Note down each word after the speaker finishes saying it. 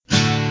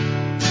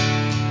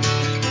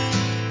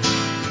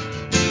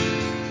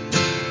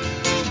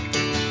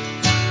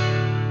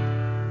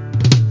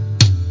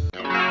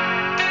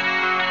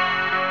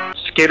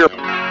Skitter,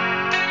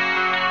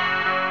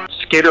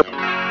 skitter,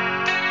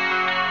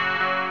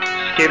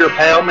 skitter,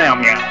 pal, meow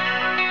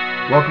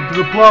meow. Welcome to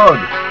the plug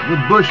with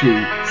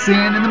Bushy,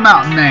 Sin, and the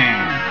Mountain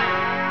Man.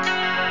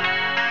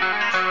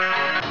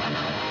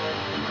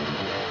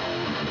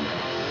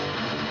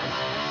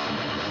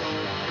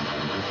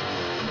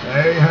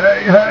 Hey,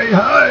 hey, hey,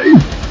 hey!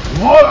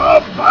 What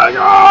up,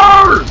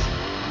 bangers?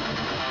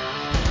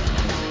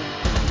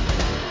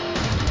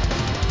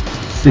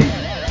 Sin.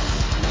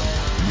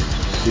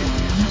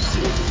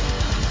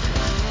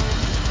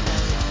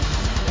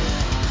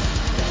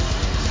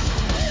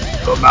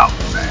 The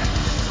Mountain Man.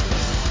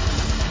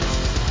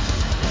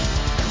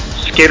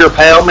 Skitter,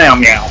 pal, meow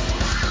meow.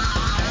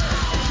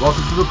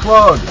 Welcome to the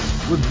plug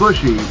with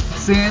Bushy,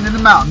 Sin, and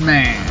the Mountain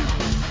Man.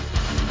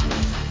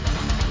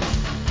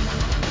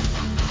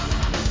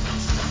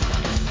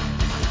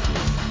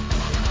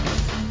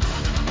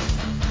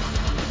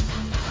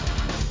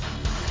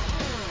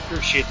 For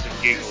shits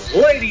and giggles,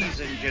 ladies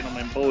and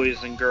gentlemen,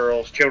 boys and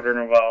girls, children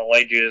of all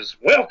ages,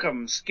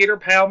 welcome, Skitter,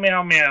 pal,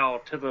 meow meow,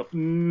 to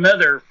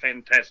another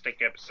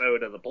fantastic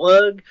episode of the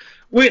plug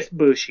with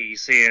Bushy,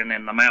 Sin,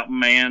 and the Mountain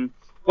Man.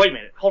 Wait a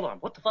minute, hold on,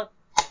 what the fuck?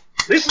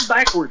 This is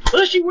backwards.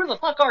 Bushy, where the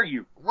fuck are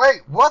you?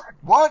 Wait, what?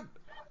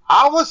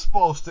 I was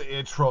supposed to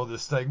intro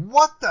this thing.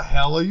 What the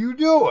hell are you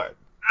doing?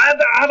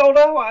 I don't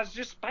know. I was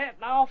just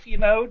spatting off,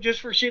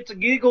 just for shits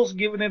and giggles,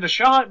 giving it a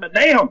shot. But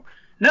damn,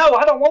 no,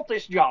 I don't want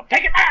this job.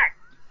 Take it back.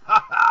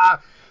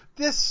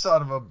 This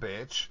son of a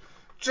bitch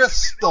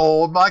just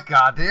stole my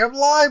goddamn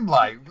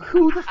limelight.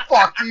 Who the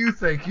fuck do you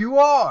think you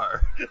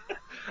are?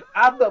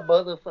 I'm the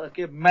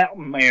motherfucking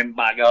Mountain Man,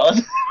 by God.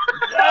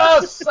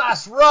 Yes,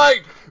 that's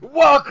right.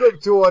 Welcome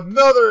to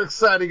another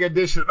exciting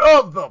edition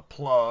of The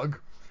Plug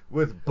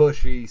with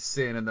Bushy,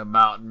 Sin, and the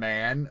Mountain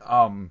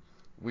Man.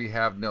 We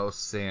have no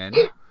Sin.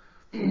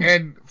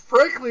 And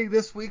frankly,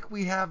 this week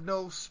we have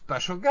no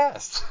special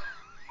guest.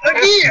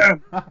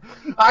 Again.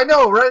 I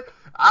know, right?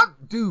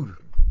 Dude,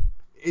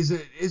 is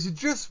it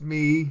just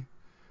me,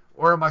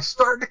 or am I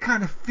starting to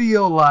kind of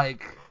feel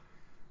like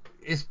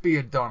it's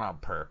being done on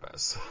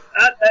purpose?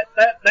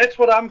 That's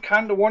what I'm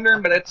kind of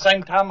wondering, but at the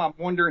same time, I'm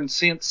wondering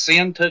since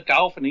Sin took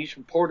off and he's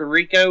from Puerto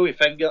Rico, if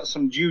they've got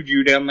some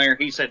juju down there.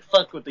 He said,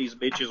 fuck with these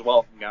bitches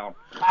while I'm gone.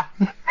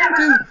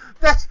 Dude,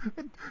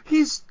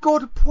 he's going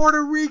to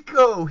Puerto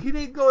Rico. He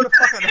didn't go to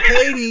fucking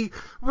Haiti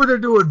where they're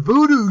doing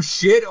voodoo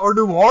shit, or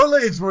New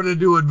Orleans where they're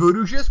doing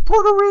voodoo shit. It's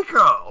Puerto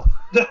Rico.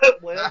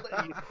 Well,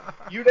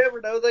 you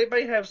never know. They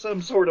may have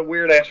some sort of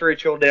weird-ass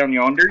ritual down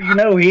yonder. You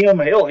know him.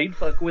 Hell, he'd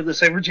fuck with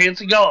us every chance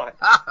he got.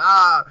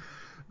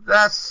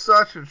 That's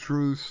such a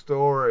true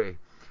story.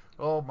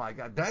 Oh, my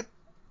God.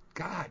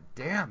 God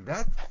damn,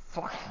 that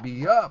fucked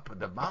me up.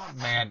 The Mountain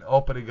Man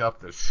opening up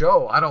the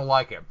show. I don't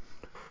like it.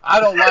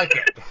 I'm going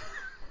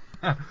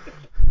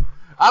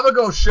to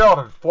go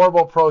Sheldon.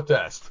 Formal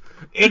protest.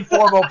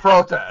 Informal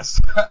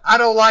protest. I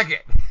don't like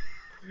it.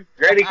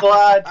 Grady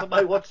Clyde,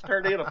 somebody wants to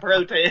turn in a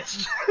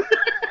protest.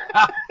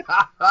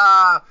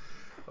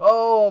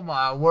 Oh,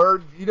 my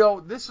word.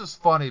 This is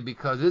funny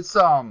because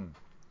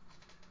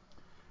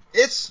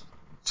it's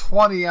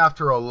 20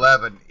 after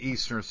 11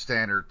 Eastern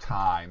Standard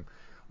Time.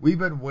 We've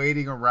been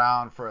waiting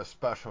around for a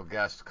special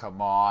guest to come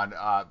on.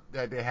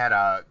 They had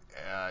a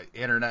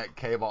internet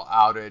cable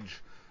outage.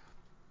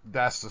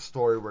 That's the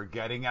story we're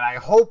getting, and I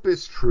hope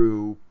it's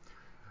true.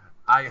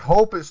 I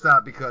hope it's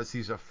not because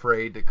he's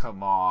afraid to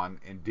come on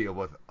and deal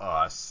with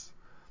us.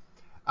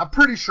 I'm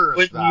pretty sure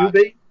it's not. Wouldn't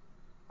you be?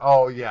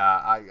 Oh, yeah,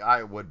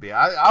 I would be.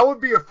 I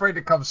would be afraid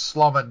to come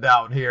slumming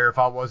down here if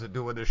I wasn't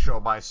doing this show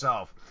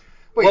myself.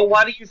 Wait, well,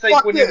 why do you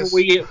think whenever this.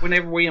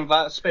 we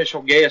invite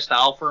special guests, I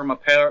offer them a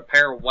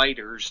pair of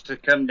waiters to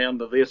come down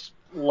to this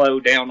low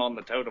down on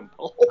the totem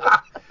pole?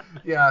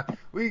 Yeah,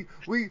 we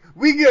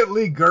get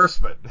Lee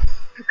Gersman.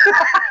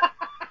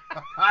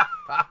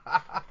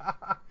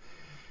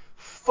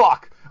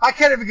 Fuck, I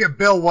can't even get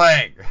Bill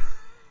Wang.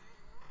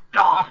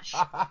 Gosh.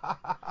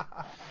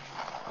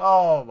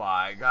 Oh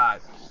my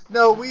God.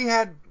 No, we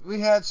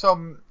had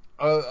some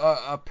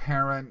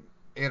apparent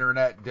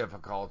internet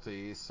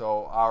difficulties,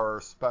 so our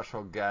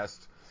special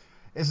guest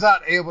is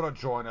not able to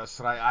join us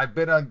tonight. I've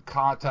been in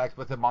contact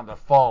with him on the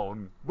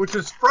phone, which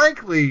is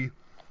frankly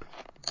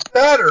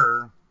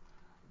better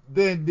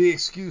than the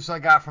excuse I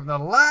got from the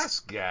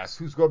last guest,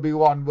 who's going to be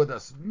on with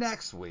us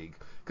next week,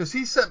 because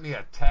he sent me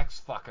a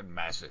text fucking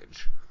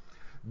message.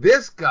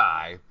 This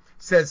guy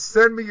said,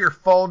 send me your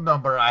phone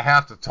number, I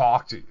have to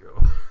talk to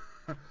you.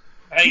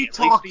 Hey, He at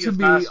talked least to he is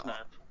me. nice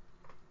enough.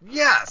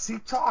 Yes, he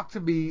talked to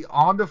me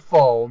on the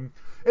phone.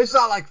 It's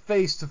not like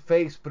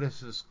face-to-face, but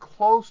it's as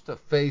close to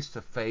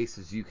face-to-face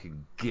as you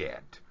can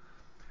get.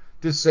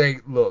 To say,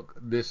 look,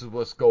 this is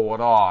what's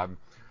going on.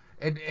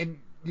 And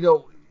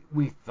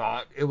we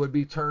thought it would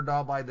be turned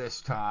on by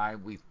this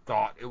time. We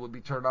thought it would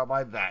be turned on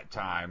by that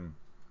time.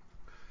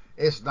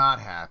 It's not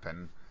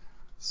happened.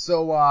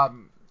 So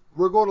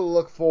we're going to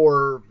look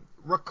for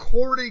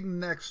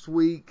recording next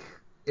week,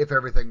 if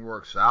everything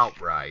works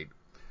out right,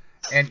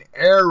 and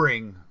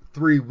airing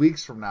 3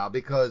 weeks from now,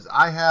 because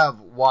I have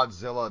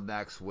Wadzilla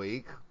next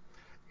week,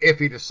 if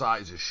he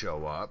decides to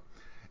show up.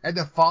 And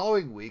the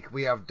following week,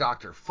 we have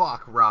Dr.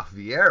 Fuck, Ralph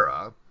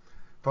Vieira,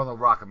 from the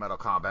Rock and Metal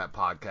Combat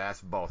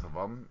podcast, both of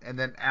them. And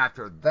then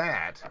after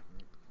that,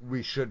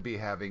 we should be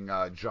having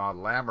John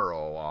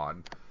Lamoureux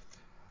on.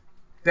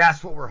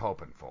 That's what we're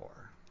hoping for.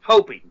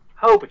 Hoping.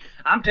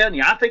 I'm telling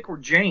you, I think we're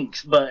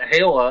jinxed, but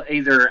hell,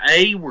 either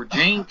A, we're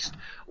jinxed,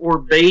 or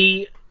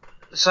B,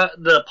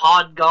 the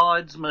pod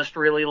gods must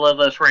really love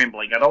us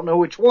rambling. I don't know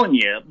which one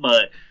yet,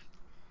 but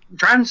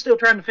still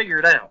trying to figure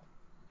it out.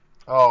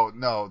 Oh,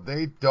 no,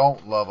 they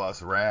don't love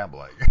us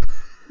rambling.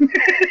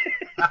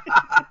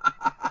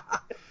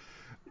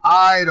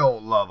 I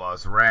don't love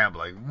us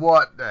rambling.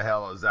 What the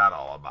hell is that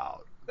all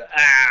about?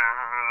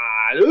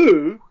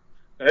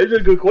 That's a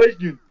good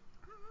question.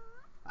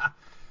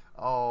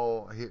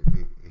 Oh,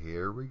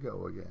 here we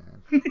go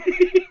again.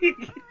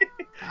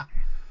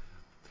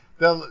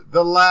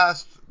 the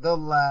last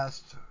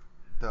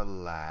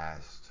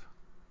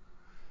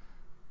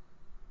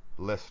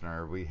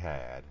listener we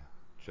had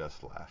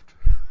just left.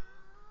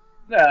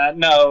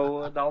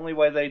 No, the only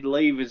way they'd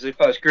leave is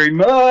if I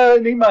scream, I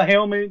need my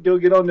helmet, go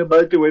get on the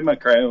boat with my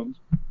crowns.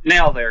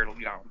 Now there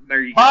you go.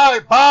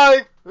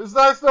 Bye. It's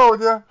nice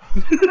knowing you.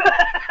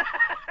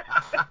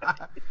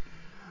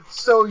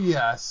 So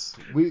yes,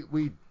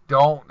 we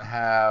don't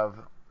have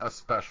a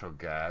special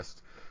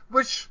guest,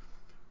 which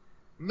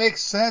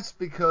makes sense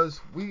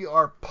because we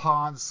are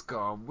pond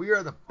scum. We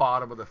are the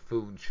bottom of the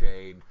food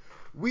chain.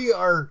 We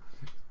are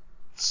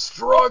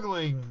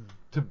struggling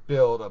to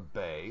build a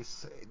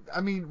base.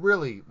 I mean,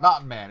 really,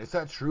 Mountain Man, is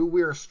that true?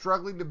 We are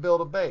struggling to build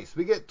a base.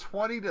 We get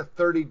 20 to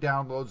 30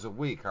 downloads a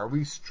week. Are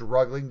we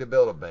struggling to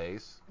build a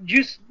base?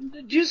 Just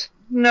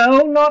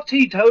no, not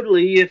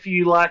teetotally. If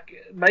you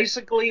like,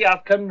 basically,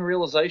 I've come to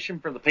realization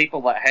for the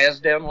people that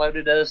has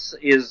downloaded us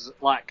is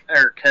like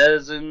our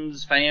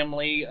cousins,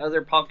 family,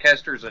 other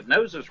podcasters that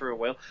knows us real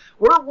well.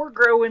 We're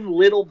growing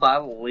little by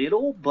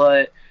little,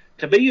 but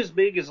to be as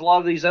big as a lot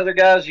of these other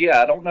guys,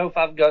 yeah, I don't know if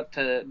I've got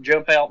to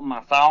jump out in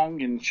my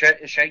thong and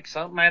shake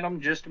something at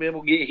them just to be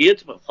able to get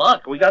hits, but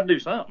fuck, we got to do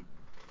something.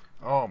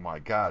 Oh my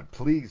God,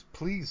 please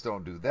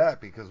don't do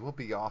that because we'll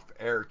be off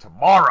air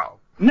tomorrow.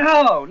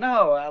 No,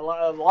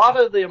 a lot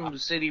of them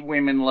city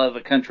women love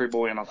a country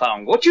boy in a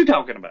thong. What you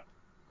talking about?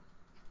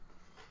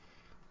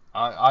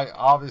 I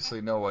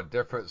obviously know a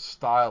different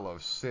style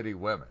of city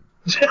women.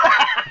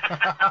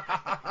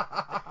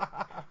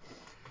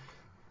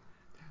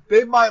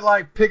 They might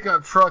like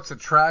pickup trucks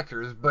and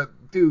tractors,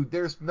 but dude,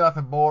 there's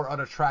nothing more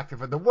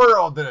unattractive in the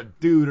world than a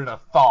dude in a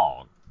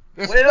thong.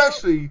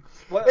 Especially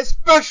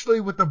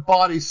with the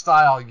body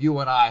style you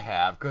and I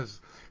have,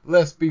 because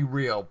let's be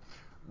real,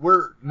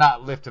 we're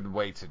not lifting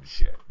weights and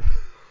shit.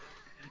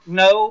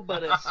 No,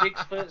 but a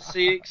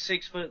 6'6",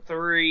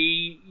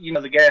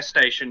 6'3", the gas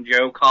station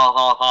joke, ha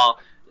ha ha,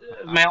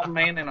 mountain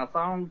man in a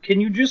thong. Can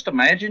you just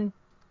imagine?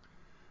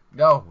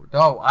 No,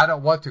 I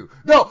don't want to.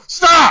 No,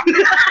 stop!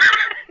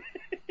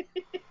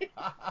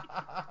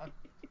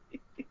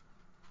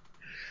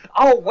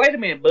 Oh, wait a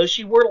minute,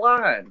 Bushy, we're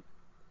lying.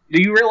 Do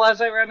you realize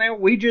that right now?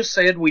 We just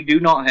said we do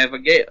not have a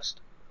guest.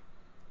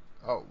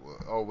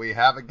 Oh, we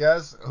have a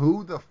guest?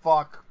 Who the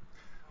fuck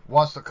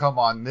wants to come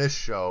on this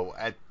show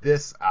at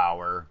this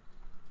hour?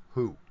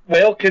 Who?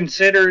 Well,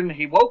 considering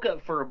he woke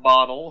up for a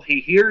bottle,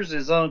 he hears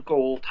his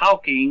uncle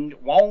talking,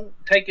 won't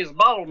take his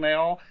bottle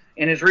now,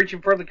 and is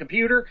reaching for the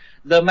computer,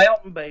 the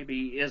mountain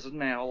baby is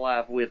now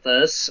live with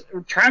us,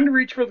 trying to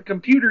reach for the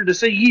computer to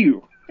see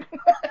you.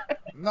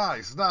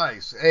 Nice.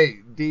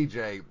 Hey,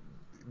 DJ,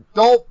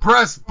 don't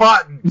press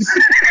buttons.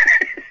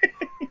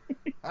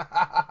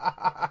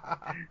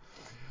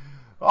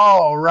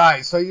 All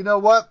right. So you know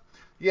what?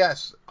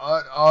 Yes,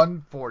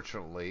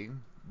 unfortunately,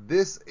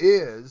 this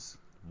is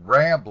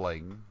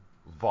Rambling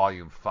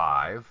Volume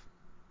 5.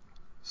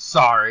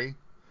 Sorry.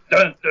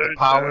 Dun, dun, The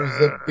powers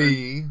that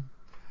be.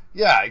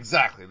 Yeah,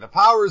 exactly. The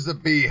powers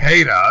that be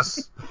hate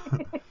us.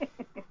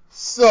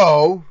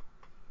 So,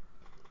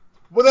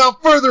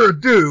 without further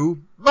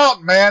ado,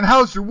 Mountain Man,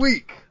 how's your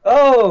week?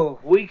 Oh,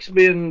 week's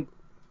been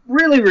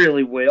really,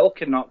 really well.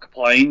 Cannot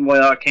complain.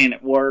 Well, I can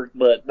at work,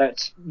 but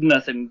that's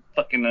nothing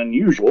fucking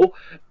unusual.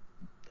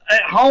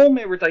 At home,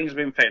 everything's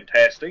been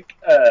fantastic.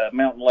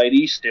 Mountain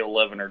lady still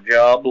loving her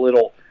job.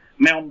 Little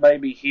mountain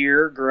baby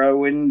here,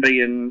 growing,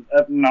 being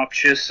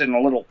obnoxious and a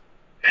little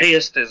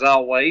pissed as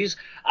always.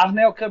 I've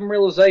now come to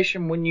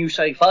realization when you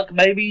say fuck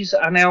babies,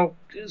 I now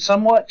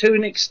somewhat to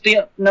an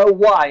extent know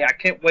why. I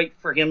can't wait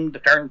for him to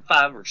turn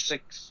 5 or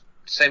 6,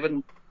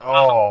 7.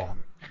 Oh,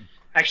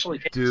 Actually,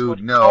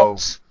 dude, no.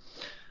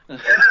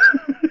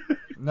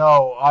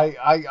 No,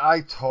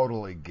 I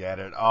totally get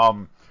it.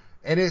 And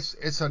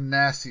it's a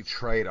nasty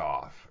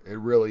trade-off. It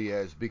really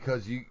is,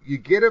 because you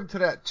get them to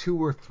that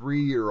 2 or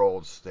 3 year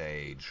old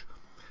stage,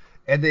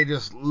 and they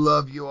just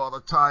love you all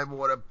the time,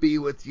 want to be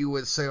with you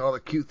and say all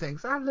the cute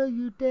things. I love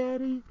you,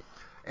 Daddy.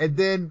 And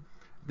then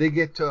they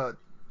get to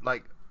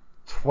like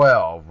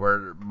 12,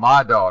 where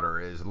my daughter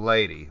is,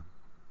 Lady.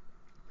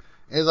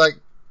 And it's like,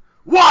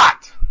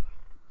 what?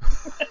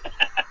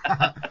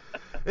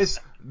 It's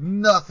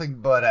nothing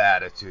but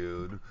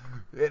attitude.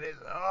 It is.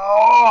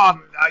 Oh,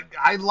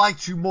 I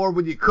liked you more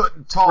when you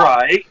couldn't talk.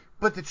 Right.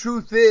 But the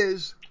truth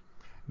is,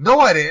 no,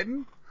 I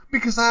didn't,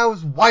 because I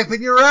was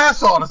wiping your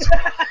ass all the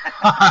time.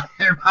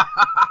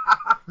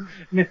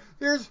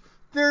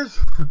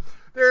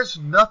 There's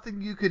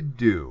nothing you could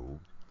do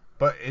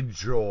but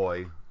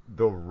enjoy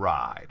the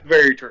ride.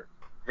 Very true.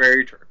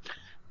 Very true.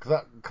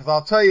 Because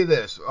I'll tell you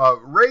this,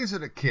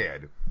 raising a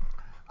kid,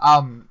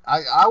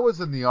 I was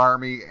in the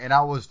Army and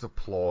I was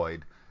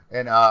deployed,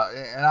 and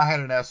I had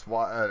an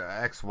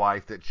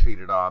ex-wife that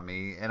cheated on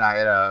me, and I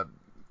had a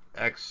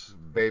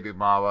ex-baby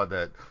mama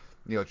that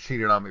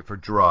cheated on me for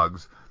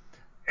drugs,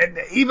 and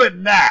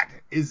even that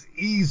is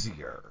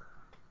easier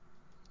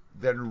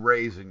than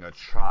raising a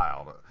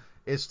child.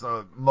 It's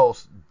the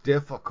most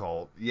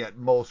difficult yet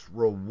most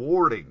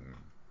rewarding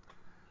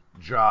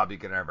job you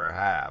can ever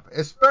have,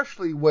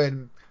 especially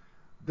when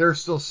they're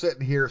still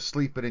sitting here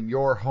sleeping in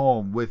your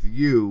home with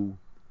you,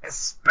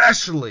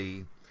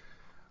 especially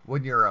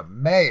when you're a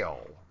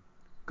male.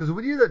 Because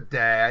when you're the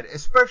dad,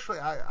 especially,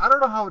 I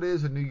don't know how it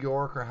is in New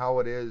York or how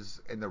it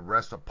is in the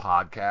rest of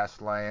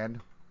podcast land,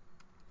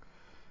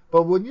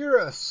 but when you're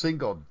a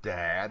single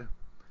dad,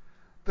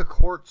 the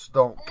courts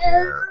don't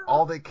care.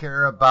 All they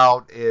care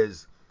about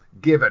is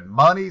giving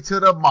money to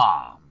the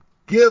mom.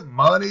 Give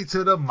money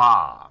to the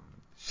mom.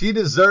 She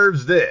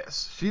deserves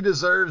this. She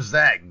deserves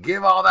that.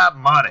 Give all that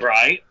money.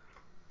 Right.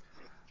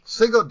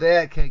 Single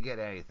dad can't get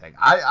anything.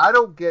 I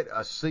don't get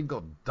a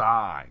single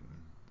dime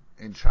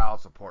in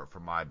child support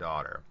from my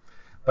daughter,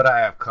 but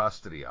I have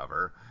custody of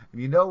her. And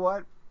you know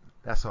what?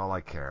 That's all I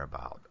care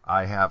about.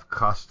 I have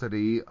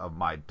custody of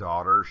my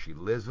daughter. She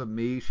lives with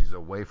me. She's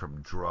away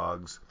from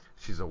drugs.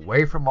 She's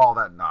away from all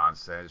that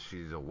nonsense.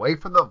 She's away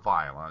from the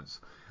violence.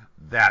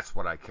 That's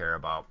what I care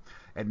about.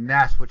 And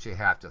that's what you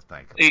have to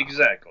think about.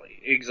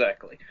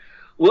 Exactly.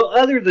 Well,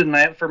 other than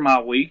that, for my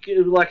week,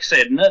 like I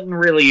said, nothing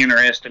really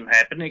interesting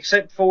happened,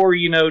 except for,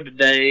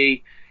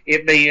 today,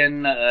 it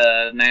being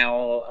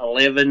now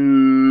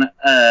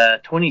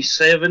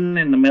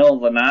 11:27 in the middle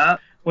of the night,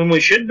 when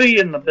we should be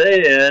in the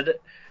bed.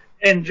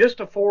 And just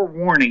a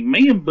forewarning,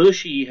 me and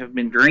Bushy have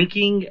been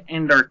drinking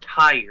and are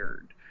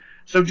tired.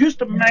 So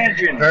just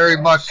imagine. Very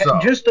much so.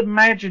 Just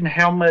imagine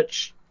how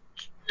much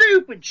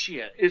stupid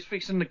shit is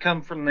fixing to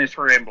come from this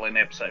rambling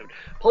episode.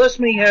 Plus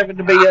me having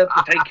to be up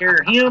to take care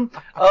of him.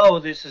 Oh,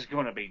 this is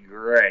going to be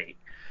great.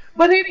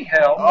 But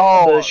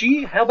anyhow,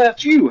 Bushy, how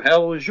about you?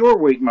 How was your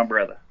week, my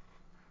brother?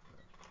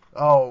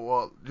 Oh,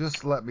 well,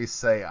 just let me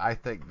say, I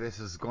think this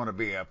is going to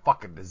be a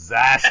fucking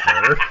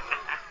disaster.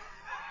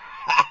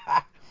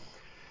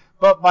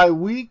 But my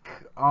week,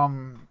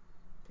 I'm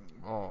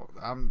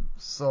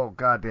so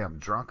goddamn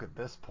drunk at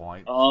this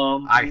point.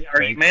 Are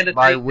you meditating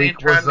my week and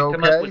trying was to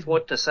okay. come up with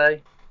what to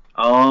say?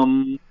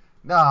 No,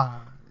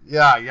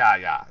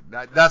 yeah.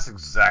 That's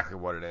exactly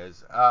what it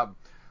is.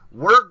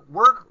 Work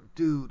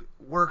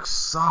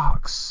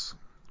sucks.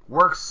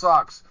 Work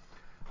sucks.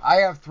 I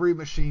have 3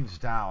 machines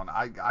down.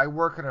 I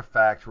work in a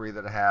factory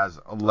that has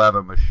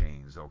 11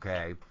 machines,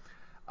 okay?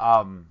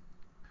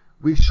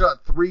 We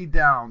shut 3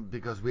 down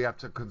because we have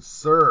to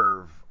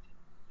conserve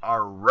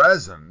our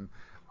resin.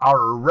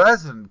 Our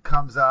resin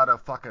comes out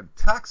of fucking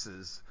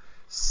Texas,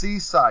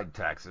 Seaside,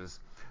 Texas.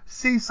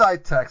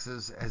 Seaside,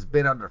 Texas has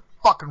been under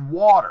fucking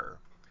water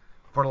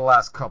for the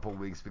last couple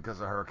weeks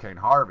because of Hurricane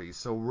Harvey.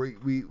 So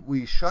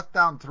we shut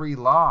down 3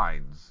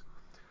 lines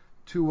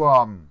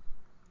to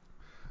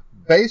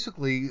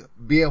basically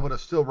be able to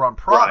still run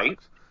product. Right.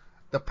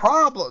 The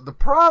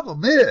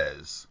problem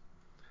is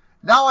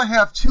now I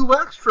have 2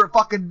 extra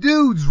fucking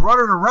dudes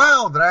running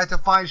around that I have to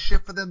find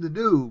shit for them to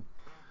do,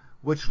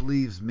 which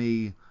leaves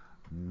me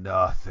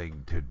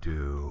nothing to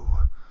do.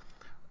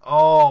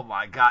 Oh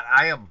my god,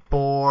 I am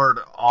bored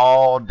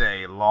all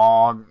day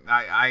long.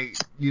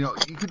 You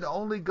can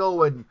only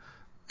go and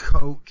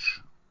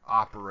coach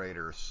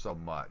operators so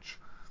much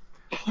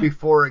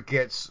before it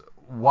gets,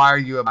 why are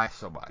you at my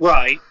so much?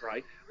 Right.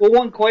 Well,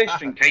 one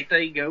question, can't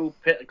they go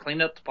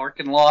clean up the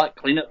parking lot,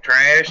 clean up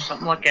trash,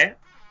 something like that?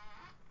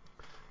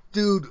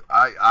 Dude,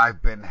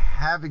 I've been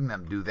having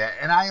them do that,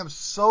 and I am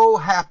so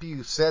happy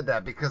you said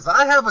that, because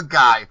I have a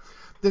guy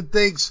that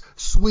thinks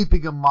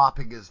sweeping and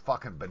mopping is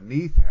fucking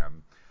beneath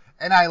him.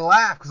 And I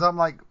laugh because I'm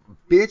like,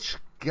 bitch,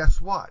 guess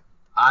what?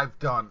 I've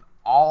done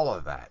all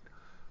of that.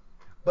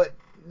 But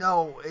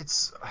no,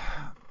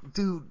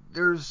 dude,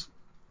 there's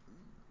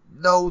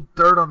no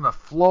dirt on the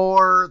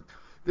floor.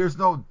 There's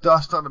no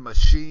dust on the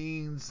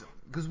machines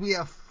because we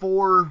have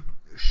 4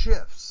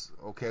 shifts.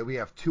 Okay, we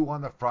have 2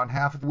 on the front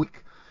half of the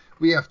week.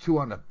 We have 2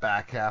 on the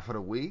back half of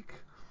the week.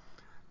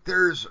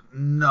 There's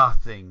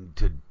nothing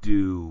to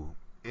do.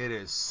 It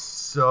is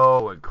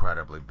so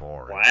incredibly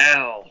boring.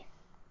 Wow.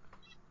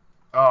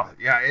 Oh,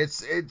 yeah,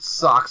 it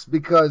sucks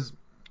because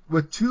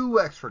with 2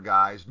 extra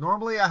guys,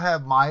 normally I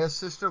have my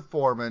assistant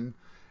foreman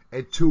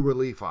and 2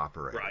 relief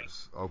operators. Right.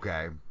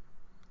 Okay.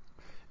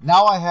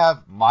 Now I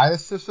have my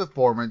assistant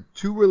foreman,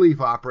 2 relief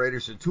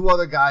operators, and 2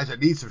 other guys that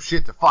need some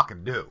shit to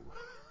fucking do.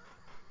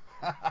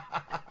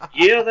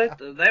 Yeah,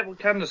 that would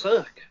kind of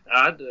suck.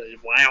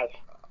 Wow.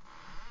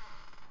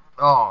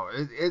 Oh,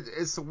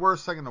 it's the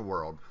worst thing in the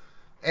world.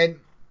 And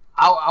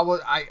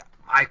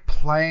I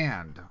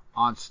planned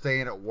on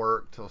staying at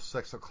work till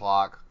 6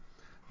 o'clock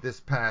this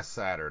past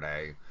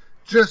Saturday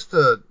just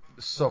to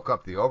soak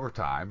up the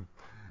overtime.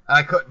 And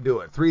I couldn't do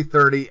it.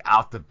 3:30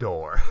 out the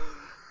door.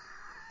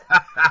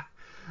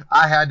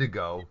 I had to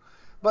go.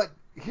 But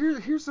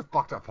here's the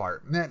fucked up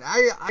part. Man,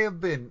 I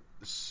have been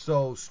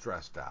so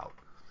stressed out.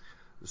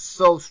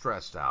 So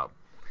stressed out.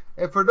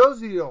 And for those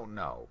of you who don't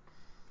know,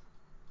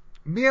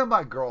 me and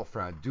my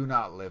girlfriend do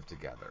not live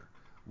together.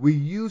 We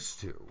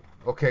used to.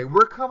 Okay,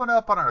 we're coming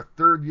up on our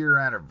 3rd-year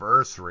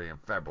anniversary in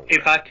February.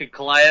 If I could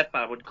clap,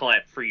 I would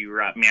clap for you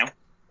right now.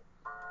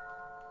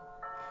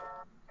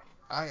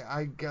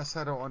 I guess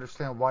I don't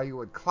understand why you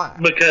would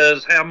clap.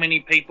 Because how many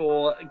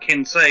people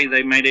can say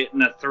they made it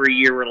in a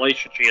 3-year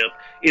relationship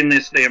in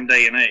this damn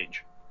day and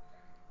age?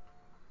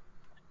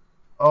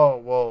 Oh,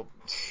 well,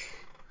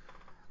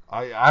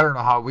 I don't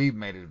know how we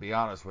made it, to be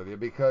honest with you,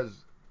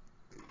 because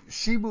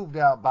she moved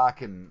out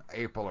back in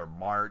April or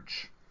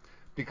March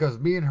because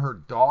me and her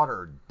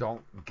daughter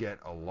don't get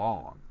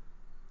along.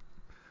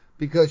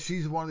 Because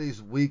she's one of these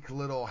weak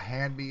little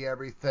hand me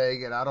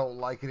everything, and I don't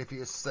like it if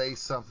you say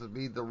something to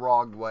me the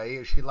wrong way,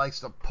 and she likes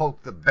to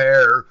poke the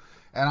bear.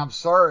 And I'm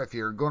sorry, if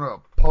you're going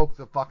to poke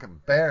the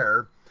fucking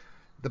bear,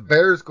 the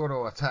bear's going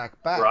to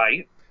attack back.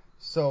 Right.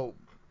 So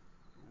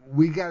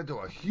we got to do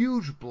a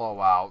huge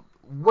blowout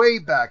way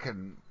back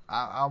in,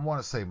 I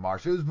want to say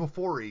March. It was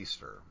before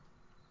Easter.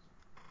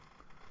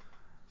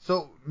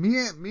 So me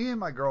and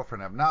my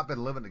girlfriend have not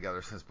been living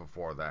together since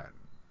before then.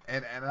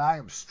 And I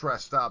am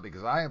stressed out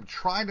because I am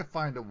trying to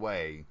find a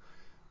way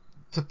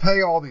to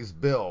pay all these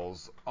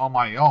bills on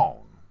my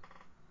own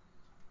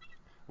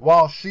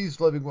while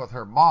she's living with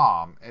her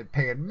mom and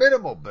paying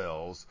minimal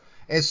bills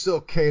and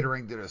still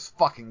catering to this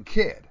fucking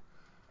kid.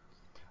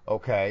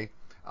 Okay?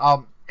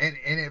 And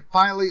it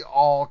finally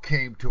all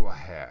came to a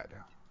head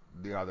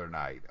the other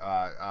night.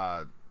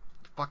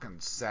 Fucking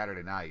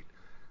Saturday night.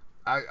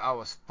 I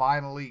was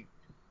finally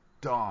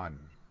done.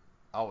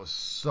 I was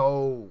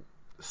so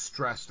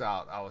stressed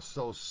out. I was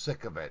so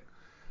sick of it.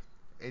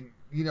 And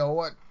you know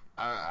what?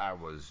 I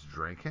was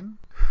drinking.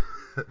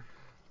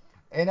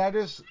 And I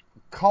just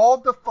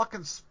called the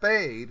fucking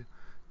spade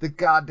the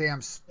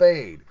goddamn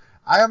spade.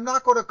 I am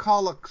not going to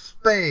call a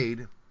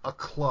spade a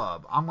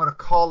club. I'm going to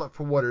call it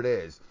for what it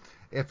is.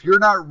 If you're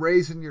not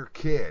raising your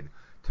kid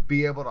to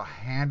be able to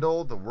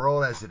handle the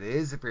world as it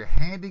is, if you're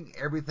handing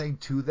everything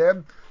to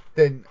them,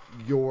 then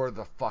you're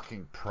the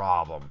fucking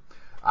problem.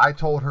 I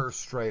told her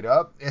straight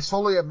up, it's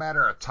only a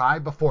matter of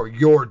time before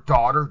your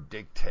daughter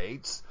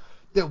dictates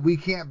that we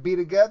can't be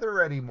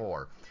together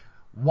anymore.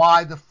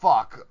 Why the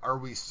fuck are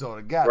we still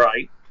together?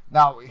 Right.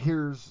 Now,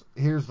 here's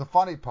the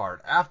funny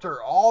part.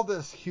 After all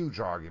this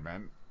huge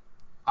argument,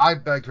 I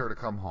begged her to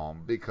come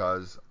home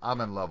because I'm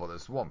in love with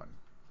this woman.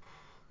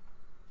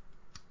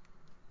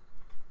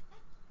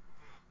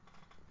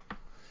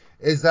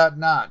 Is that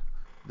not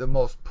the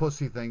most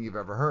pussy thing you've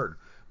ever heard?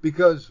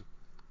 Because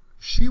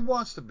she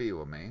wants to be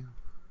with me.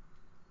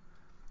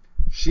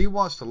 She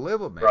wants to live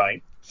with me.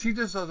 Right. She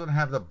just doesn't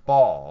have the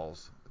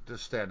balls to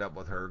stand up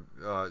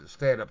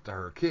to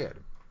her kid.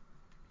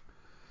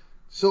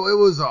 So it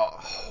was a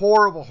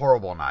horrible,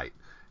 horrible night.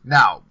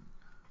 Now,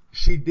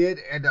 she did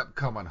end up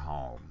coming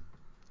home.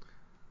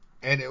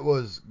 And it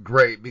was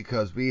great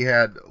because we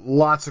had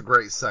lots of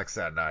great sex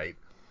that night.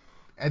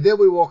 And then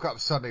we woke up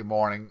Sunday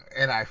morning,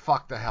 and I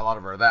fucked the hell out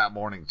of her that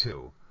morning,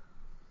 too.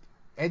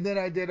 And then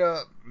I did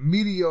a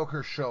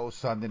mediocre show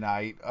Sunday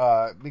night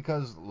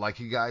because, like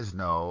you guys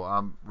know,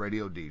 I'm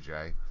radio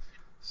DJ.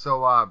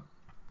 So,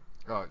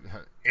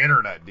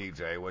 internet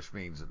DJ, which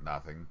means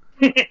nothing.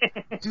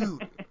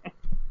 Dude,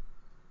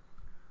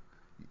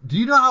 do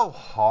you know how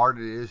hard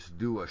it is to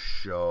do a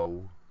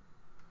show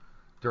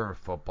during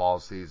football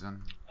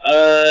season?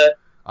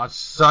 On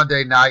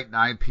Sunday night,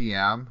 9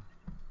 p.m.?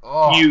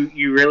 Oh.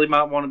 You really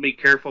might want to be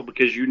careful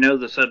because you know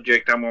the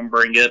subject I'm going to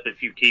bring up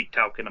if you keep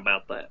talking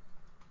about that.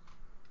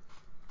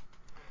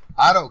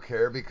 I don't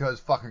care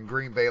because fucking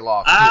Green Bay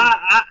lost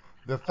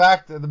too. The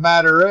fact of the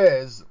matter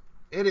is,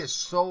 it is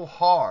so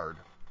hard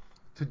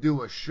to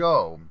do a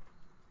show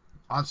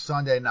on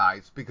Sunday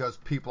nights because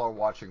people are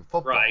watching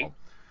football. Right.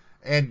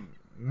 And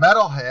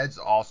metalheads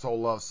also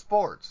love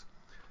sports.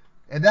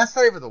 And that's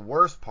not even the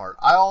worst part.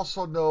 I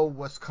also know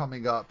what's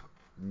coming up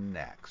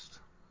next.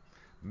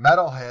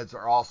 Metalheads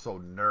are also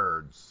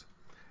nerds.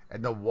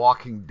 And The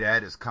Walking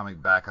Dead is coming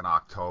back in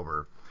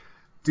October.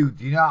 Dude,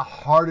 do you know how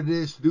hard it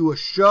is to do a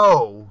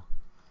show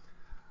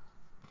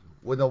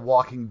when The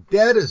Walking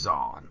Dead is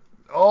on?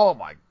 Oh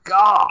my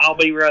God. I'll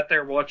be right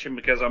there watching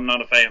because I'm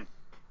not a fan.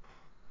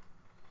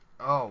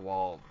 Oh,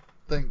 well,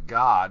 thank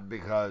God,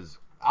 because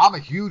I'm a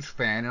huge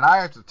fan, and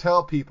I have to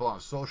tell people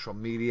on social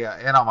media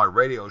and on my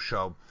radio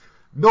show,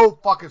 no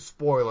fucking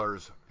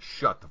spoilers,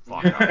 shut the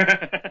fuck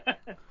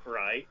up.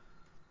 Right.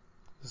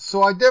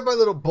 So I did my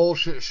little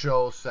bullshit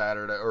show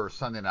Saturday or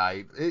Sunday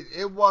night.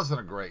 It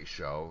wasn't a great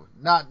show.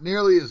 Not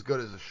nearly as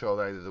good as the show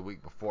that I did the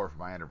week before for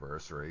my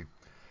anniversary.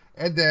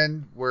 And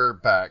then we're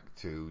back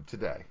to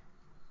today.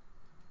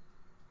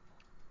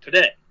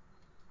 Today.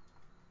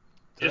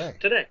 Today.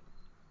 Just today.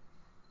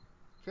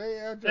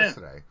 Yeah, just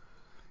today.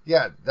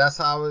 Yeah, that's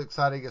how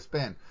exciting it's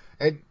been.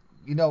 And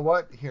you know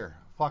what? Here,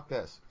 fuck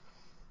this.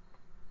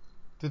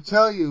 To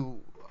tell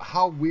you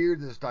how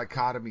weird this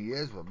dichotomy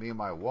is with me and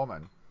my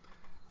woman,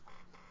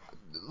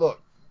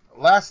 look,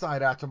 last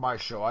night after my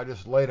show, I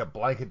just laid a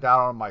blanket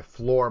down on my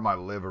floor in my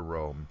living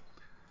room,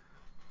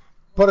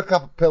 put a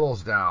couple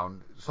pillows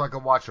down so I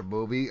could watch a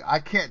movie. I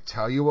can't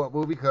tell you what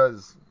movie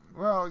because,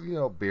 well, you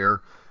know,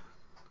 beer.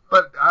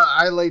 But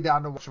I laid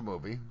down to watch a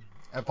movie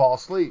and fall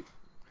asleep.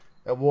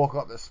 And woke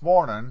up this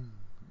morning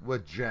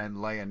with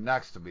Jen laying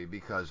next to me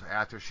because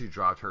after she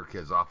dropped her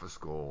kids off at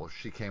school,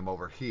 she came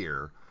over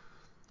here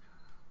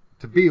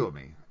to be with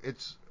me.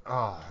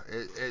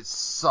 It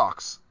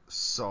sucks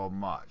so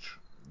much.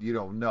 You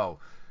don't know.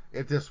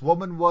 If this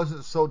woman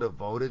wasn't so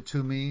devoted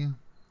to me,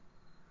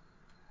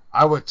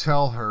 I would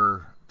tell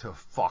her to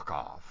fuck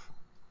off.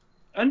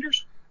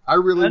 I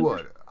really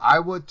would. I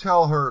would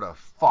tell her to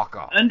fuck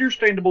off.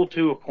 Understandable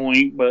to a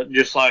point, but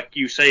just like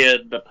you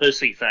said, the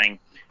pussy thing.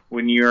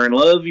 When you're in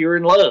love, you're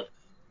in love.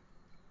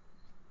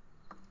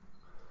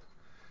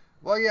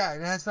 Well, yeah,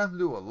 it has nothing to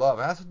do with love.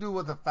 It has to do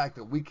with the fact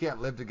that we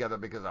can't live together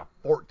because a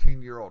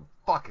 14-year-old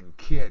fucking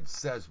kid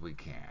says we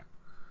can't.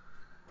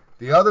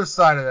 The other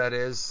side of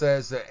that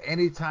says that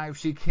anytime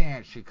she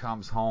can, she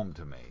comes home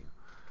to me.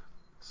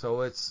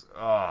 So it's,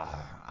 I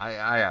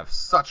have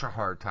such a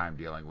hard time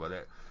dealing with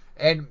it.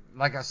 And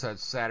like I said,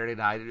 Saturday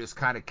night, it just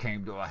kind of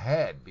came to a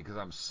head because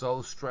I'm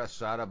so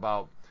stressed out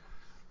about,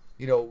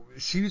 you know,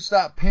 she's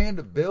not paying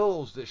the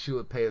bills that she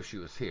would pay if she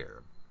was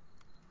here.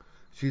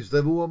 She's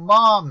living with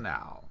mom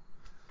now.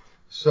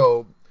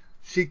 So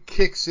she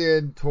kicks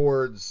in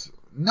towards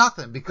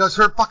nothing because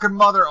her fucking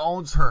mother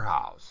owns her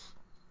house.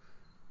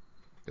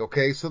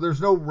 Okay, so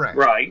there's no rent.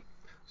 Right.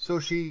 So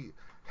she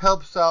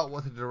helps out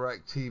with the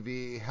direct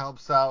TV,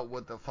 helps out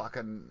with the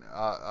fucking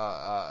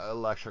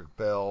electric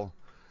bill,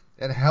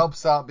 and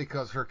helps out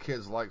because her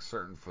kids like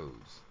certain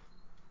foods.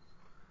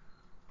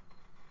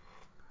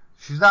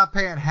 She's not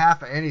paying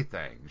half of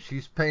anything.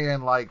 She's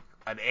paying like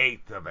an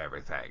eighth of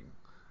everything.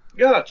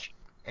 Gotcha.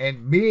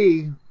 And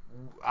me,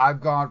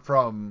 I've gone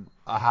from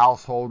a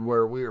household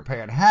where we were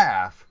paying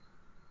half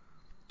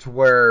to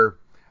where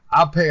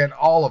I'm paying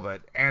all of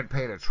it and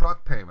paying a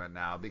truck payment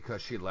now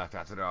because she left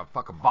after I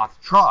fucking bought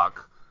the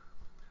truck.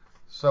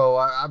 So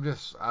I've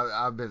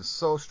been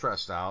so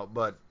stressed out.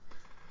 But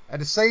at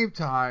the same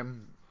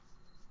time,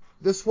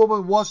 this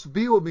woman wants to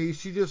be with me.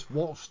 She just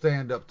won't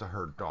stand up to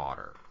her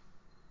daughter.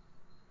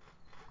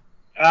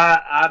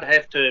 I'd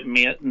have to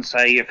admit and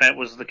say if that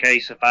was the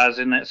case, if I was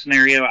in that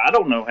scenario, I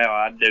don't know how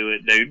I'd do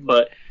it, dude.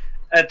 But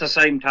at the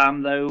same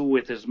time, though,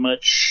 with as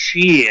much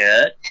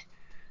shit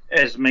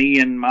as me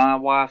and my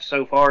wife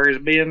so far has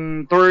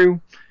been through,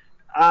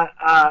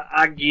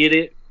 I get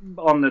it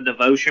on the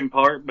devotion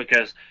part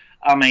because,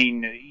 I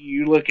mean,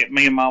 you look at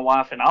me and my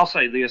wife, and I'll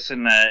say this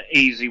in the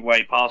easy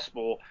way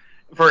possible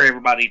for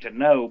everybody to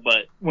know,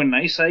 but when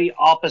they say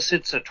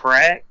opposites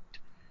attract,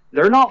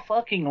 they're not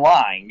fucking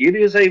lying. It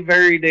is a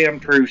very damn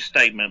true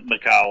statement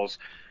because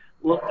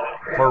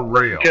For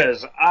real.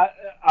 Because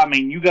I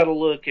mean, you got to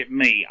look at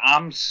me.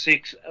 I'm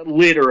six.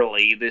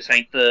 Literally, this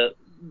ain't the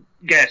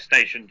gas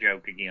station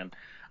joke again.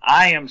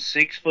 I am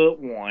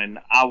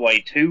 6'1". I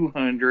weigh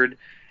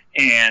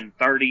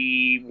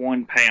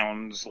 231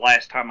 pounds.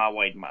 Last time I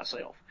weighed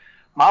myself.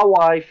 My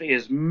wife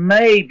is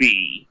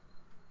maybe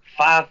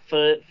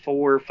 5'4",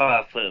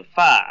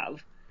 5'5".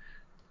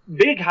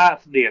 Big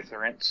height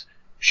difference.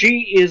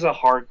 She is a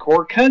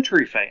hardcore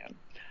country fan.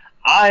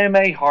 I am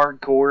a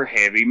hardcore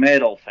heavy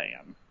metal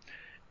fan.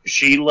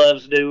 She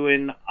loves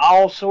doing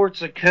all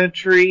sorts of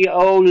country,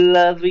 oh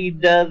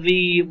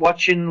lovey-dovey,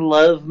 watching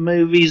love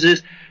movies.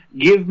 Just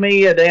give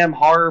me a damn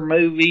horror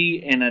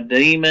movie and a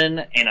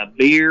demon and a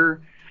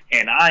beer,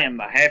 and I am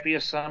the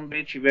happiest son of a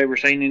bitch you've ever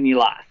seen in your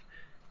life.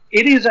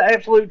 It is an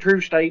absolute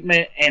true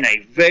statement and a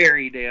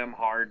very damn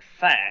hard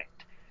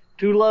fact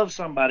to love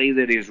somebody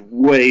that is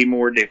way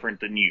more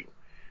different than you.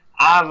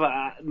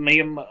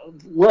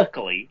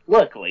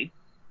 Luckily,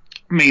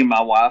 me and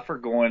my wife are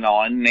going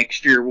on.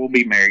 Next year, we'll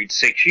be married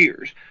 6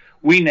 years.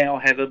 We now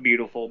have a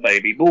beautiful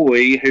baby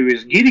boy who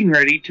is getting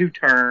ready to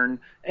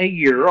turn a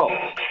year old.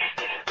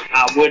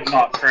 I would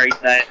not trade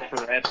that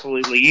for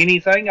absolutely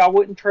anything. I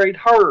wouldn't trade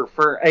her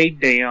for a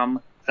damn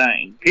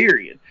thing,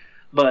 period.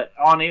 But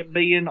on it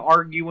being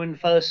arguing,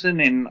 fussing,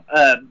 and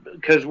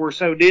because we're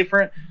so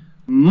different,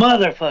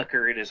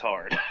 motherfucker, it is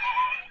hard.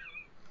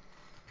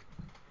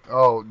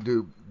 Oh,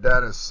 dude,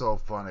 that is so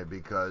funny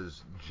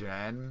because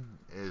Jen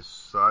is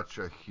such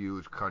a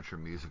huge country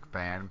music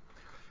fan.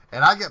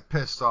 And I get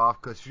pissed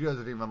off because she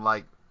doesn't even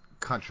like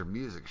country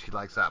music. She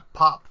likes that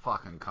pop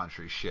fucking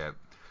country shit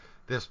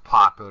that's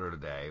popular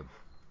today.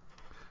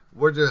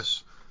 We're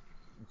just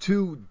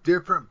two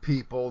different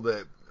people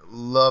that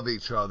love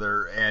each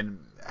other and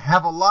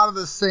have a lot of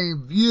the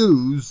same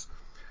views.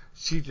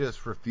 She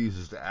just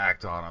refuses to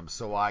act on them,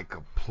 so I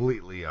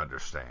completely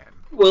understand.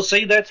 Well,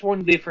 see, that's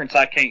one difference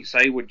I can't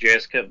say with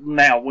Jessica.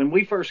 Now, when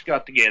we first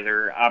got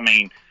together, I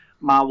mean,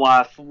 my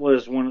wife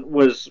was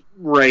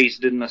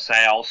raised in the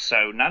South,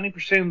 so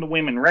 90% of the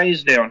women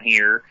raised down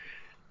here,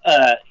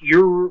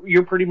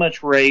 you're pretty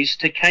much raised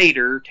to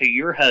cater to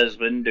your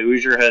husband, do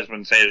as your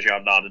husband says,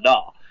 yada da da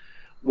da.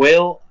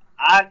 Well,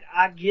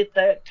 I get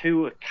that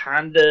to a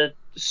kinda,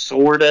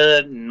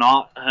 sorta,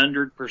 not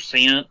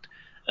 100%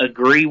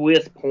 agree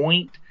with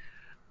point.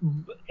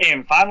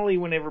 And finally,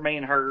 whenever me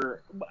and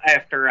her,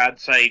 after I'd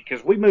say,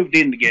 because we moved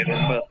in together,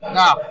 but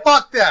Nah,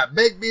 fuck that.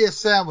 Make me a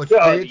sandwich,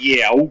 bitch.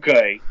 yeah,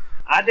 okay.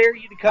 I dare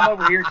you to come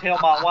over here and tell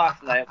my wife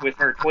that with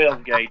her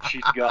 12 gauge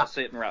she's got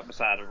sitting right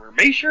beside of her.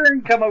 Be sure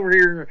and come over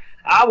here.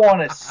 I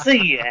want to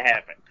see it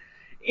happen.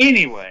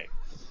 Anyway,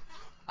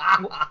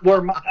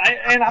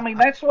 and I mean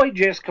that's the way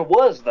Jessica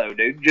was though,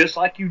 dude. Just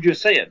like you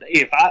just said,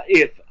 if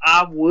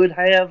I would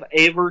have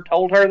ever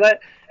told her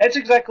that, that's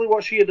exactly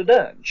what she had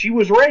done. She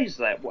was raised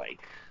that way.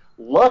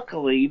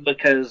 Luckily,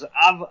 because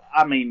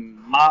I mean,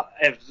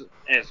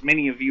 as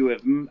many of you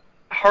have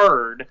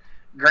heard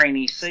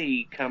Granny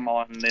C come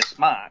on this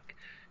mic.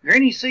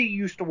 Granny C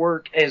used to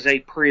work as a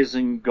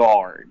prison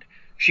guard.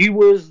 She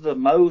was the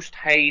most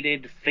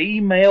hated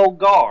female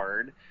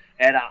guard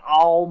at an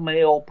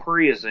all-male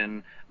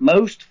prison,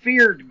 most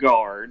feared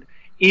guard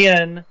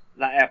in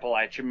the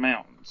Appalachian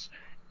Mountains.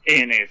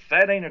 And if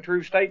that ain't a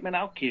true statement,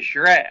 I'll kiss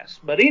your ass.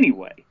 But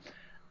anyway,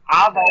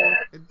 I've always...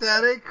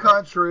 That ain't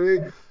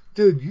country.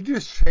 Dude, you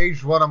just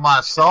changed one of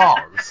my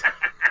songs.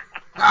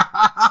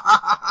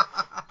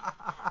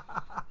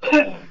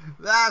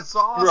 That's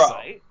awesome.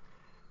 Right.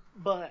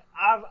 But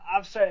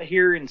I've sat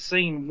here and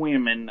seen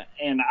women,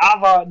 and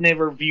I've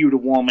never viewed a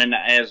woman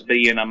as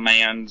being a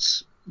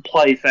man's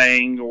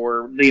plaything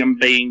or them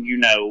being,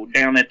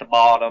 down at the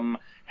bottom,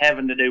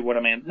 having to do what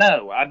a man.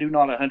 No, I do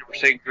not 100%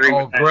 agree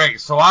with that. Oh,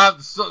 great. So I'm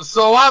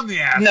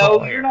the asshole.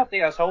 No, you're not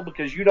the asshole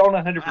because you don't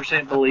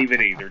 100% believe it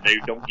either,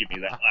 dude. Don't give me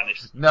that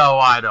honest. No,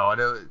 I don't.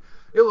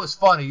 It was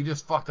funny. You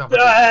just fucked up.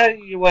 Well,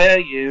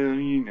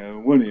 yeah,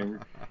 whatever.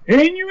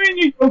 And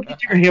you don't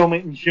get your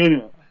helmet and shut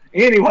up.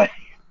 Anyway.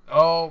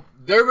 Oh,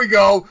 there we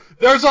go.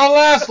 There's our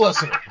last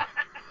listener.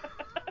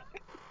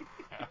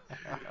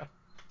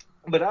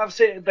 But I've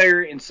sat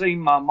there and seen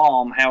my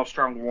mom how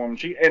strong a woman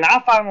she, and I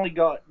finally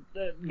got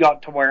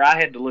to where I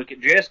had to look at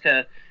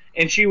Jessica,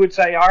 and she would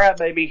say, "All right,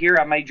 baby, here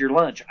I made your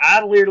lunch."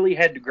 I literally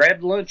had to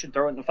grab the lunch and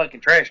throw it in the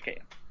fucking trash can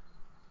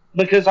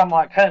because I'm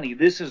like, "Honey,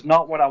 this is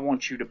not what I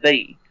want you to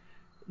be."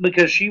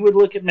 Because she would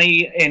look at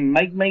me and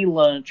make me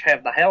lunch,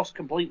 have the house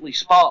completely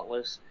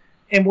spotless,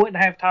 and wouldn't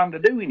have time to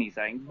do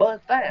anything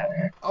but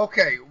that.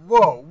 Okay,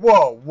 whoa.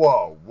 Well,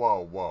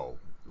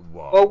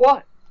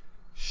 what?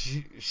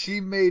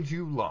 She made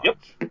you lunch.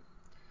 Yep.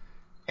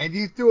 And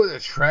you threw it in a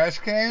trash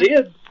can?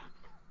 Did.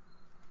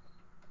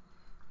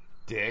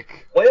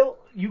 Dick. Well,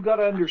 you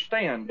gotta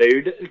understand,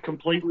 dude.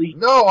 Completely.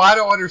 No, I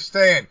don't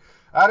understand.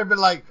 I'd have been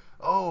like,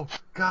 oh,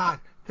 God,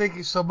 thank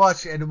you so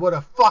much, and would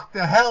have fucked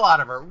the hell out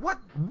of her. What?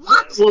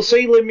 Well,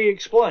 see, let me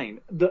explain.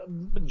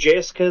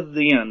 Jessica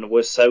then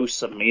was so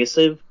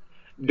submissive.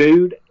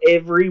 Dude,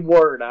 every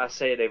word I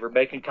said, every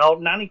beck and call,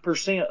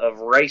 90% of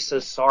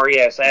racist,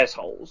 sorry-ass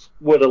assholes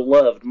would have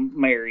loved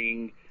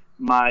marrying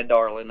my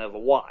darling of a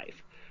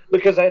wife.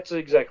 Because that's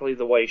exactly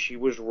the way she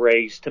was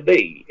raised to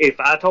be. If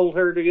I told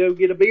her to go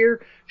get a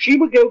beer, she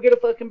would go get a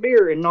fucking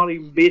beer and not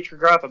even bitch or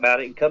gripe about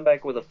it and come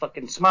back with a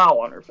fucking smile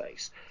on her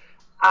face.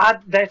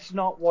 That's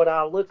not what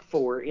I look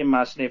for in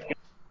my significant.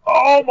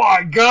 Oh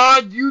my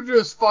God, you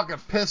just fucking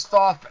pissed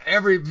off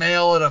every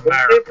male in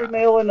America. Every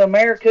male in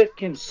America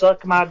can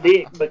suck my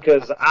dick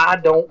because I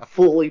don't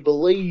fully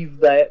believe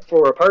that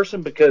for a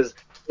person because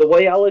the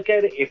way I look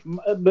at it,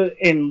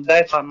 and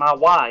that's why my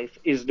wife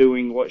is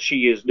doing what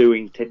she is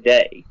doing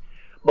today.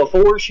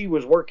 Before she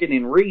was working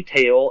in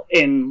retail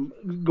and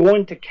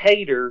going to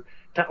cater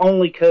to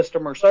only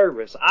customer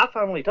service. I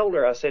finally told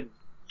her, I said,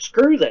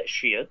 screw that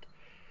shit.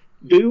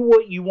 Do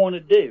what you want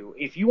to do.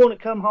 If you want to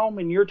come home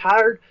and you're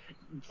tired,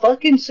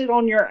 fucking sit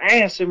on your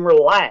ass and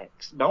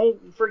relax.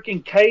 Don't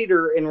freaking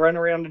cater and run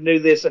around and do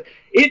this.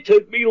 It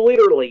took me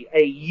literally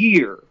a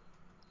year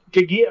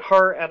to get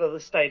her out of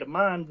the state of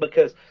mind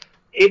because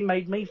it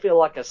made me feel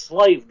like a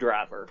slave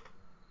driver.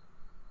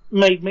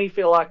 Made me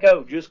feel like,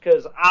 oh, just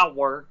because I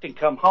worked and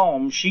come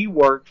home, she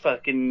worked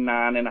fucking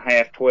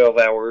 9.5, 12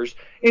 hours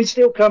and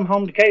still come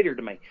home to cater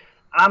to me.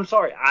 I'm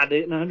sorry, I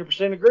didn't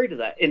 100% agree to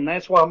that. And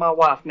that's why my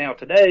wife now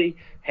today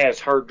has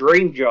her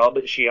dream job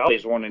that she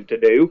always wanted to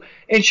do.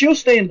 And she'll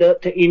stand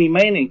up to any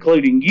man,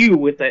 including you,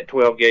 with that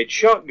 12 gauge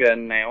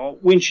shotgun now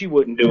when she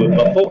wouldn't do it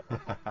before.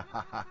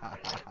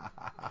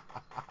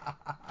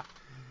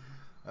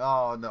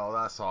 Oh, no,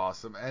 that's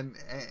awesome.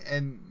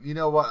 And you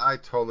know what? I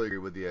totally agree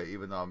with you,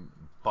 even though I'm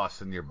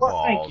busting your balls.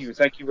 Well, thank you.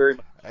 Thank you very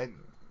much. And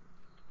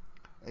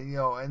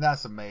and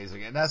that's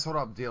amazing. And that's what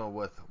I'm dealing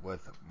with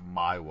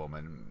my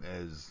woman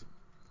is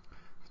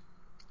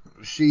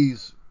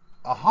she's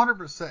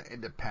 100%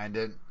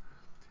 independent,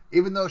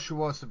 even though she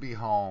wants to be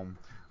home.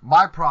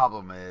 My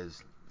problem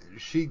is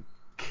she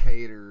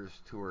caters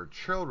to her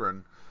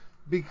children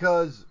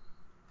because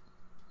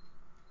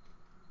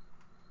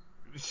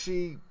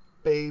she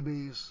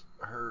babies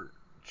her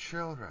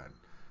children.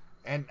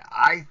 And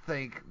I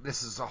think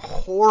this is a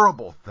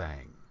horrible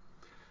thing.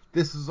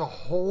 This is a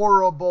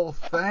horrible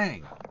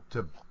thing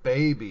to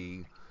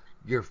baby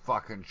your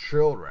fucking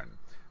children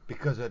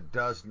because it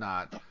does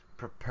not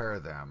prepare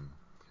them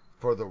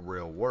for the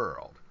real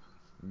world.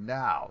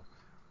 Now,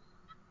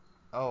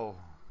 oh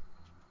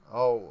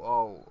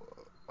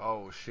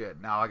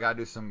shit. Now I gotta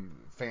do some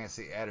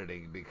fancy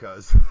editing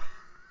because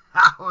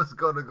I was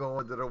gonna go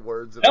into the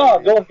words of No,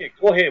 go ahead.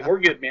 Go ahead. We're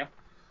good, man.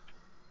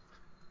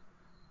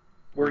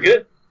 We're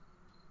good.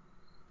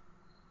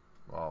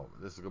 Well,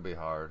 this is gonna be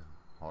hard.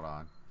 Hold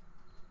on.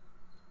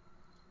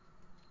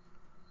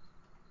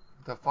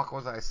 What the fuck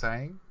was I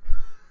saying?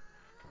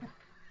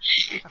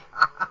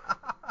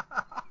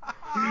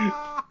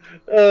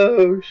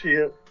 Oh,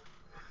 shit.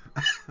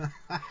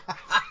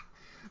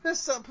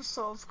 This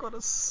episode's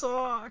gonna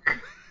suck.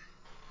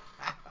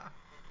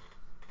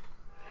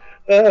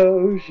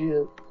 Oh,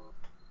 shit.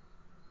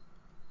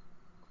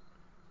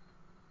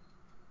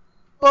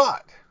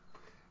 But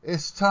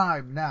it's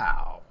time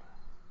now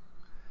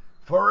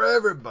for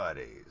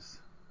everybody's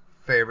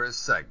favorite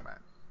segment.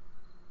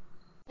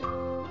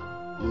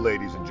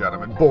 Ladies and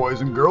gentlemen,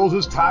 boys and girls,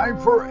 it's time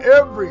for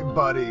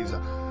everybody's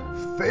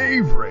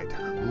favorite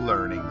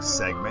learning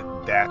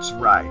segment. That's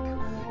right.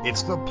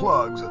 It's the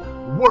Plug's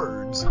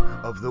Words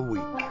of the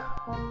Week.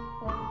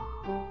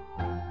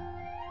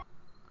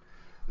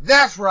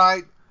 That's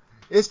right.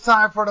 It's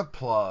time for the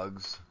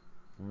Plug's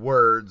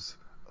Words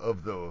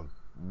of the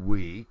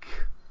Week.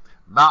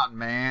 Mountain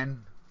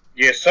Man.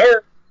 Yes,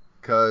 sir.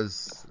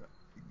 Because,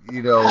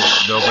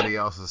 nobody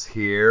else is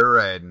here,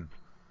 and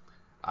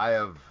I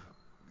have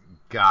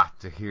got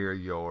to hear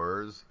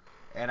yours.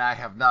 And I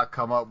have not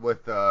come up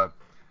with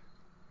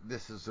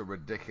this is a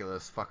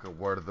ridiculous fucking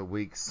word of the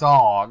week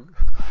song.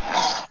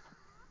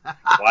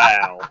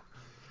 Wow.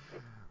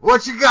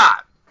 What you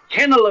got?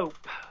 Cantaloupe.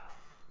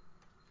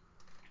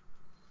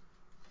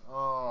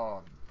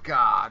 Oh,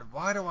 God.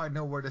 Why do I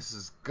know where this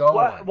is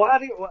going? Why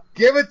do you,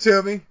 Give it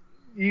to me.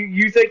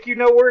 you think you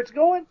know where it's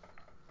going?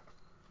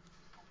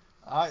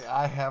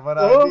 I have an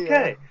idea.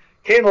 Okay.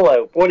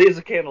 Cantaloupe. What is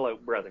a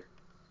cantaloupe, brother?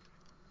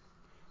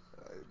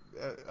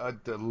 A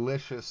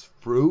delicious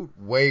fruit,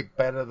 way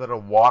better than a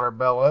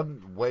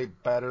watermelon, way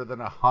better than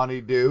a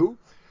honeydew,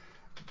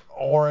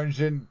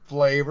 orange in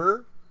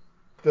flavor,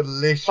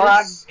 delicious.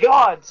 By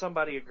God,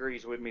 somebody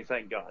agrees with me,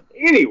 thank God.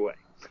 Anyway,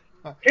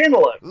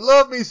 cantaloupe.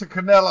 Love me some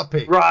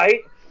Penelope.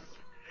 Right?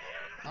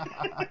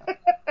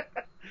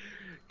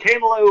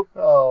 Cantaloupe.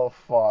 Oh,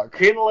 fuck.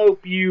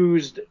 Cantaloupe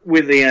used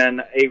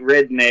within a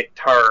redneck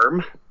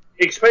term,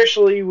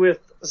 especially with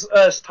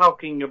us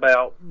talking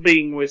about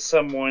being with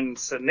someone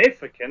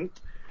significant.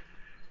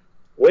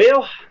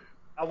 Well,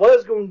 I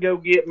was going to go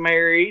get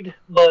married,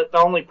 but the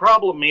only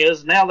problem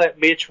is now that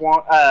bitch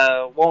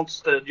wants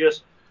to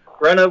just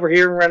run over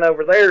here and run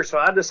over there, so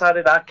I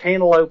decided I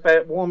cantaloupe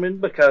that woman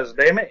because,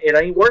 damn it, it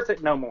ain't worth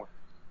it no more.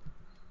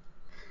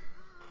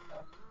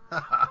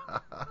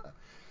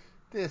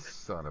 This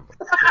son of a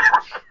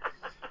bitch.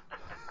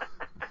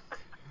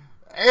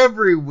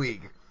 Every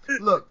week.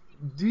 Look,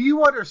 do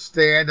you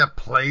understand the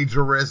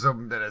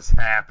plagiarism that is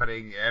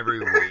happening every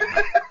week?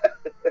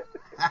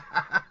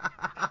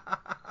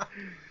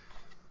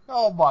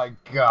 Oh my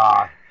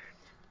God.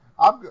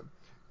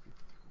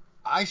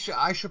 I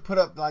should put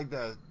up like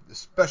the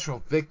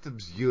special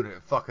victims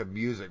unit fucking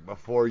music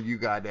before you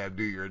goddamn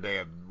do your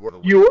damn word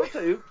of the week. You ought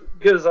to,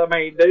 because I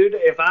mean, dude,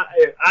 if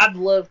I'd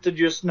love to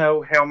just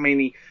know how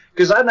many,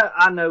 because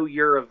I know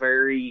you're a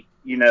very,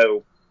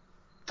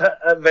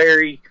 a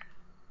very,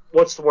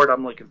 what's the word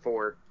I'm looking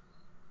for?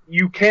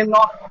 You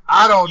cannot.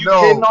 I don't you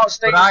know, cannot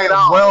stand but I at am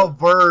all well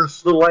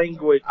versed. the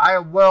language. I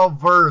am well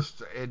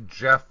versed in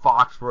Jeff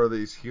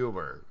Foxworthy's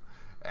humor,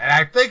 and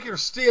I think you're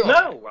stealing.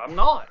 No, I'm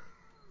not.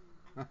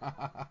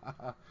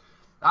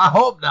 I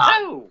hope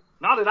not. No,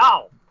 not at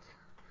all.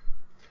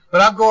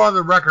 But I'm going on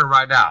the record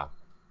right now.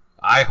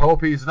 I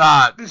hope he's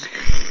not.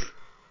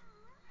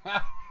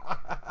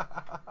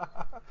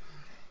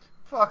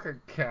 Fucking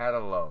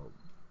cantaloupe.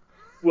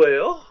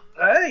 Well,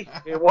 hey,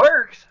 it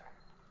works.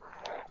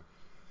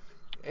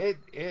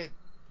 It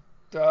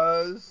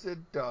does.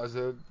 It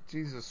doesn't.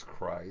 Jesus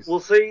Christ. Well,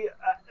 see,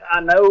 I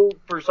know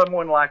for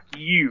someone like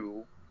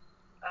you,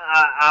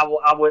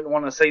 I wouldn't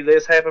want to see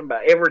this happen,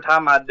 but every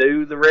time I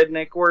do the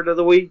redneck word of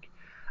the week,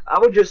 I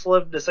would just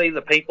love to see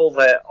the people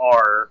that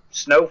are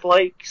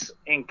snowflakes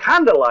and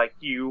kind of like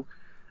you.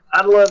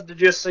 I'd love to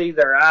just see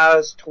their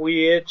eyes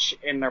twitch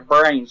and their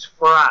brains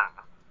fry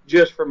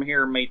just from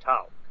hearing me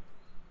talk.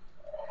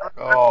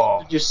 I'd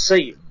love to just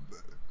see it.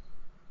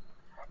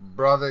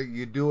 Brother,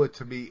 you do it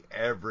to me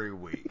every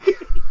week.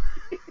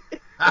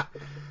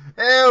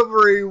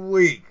 Every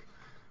week.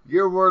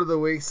 Your word of the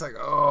week's like,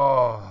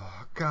 oh,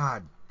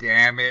 God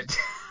damn it.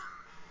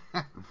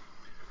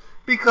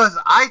 Because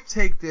I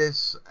take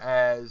this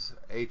as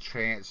a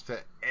chance to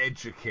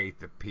educate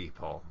the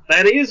people.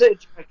 That is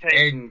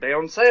educating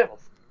down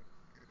south.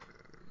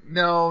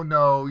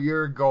 No,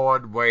 you're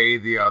going way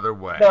the other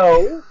way.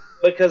 No,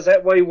 because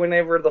that way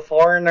whenever the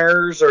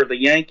foreigners or the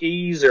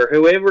Yankees or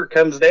whoever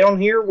comes down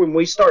here, when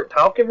we start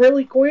talking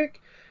really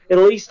quick, at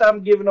least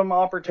I'm giving them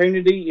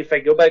opportunity, if they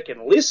go back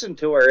and listen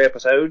to our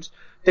episodes,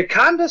 to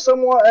kind of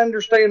somewhat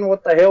understand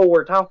what the hell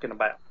we're talking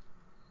about.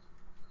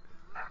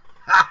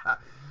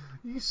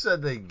 You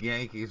said the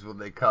Yankees when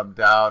they come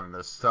down and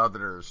the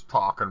Southerners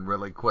talking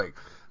really quick.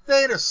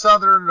 They ain't a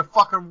Southerner in the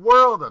fucking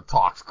world that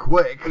talks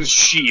quick.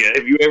 Shit,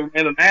 have you ever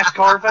met a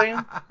NASCAR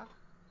fan?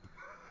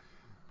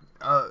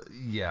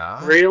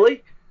 Yeah.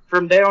 Really?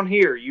 From down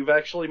here, you've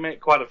actually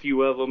met quite a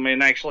few of them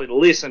and actually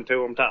listened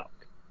to them talk.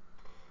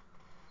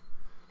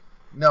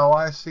 No,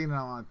 I've seen it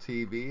on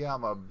TV.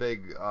 I'm a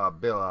big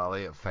Bill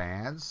Elliott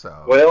fan,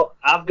 so... Well,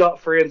 I've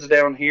got friends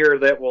down here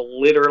that will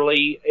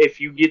literally,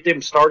 if you get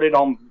them started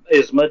on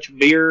as much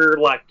beer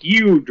like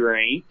you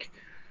drink,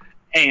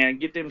 and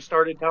get them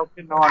started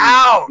talking on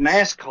Ouch!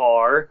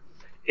 NASCAR,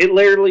 it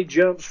literally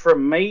jumps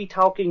from me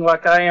talking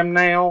like I am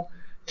now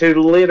to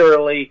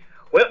literally,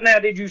 well, now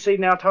did you see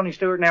now Tony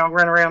Stewart now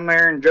run around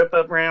there and jump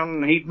up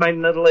around and he made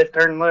another left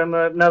turn, and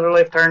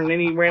then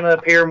he ran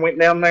up here and went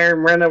down there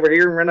and ran over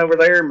here and ran over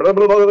there and blah,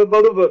 blah, blah,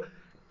 blah, blah, blah.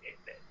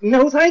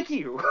 No, thank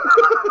you.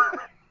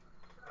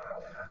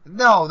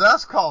 No,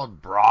 that's called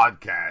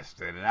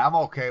broadcasting, and I'm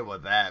okay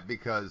with that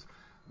because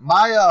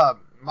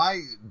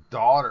my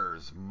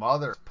daughter's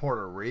mother's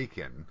Puerto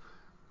Rican,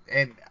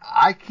 and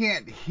I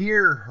can't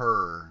hear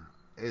her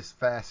as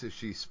fast as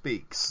she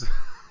speaks,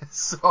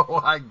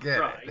 so I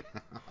get it.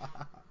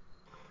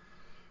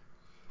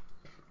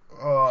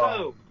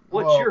 So,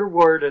 what's your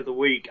word of the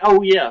week?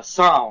 Oh yeah,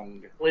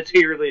 song. Let's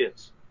hear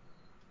this.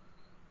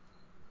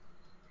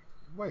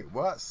 Wait,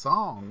 what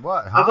song?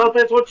 What? Huh? I thought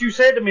that's what you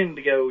said a minute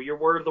ago. Your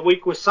word of the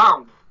week was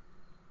song.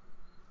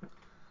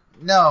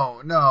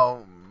 No.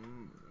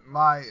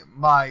 My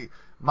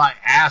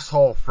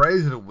asshole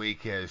phrase of the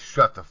week is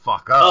shut the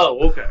fuck up.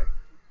 Oh, okay.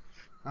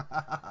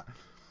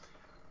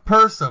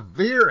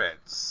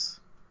 Perseverance.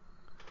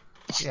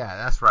 Yeah,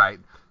 that's right.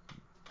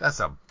 That's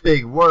a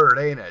big word,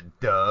 ain't it,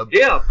 Dub?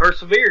 Yeah,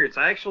 perseverance.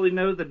 I actually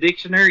know the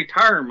dictionary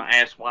term,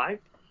 asswipe.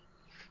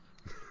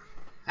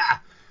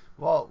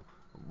 Well,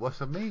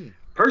 what's it mean?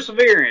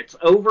 Perseverance,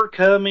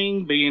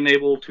 overcoming, being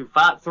able to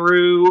fight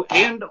through,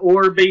 and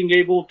or being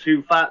able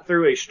to fight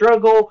through a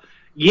struggle,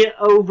 get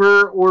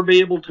over, or be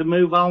able to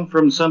move on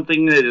from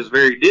something that is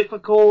very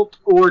difficult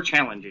or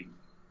challenging.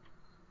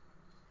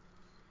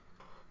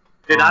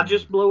 Did I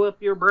just blow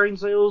up your brain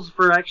cells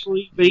for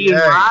actually being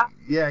right?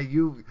 Yeah,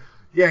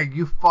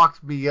 you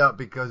fucked me up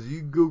because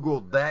you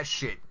Googled that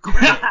shit quick.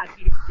 I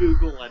did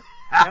Google it.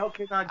 How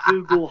can I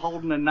Google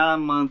holding a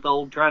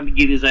 9-month-old trying to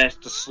get his ass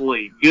to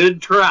sleep?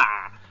 Good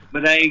try.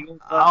 But I ain't gonna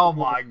Oh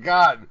my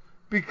God!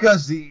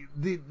 Because the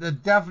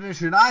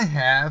definition I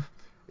have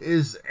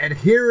is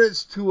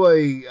adherence to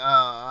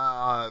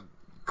a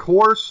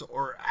course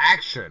or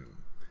action,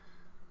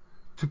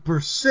 to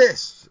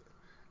persist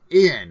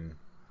in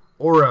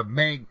or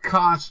remain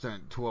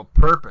constant to a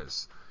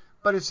purpose.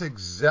 But it's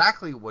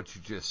exactly what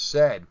you just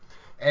said.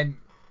 And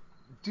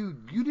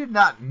dude, you did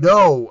not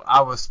know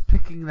I was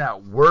picking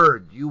that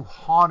word, you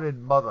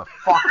haunted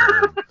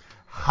motherfucker.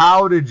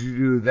 How did you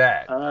do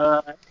that?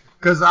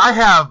 Because I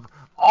have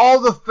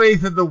all the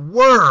faith in the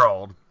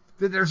world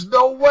that there's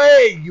no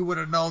way you would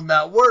have known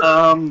that word.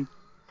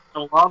 A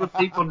lot of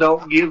people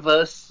don't give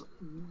us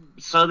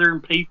Southern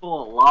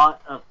people a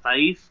lot of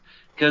faith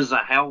because of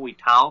how we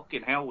talk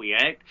and how we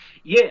act.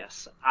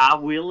 Yes, I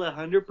will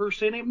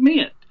 100%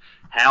 admit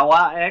how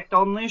I act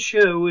on this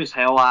show is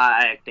how I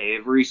act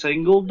every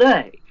single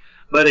day.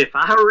 But if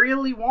I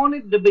really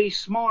wanted to be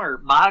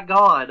smart, by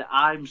God,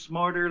 I'm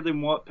smarter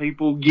than what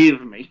people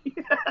give me.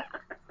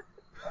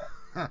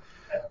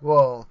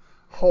 Well,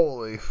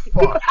 holy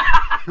fuck.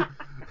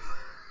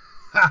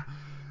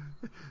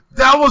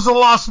 That was a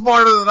lot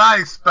smarter than I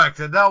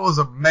expected. That was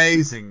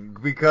amazing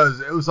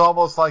because it was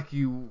almost like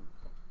you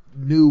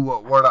knew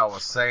what word I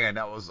was saying.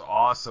 That was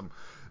awesome.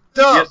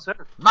 Dub, Yes, sir.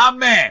 my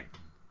man.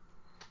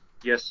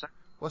 Yes, sir.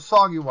 What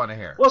song you want to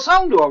hear? What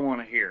song do I want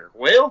to hear?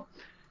 Well,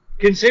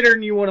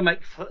 considering you want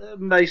to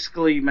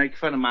basically make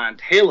fun of my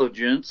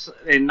intelligence,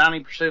 and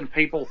 90% of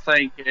people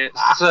think it's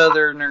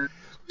Southerners.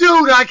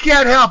 Dude, I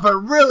can't help it.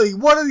 Really,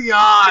 what are the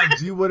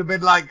odds you would have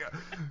been like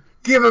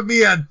giving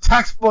me a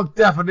textbook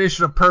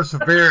definition of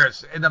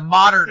perseverance in the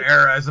modern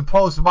era as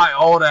opposed to my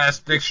old ass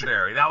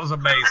dictionary? That was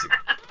amazing.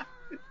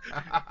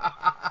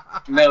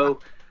 No,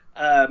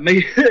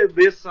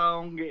 this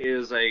song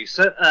is a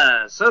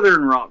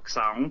Southern rock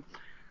song.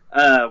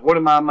 One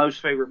of my most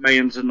favorite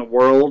bands in the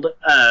world.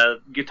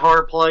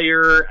 Guitar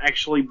player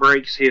actually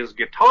breaks his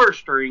guitar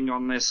string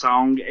on this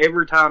song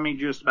every time he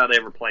just about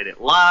ever played it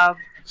live.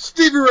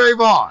 Stevie Ray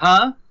Vaughan.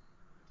 Huh?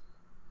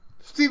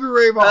 Stevie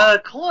Ray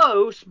Vaughan.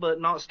 Close,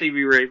 but not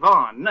Stevie Ray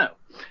Vaughan. No.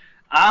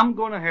 I'm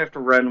going to have to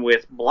run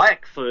with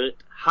Blackfoot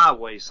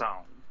Highway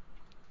Song.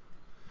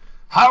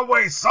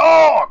 Highway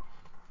Song!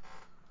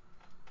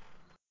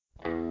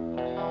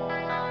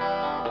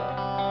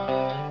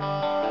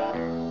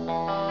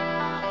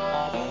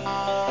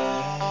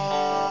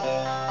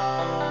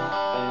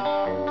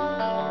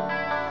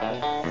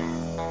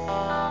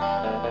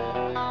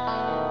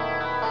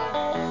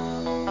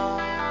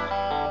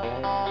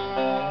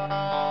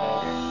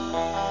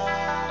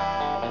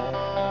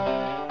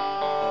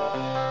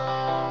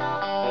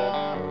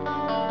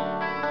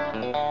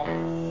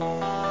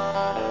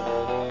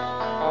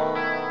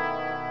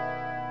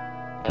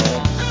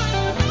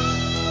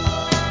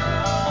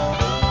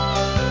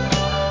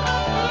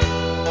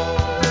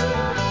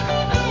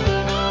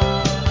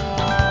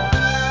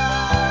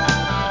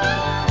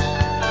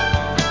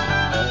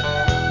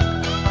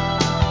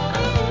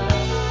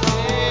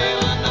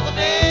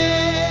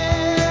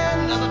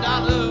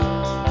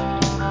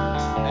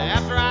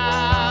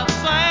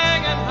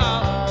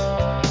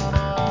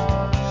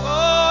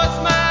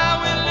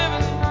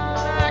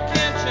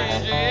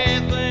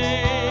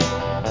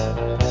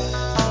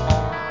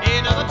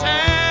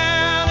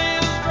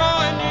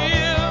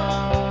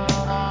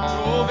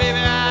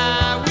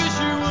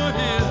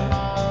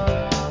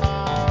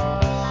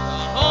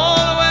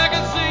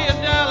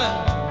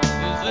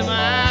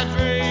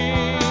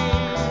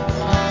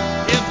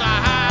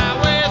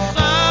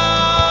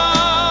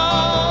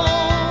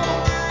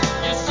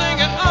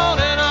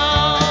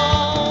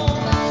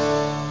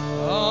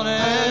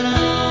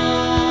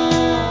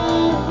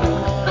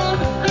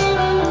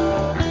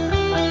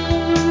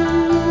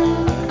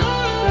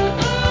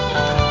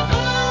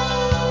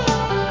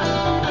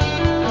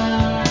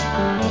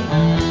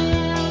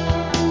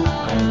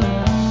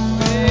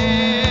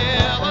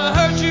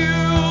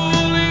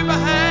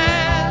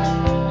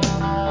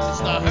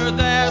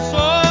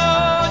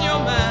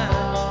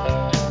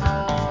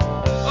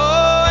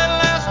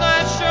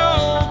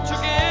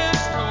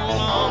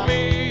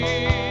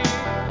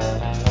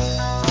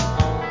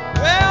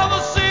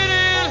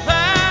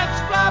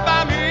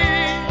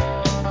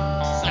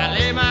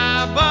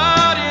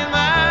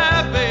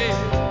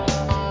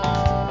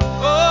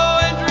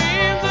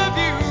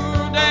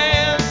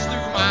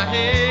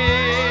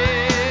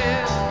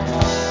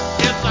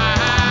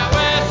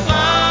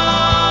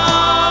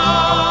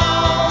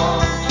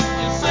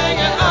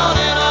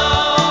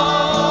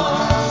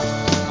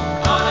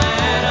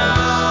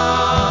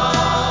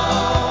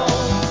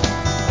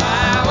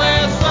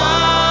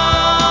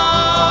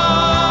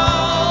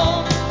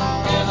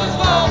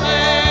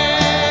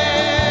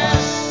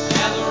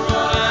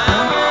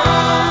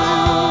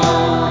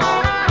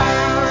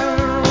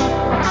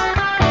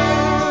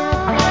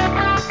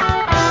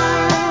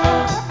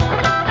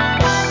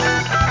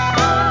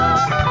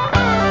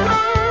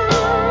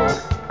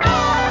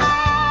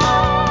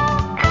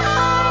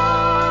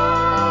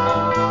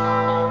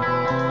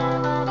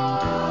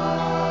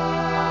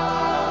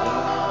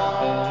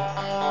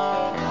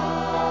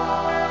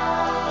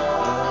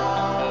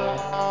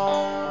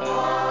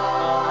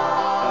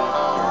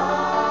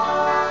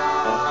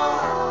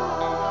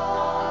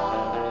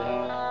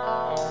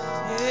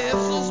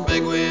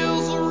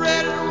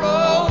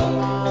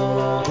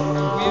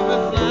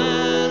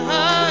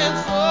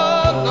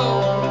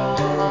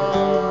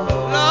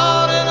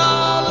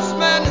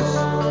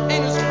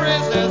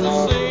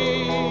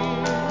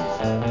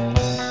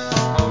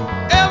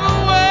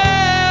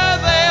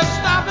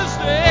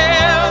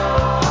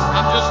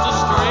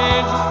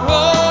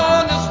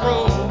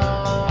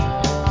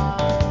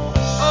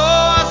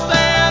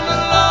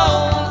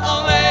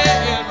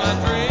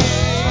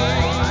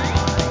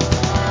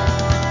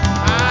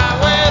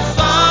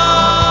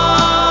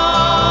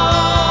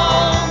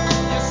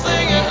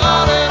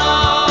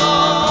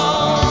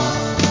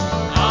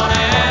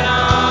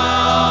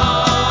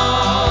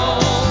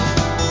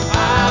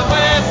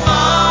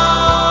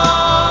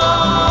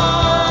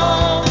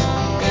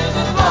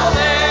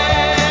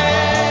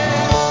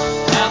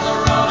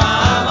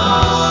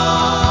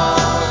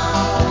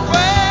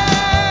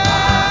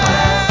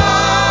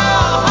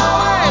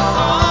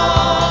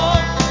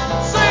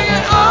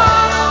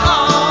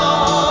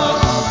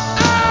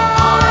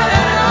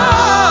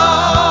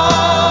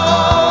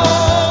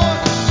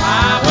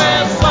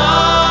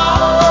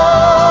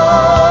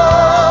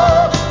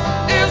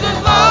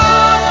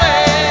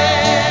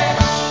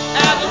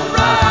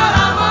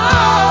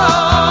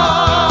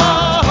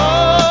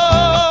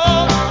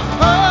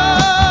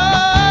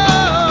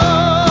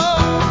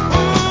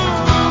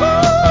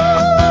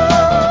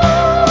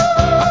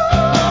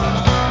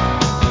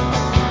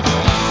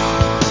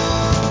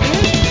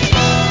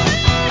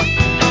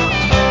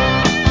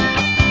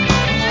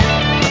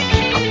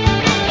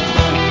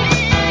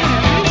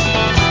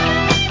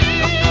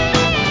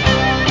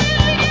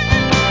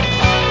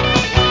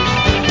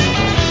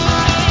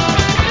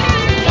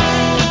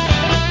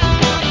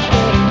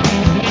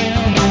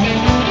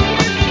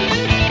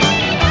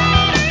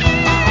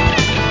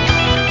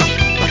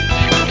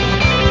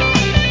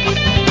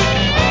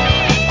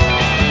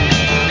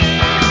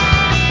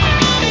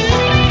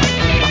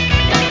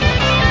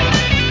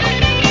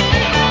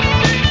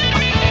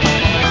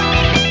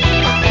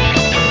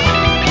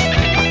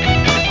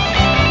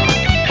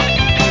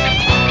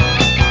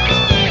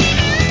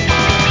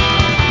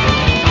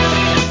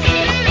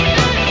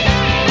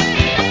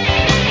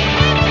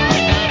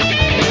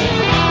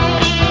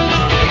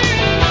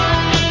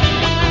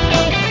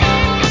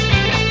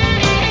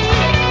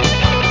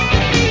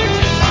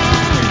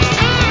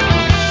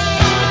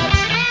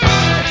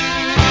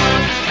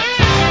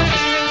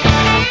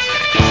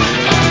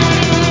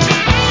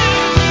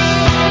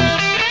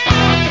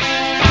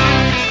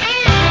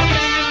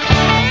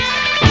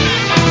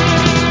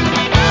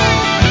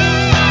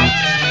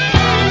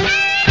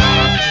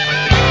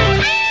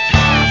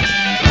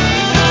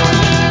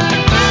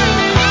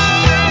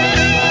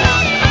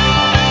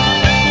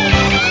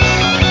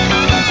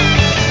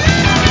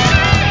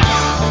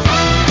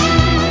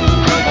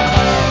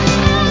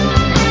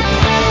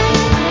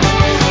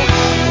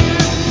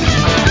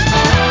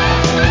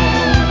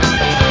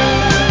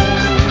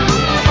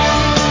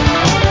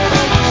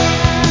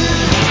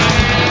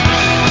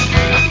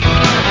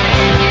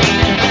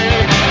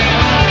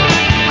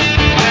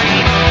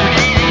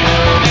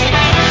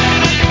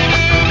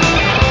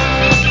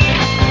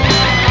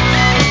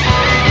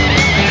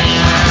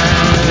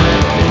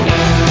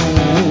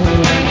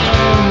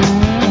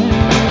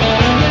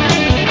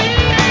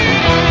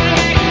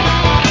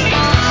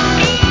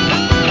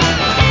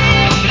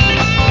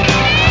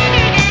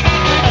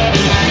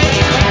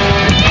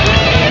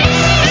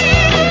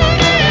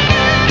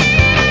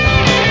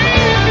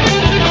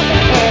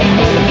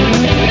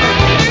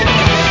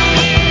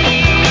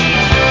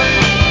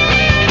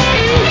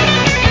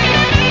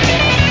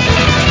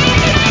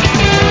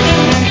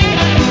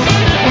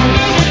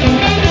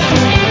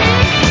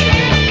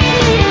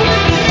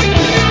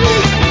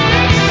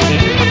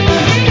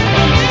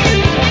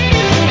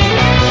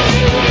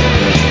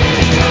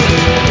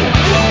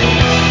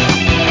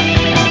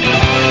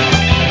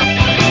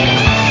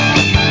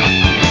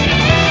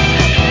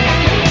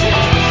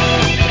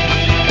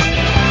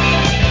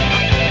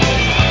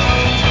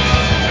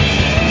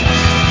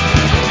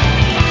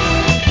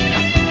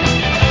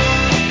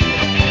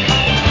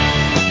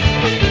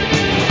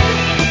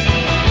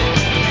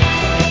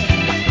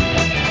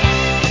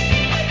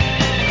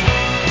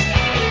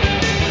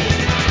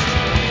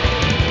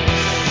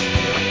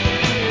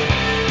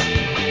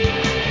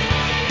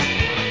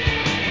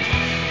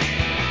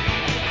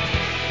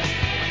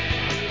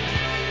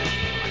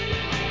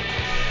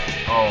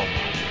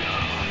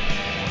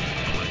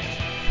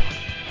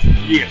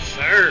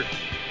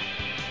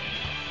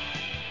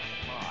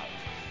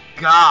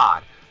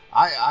 God.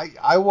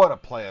 I want to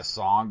play a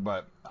song,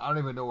 but I don't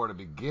even know where to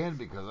begin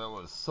because it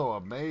was so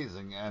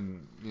amazing,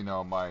 and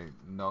my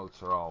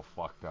notes are all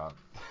fucked up.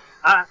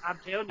 I'm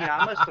telling you,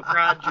 I must have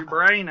fried your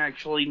brain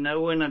actually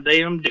knowing a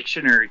damn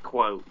dictionary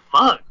quote.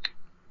 Fuck.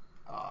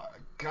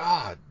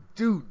 God,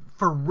 dude,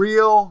 for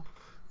real.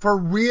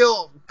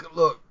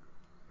 Look,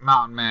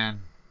 Mountain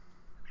Man,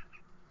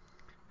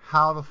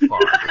 how the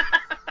fuck?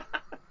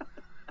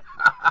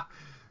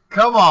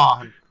 Come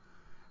on,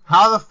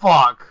 how the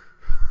fuck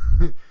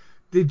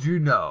did you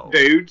know?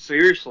 Dude,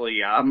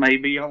 seriously, I may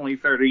be only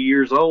 30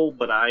 years old,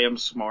 but I am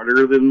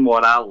smarter than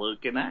what I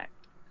look and act.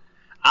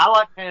 I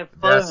like to have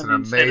That's fun an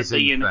instead of amazing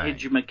being thing.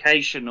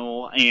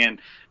 educational and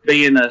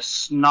being a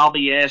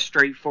snobby ass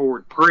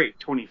straightforward prick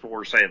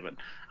 24/7.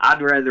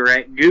 I'd rather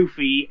act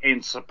goofy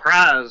and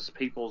surprise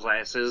people's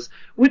asses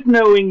with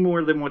knowing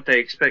more than what they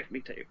expect me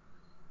to.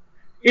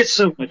 It's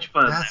so much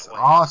fun That's that way.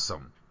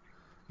 awesome.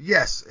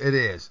 Yes, it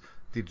is.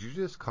 Did you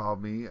just call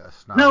me a No,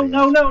 snobby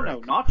no, ass no, no,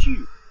 prick? not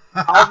you.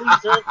 All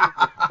these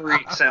other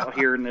freaks out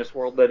here in this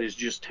world that is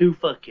just too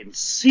fucking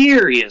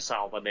serious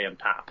all the damn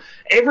time.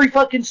 Every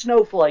fucking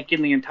snowflake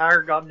in the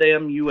entire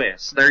goddamn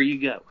U.S. There you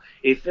go.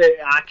 If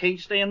I can't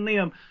stand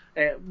them,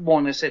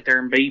 want to sit there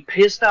and be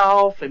pissed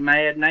off and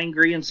mad and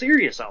angry and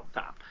serious all the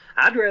time.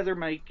 I'd rather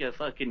make a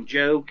fucking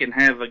joke and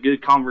have a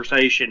good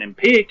conversation and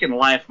pick and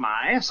laugh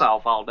my ass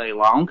off all day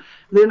long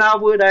than I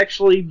would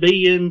actually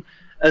being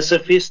a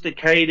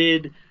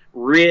sophisticated,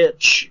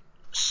 rich,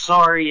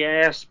 sorry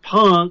ass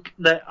punk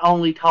that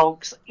only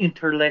talks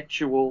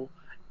intellectual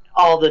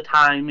all the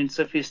time in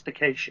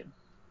sophistication.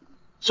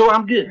 So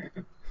I'm good.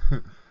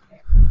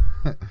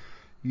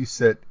 You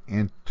said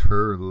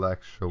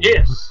intellectual.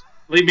 Yes.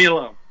 Leave me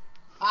alone.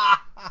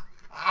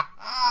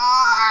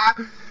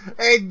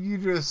 And you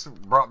just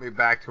brought me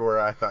back to where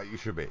I thought you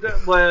should be.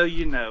 Well,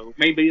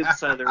 me being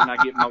Southern, I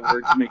get my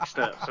words mixed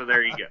up. So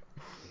there you go.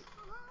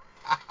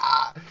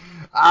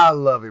 I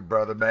love you,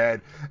 brother,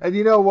 man. And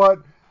you know what?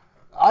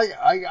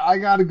 I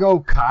got to go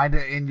kind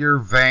of in your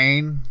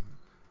vein.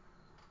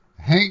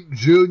 Hank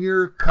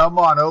Jr., come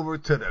on over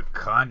to the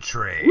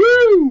country.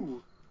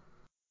 Woo!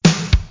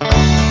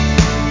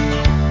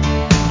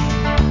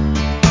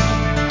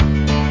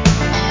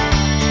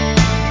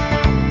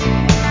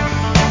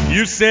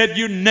 You said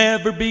you'd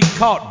never be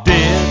caught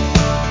dead,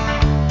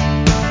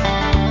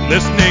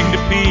 listening to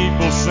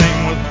people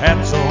sing with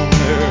hats on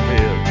their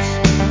heads.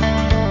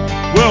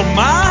 Well,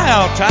 my,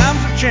 how times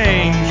have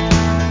changed.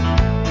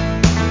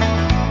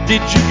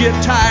 Did you get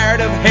tired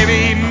of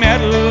heavy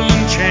metal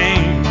and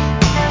change?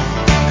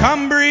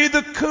 Come breathe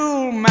the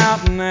cool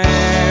mountain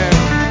air.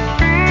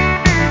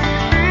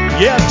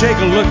 Yeah, take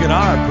a look at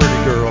our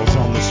pretty girls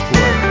on the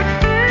square.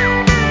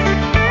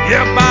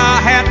 Yeah, buy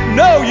a hat,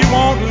 no, you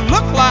won't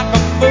look like a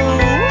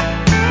fool,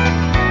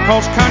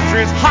 'cause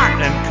country's hot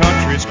and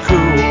country's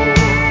cool.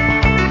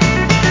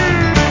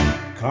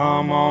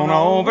 Come on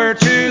over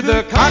to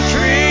the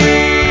country,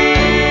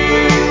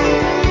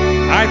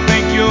 I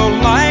think you'll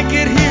like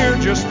it here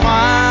just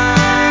fine.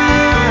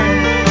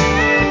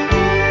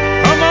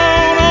 Come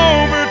on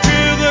over to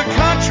the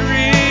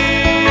country,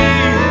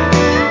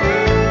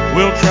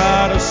 we'll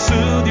try to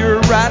soothe your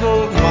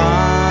rattled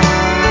mind.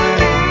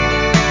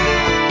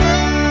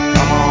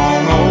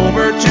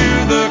 Over to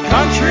the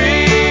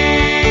country,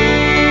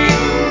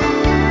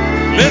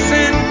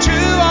 listen to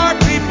our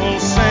people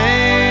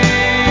sing.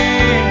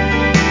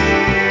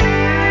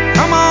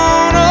 Come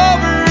on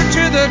over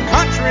to the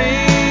country,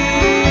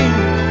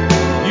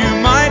 you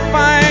might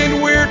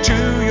find we're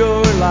to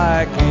your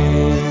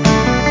liking.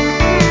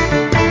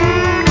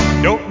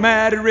 Don't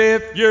matter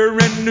if you're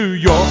in New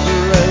York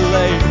or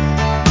LA,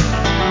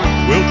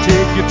 we'll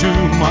take you to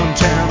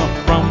Montana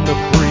from the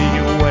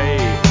freeway.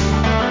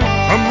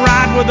 Come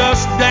ride with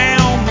us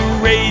down the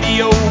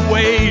radio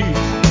waves.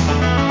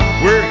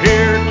 We're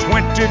here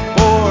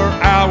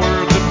 24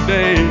 hours a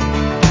day.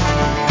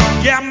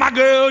 Yeah, my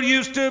girl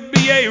used to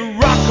be a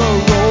rock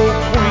and roll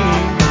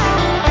queen.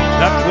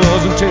 That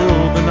was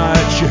until the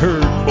night she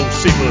heard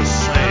Bocephus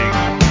sing.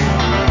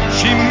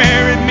 She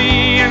married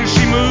me and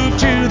she moved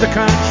to the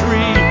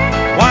country,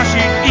 while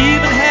she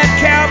even had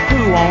cow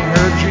poo on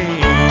her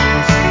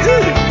jeans.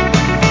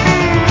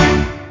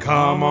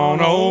 Come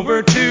on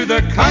over to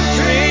the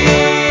country,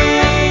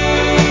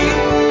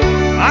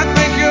 I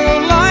think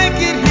you'll like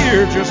it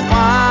here just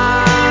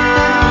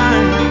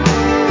fine.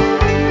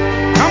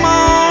 Come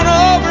on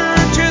over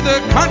to the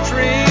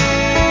country,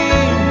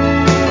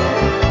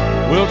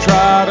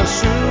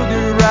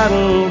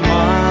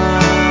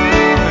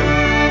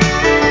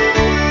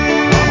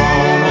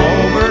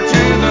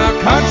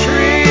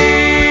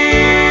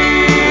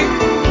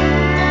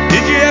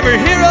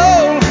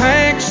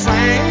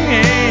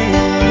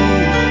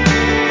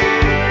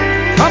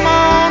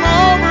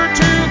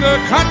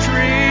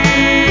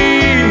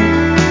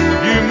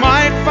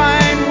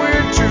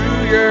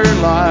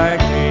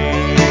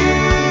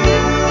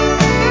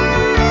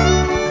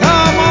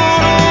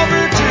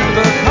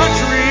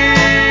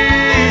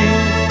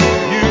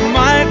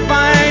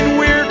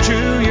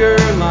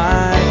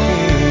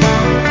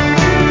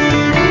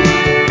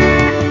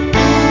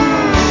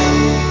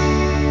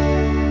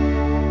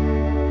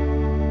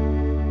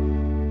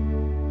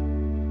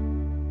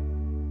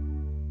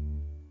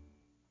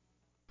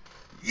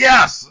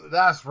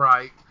 That's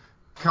right.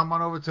 Come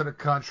on over to the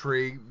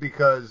country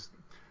because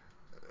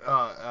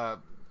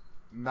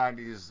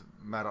 90s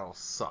metal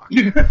sucked.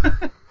 You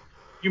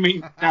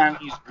mean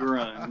 90s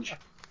grunge?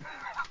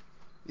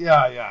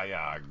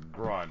 Yeah.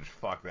 Grunge.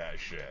 Fuck that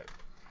shit.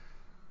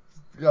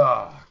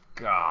 Oh,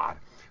 God.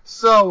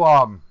 So,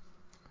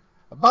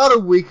 about a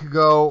week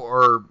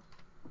ago,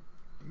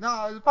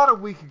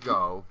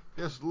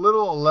 this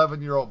little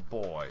 11-year-old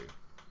boy,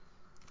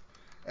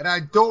 and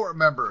I don't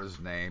remember his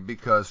name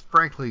because,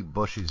 frankly,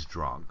 Bushy's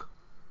drunk.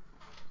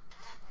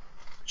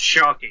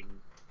 Shocking.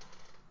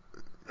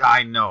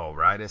 I know,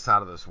 right? It's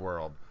out of this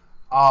world.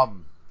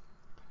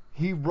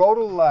 He wrote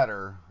a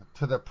letter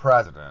to the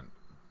president,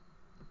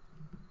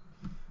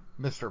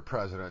 Mr.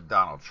 President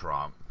Donald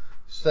Trump,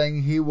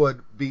 saying he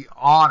would be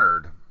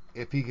honored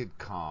if he could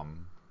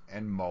come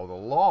and mow the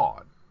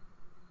lawn.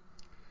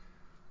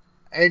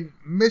 And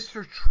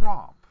Mr.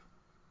 Trump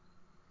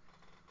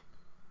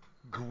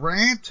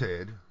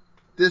granted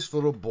this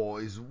little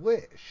boy's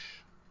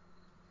wish.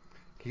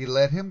 He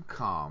let him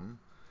come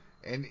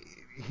and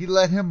he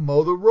let him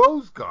mow the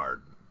rose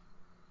garden,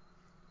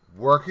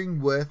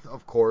 working with,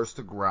 of course,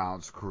 the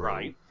grounds crew.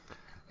 Right.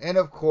 And,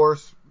 of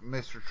course,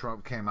 Mr.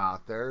 Trump came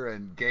out there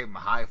and gave him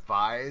high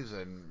fives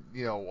and,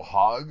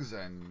 hugs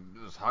and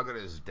was hugging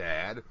his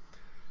dad.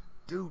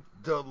 Dude,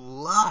 the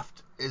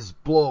left is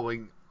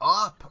blowing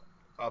up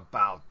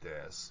about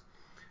this,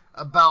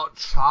 about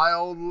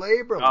child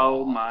labor laws.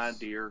 Oh, my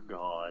dear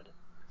God.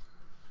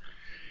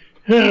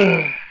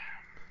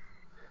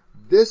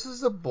 This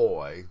is a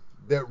boy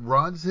that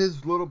runs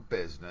his little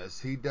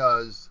business. He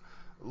does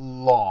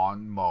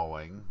lawn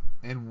mowing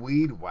and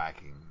weed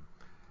whacking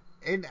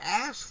and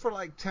asks for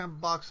like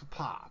 $10 a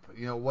pop,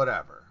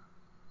 whatever.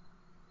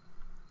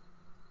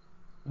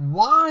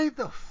 Why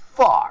the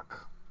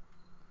fuck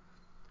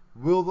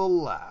will the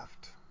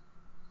left,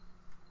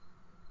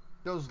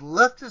 those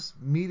leftist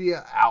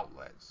media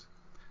outlets,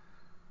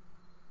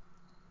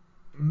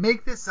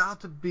 make this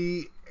out to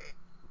be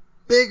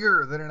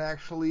bigger than it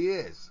actually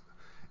is?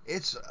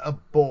 It's a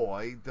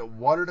boy that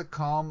wanted to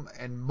come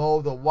and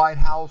mow the White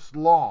House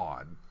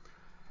lawn.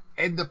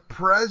 And the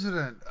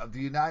President of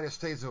the United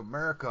States of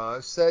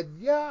America said,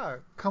 yeah,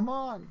 come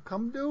on,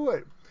 come do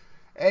it.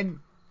 And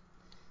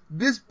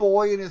this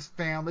boy and his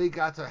family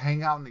got to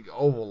hang out in the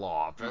Oval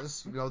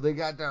Office. They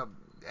got to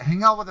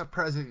hang out with the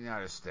President of the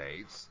United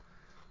States.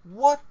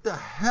 What the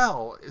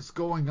hell is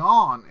going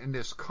on in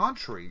this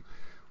country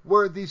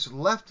where these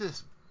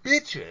leftist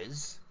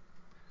bitches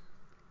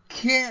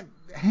can't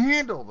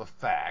handle the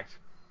fact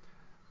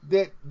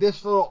that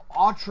this little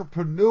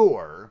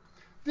entrepreneur,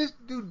 this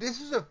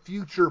is a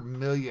future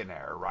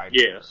millionaire right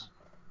here. Yes.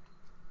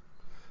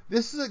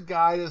 This is a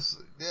guy that's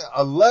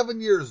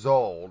 11 years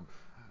old.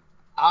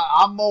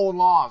 I'm mowing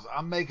lawns.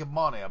 I'm making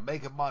money.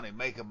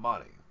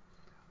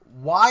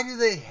 Why do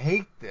they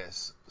hate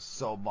this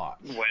so much?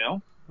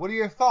 Well, what are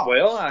your thoughts?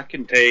 Well, I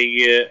can tell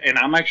you, and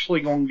I'm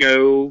actually going to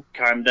go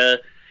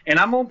and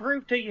I'm going to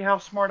prove to you how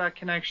smart I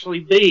can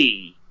actually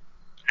be,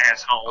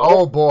 asshole.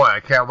 Oh boy, I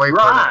can't wait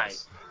for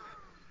this.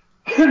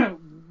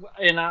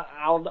 And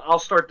I'll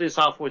start this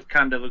off with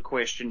kind of a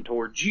question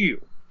towards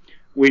you.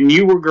 When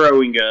you were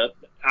growing up,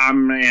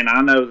 and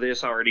I know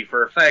this already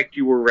for a fact,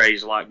 you were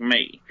raised like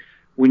me.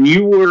 When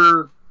you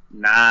were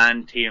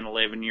 9, 10,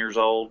 11 years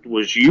old,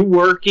 was you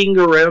working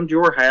around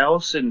your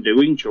house and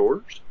doing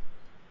chores?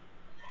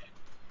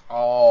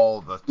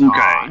 All the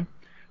time.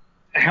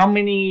 Okay. How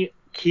many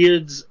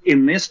kids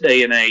in this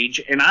day and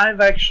age, and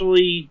I've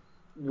actually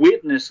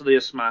witnessed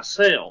this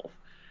myself,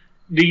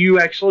 do you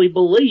actually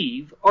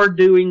believe are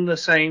doing the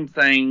same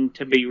thing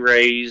to be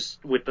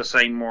raised with the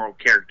same moral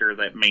character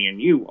that me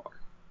and you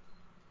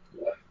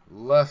are?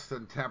 Less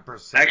than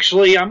 10%.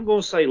 Actually, I'm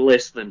going to say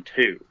less than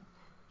 2.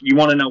 You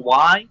want to know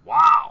why?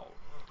 Wow.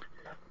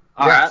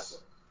 All yes.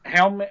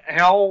 Right.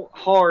 How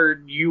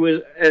hard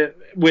you,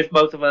 with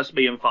both of us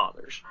being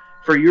fathers,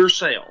 for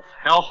yourself,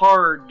 how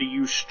hard do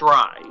you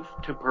strive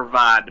to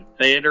provide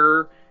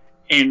better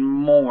and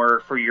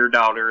more for your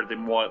daughter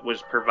than what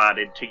was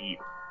provided to you?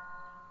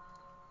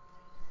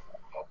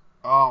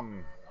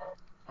 I'm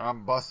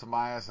busting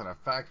my ass in a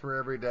factory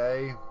every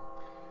day.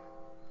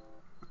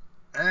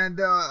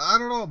 And, I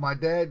don't know, my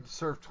dad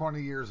served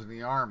 20 years in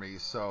the Army,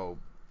 so...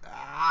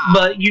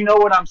 But you know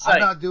what I'm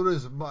saying. I'm not doing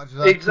as much as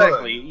I could.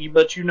 Exactly,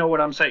 but you know what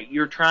I'm saying.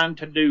 You're trying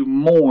to do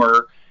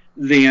more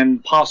than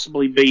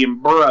possibly being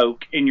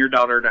broke and your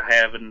daughter to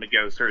having to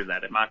go through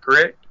that. Am I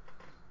correct?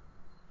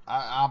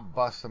 I'm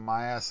busting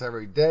my ass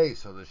every day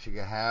so that she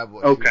can have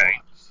what she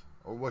wants.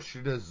 Or what she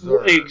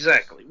deserves.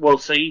 Exactly. Well,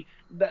 see,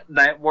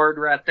 that word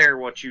right there,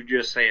 what you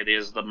just said,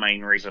 is the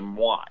main reason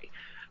why.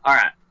 All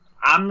right.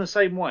 I'm the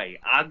same way.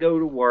 I go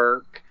to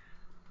work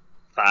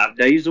 5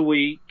 days a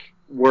week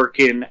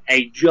working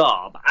a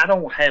job. I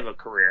don't have a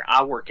career.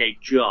 I work a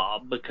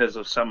job because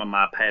of some of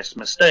my past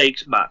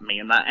mistakes bite me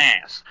in the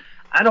ass.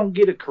 I don't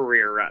get a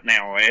career right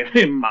now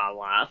in my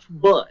life,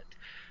 but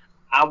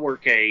I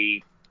work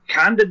a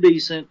kind of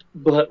decent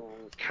but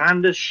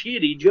kind of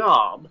shitty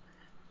job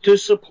to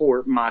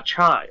support my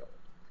child.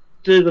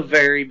 to the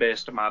very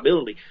best of my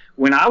ability.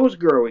 When I was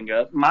growing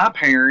up, my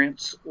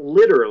parents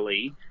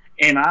literally,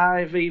 and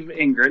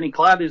Granny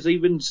Clyde has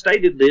even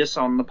stated this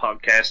on the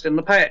podcast in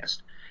the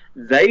past,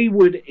 they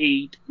would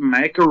eat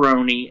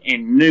macaroni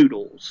and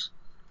noodles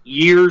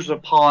years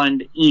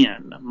upon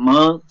end,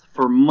 month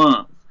for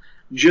month,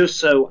 just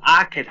so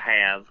I could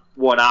have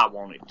what I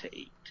wanted to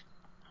eat.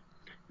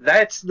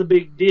 That's the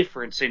big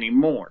difference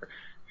anymore.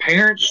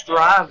 Parents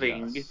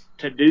striving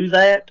to do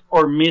that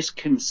or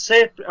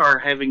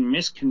having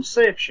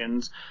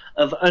misconceptions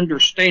of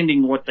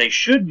understanding what they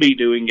should be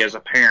doing as a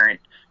parent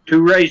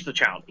to raise the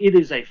child. It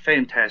is a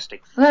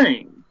fantastic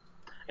thing.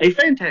 A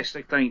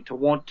fantastic thing to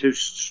want to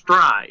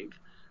strive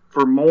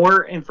for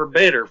more and for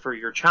better for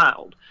your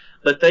child.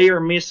 But they are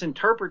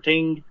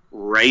misinterpreting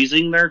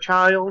raising their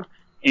child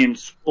and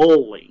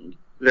spoiling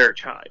their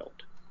child.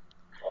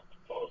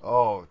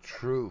 Oh,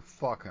 true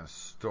fucking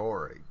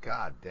story.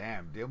 God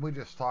damn. Didn't we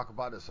just talk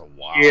about this a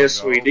while Yes,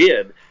 ago? we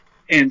did.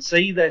 And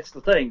see, that's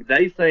the thing.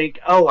 They think,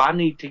 oh, I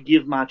need to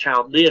give my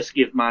child this,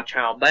 give my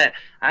child that.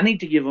 I need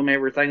to give them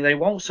everything they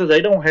want so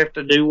they don't have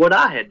to do what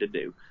I had to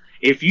do.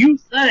 If you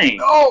think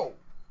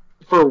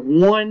for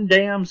one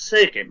damn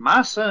second,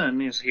 my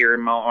son is here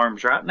in my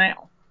arms right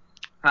now.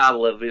 I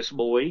love this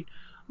boy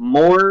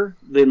more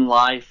than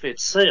life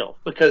itself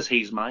because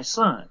he's my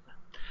son.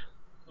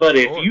 But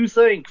if you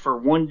think for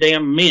one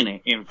damn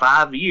minute in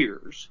 5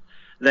 years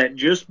that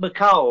just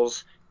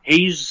because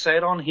he's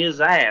sat on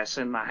his ass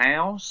in the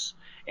house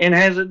and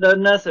hasn't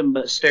done nothing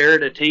but stare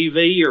at a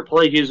TV or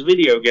play his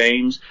video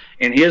games,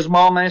 and his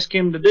mom asked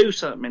him to do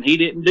something and he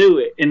didn't do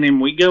it, and then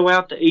we go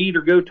out to eat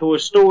or go to a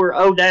store,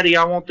 oh, daddy,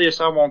 I want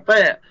this, I want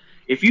that.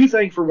 If you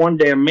think for one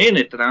damn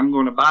minute that I'm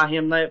going to buy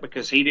him that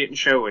because he didn't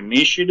show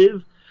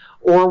initiative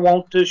or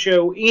want to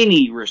show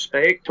any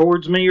respect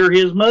towards me or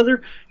his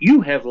mother,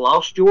 you have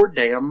lost your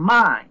damn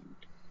mind.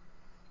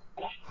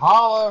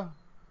 Holla!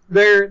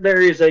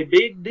 There is a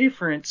big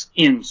difference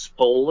in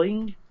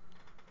spoiling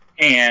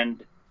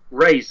and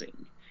raising.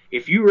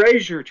 If you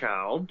raise your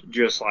child,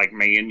 just like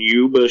me and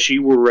you, Bushy,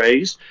 were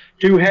raised,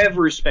 to have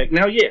respect.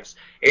 Now, yes,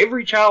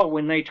 every child,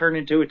 when they turn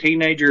into a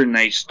teenager and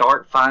they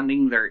start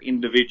finding their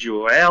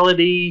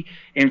individuality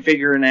and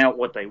figuring out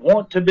what they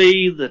want to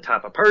be, the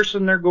type of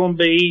person they're going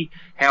to be,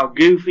 how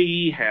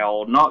goofy,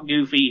 how not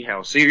goofy,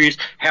 how serious,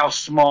 how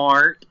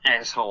smart,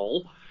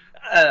 asshole,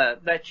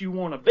 that you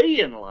want to be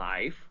in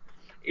life,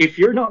 if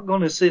you're not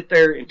going to sit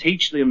there and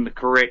teach them the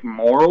correct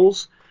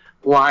morals,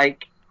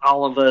 like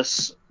all of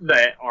us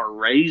that are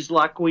raised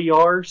like we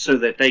are, so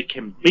that they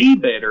can be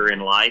better in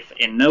life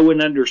and know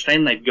and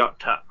understand they've got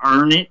to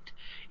earn it,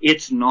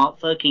 it's not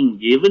fucking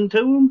given to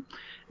them,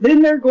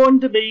 then they're going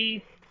to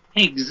be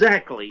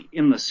exactly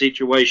in the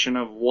situation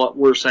of what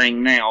we're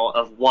saying now,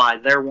 of why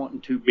they're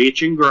wanting to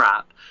bitch and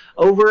gripe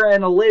over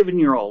an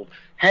 11-year-old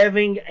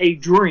having a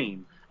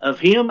dream of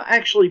him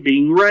actually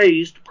being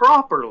raised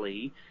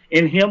properly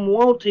and him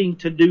wanting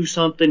to do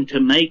something to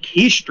make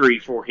history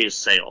for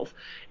himself.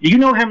 Do you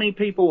know how many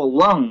people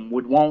alone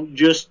would want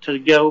just to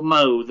go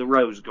mow the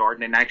rose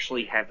garden and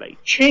actually have a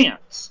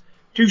chance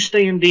to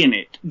stand in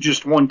it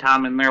just one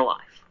time in their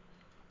life?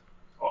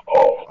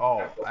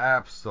 Oh,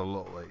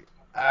 absolutely.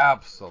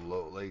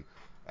 Absolutely.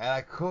 And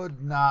I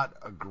could not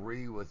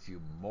agree with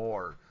you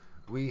more.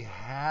 We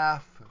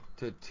have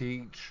to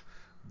teach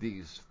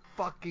these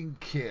fucking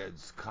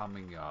kids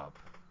coming up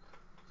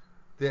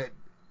that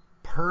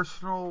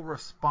personal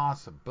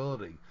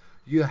responsibility.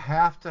 You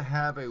have to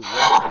have a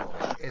work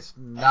ethic. It's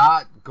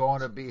not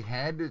going to be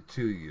handed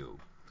to you.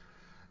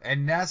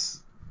 And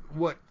that's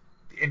what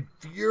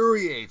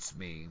infuriates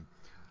me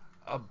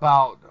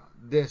about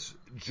this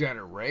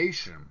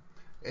generation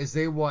is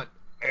they want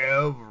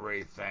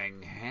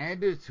everything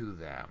handed to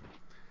them.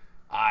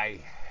 I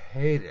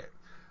hate it.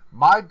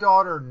 My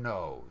daughter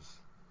knows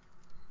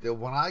that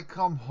when I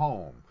come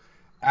home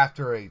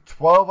after a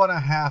 12 and a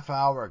half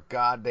hour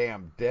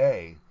goddamn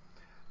day,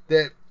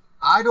 that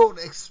I don't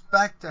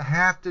expect to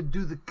have to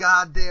do the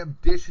goddamn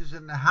dishes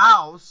in the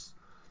house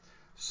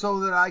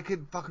so that I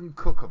can fucking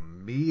cook a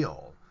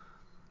meal.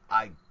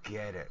 I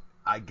get it.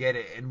 I get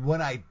it. And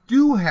when I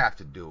do have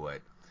to do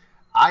it,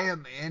 I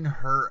am in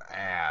her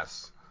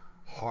ass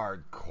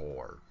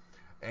hardcore.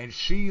 And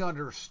she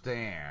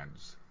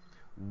understands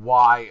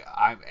why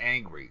I'm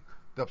angry.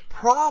 The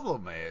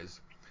problem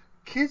is,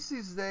 kids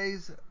these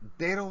days,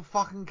 they don't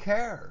fucking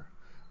care.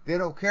 They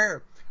don't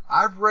care.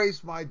 I've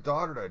raised my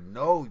daughter to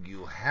know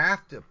you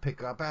have to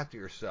pick up after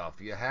yourself.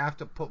 You have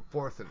to put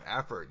forth an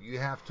effort. You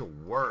have to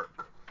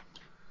work.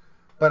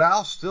 But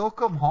I'll still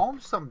come home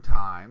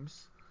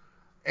sometimes,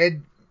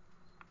 and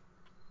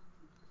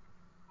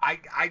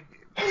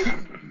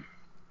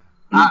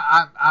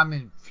I'm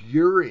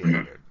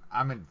infuriated.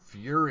 I'm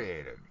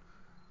infuriated.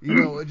 You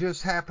know, it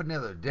just happened the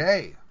other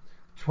day.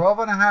 12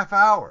 and a half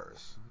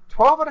hours.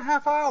 12 and a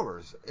half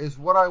hours is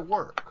what I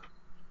work.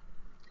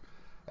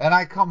 And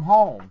I come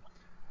home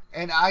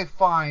and I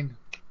find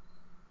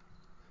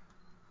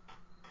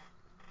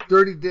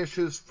dirty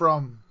dishes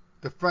from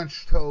the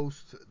French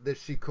toast that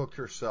she cooked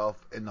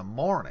herself in the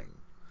morning.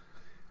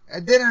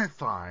 And then I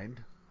find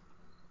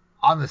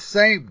On the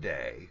same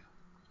day,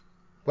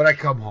 when I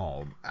come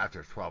home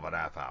after 12 and a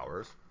half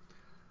hours,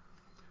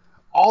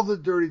 all the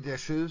dirty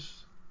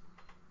dishes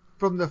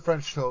from the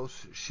French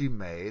toast she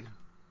made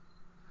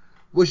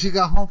when she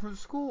got home from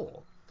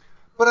school.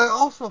 But I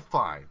also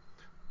find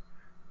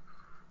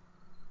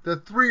the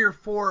 3 or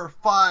 4 or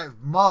 5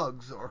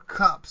 mugs or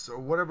cups or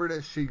whatever it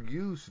is she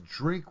used to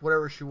drink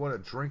whatever she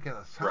wanted to drink at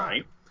a time.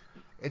 Right.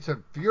 It's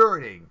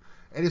infuriating.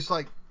 And it's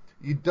like,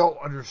 you don't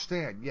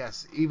understand.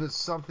 Yes, even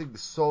something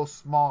so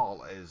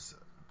small as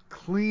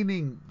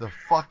cleaning the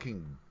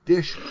fucking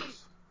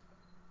dishes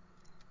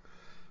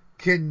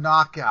can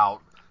knock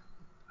out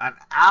an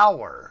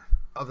hour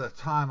of the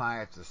time I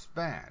have to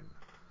spend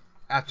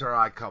after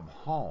I come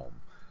home.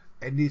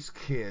 And these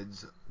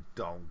kids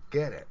don't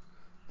get it.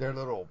 They're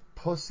little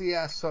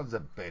pussy-ass sons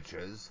of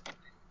bitches.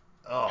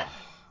 Ugh.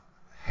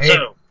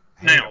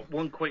 Now,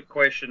 one quick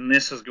question.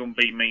 This is going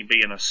to be me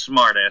being a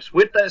smartass.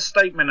 With that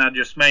statement I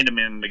just made a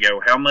minute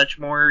ago, how much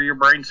more are your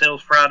brain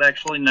cells fried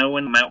actually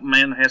knowing Mountain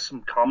Man has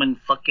some common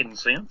fucking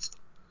sense?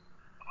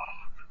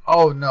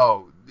 Oh,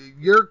 no.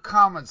 Your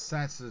common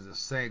sense is the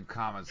same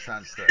common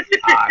sense that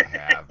I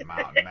have,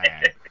 Mountain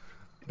Man.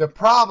 The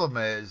problem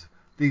is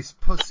these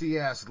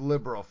pussy-ass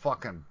liberal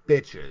fucking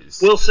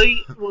bitches. Well,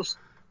 see,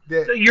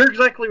 you're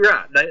exactly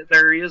right.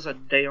 There is a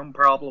damn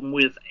problem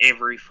with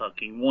every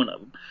fucking one of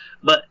them.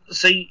 But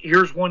see,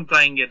 here's one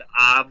thing that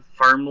I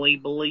firmly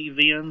believe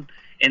in,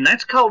 and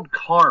that's called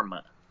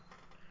karma.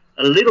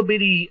 A little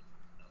bitty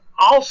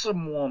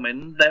awesome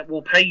woman that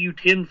will pay you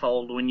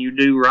tenfold when you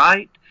do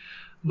right,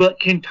 but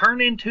can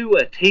turn into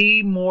a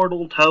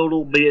T-mortal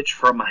total bitch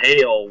from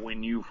hell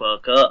when you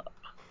fuck up.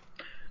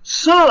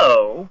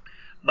 So,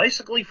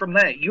 basically from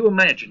that, you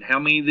imagine how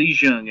many of these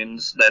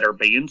youngins that are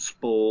being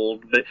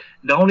spoiled but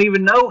don't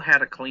even know how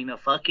to clean a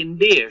fucking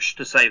dish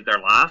to save their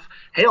life.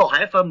 Hell,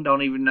 half of them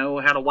don't even know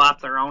how to wipe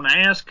their own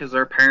ass because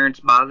their parents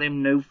buy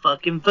them new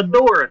fucking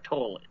Fedora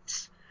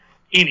toilets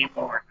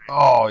anymore.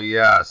 Oh,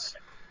 yes.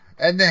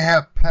 And they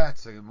have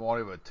pets and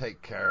won't even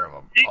take care of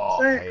them. Exactly.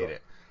 Oh, I hate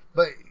it.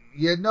 But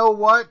you know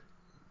what?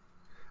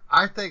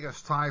 I think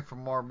it's time for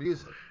more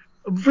music.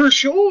 For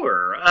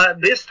sure.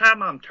 This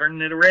time I'm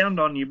turning it around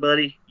on you,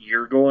 buddy.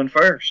 You're going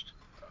first.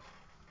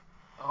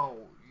 Oh,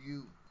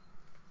 you...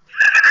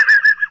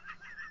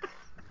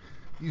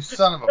 You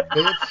son of a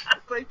bitch.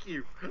 Thank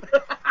you.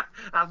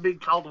 I've been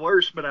called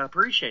worse, but I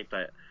appreciate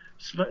that.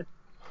 Thank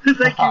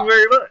you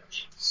very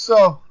much.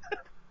 So,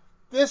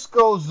 this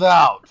goes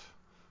out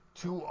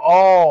to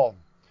all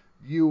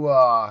you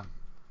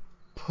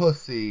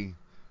pussy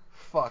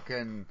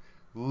fucking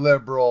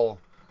liberal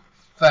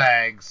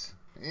fags.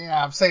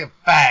 Yeah, I'm saying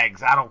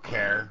fags. I don't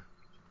care.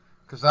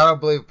 Because I don't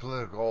believe in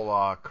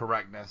political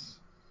correctness.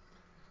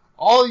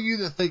 All you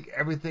that think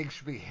everything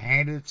should be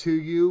handed to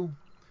you,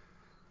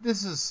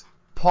 this is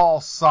Paul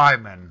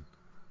Simon,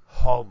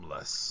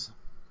 Homeless.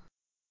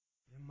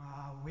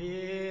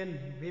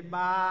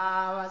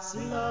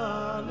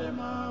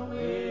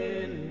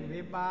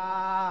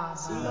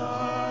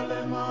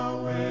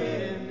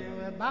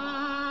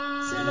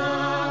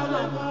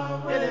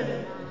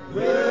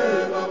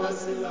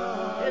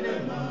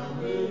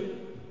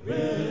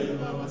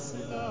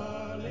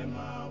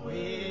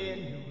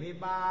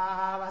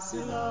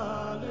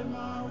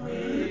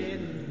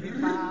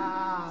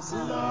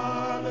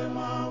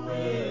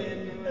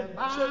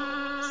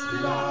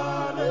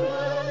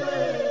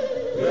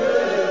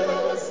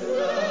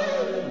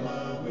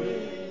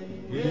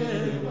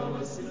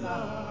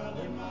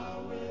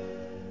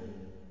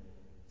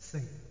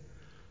 Sing.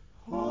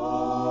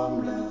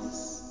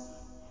 Homeless,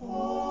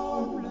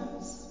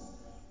 homeless,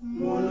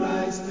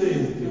 moonlight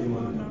sleeping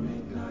on a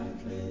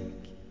midnight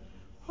lake.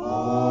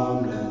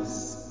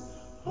 Homeless,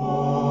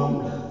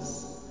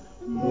 homeless,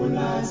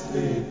 moonlight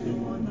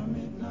sleeping on a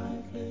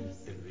midnight lake.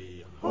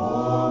 We are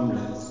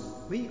homeless,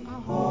 we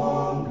are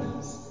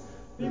homeless,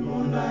 the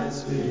moonlight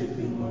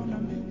sleeping on a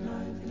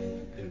midnight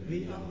lake.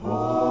 We are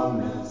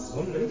homeless,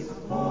 homeless,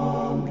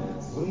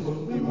 homeless,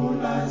 the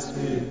moonlight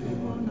sleeping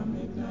on a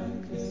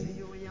midnight lake.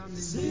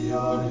 See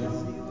yo,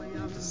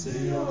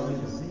 see yo,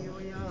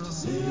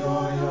 see yo,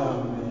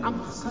 I'm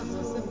a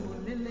cousin,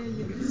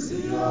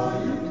 see yo,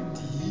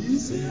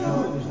 see yo,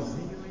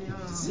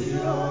 see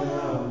yo,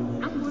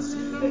 I'm a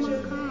see yo,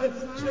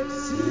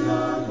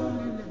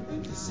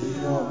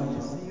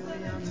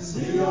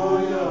 see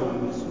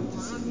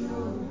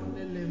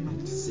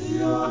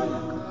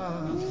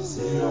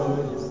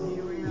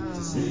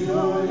yo, see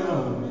yo,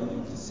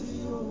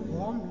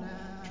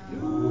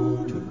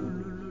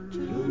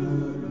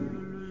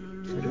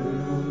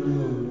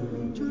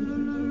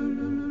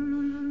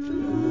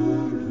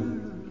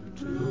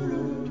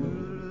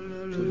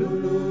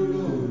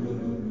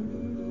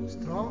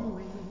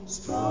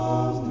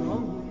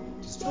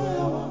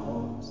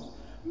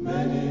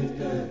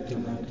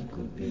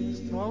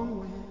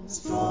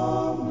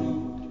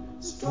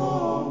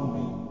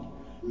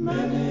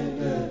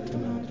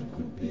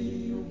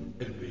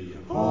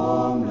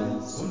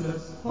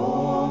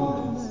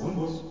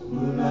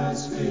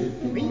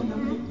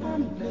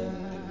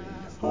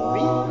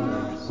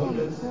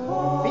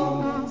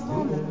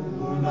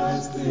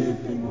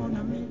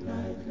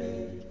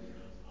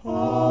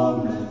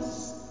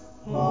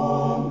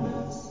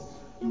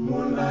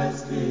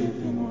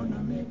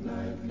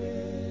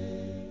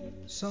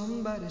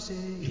 Somebody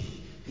say,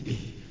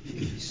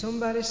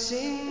 somebody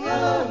sing,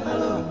 hello,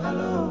 hello,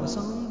 hello.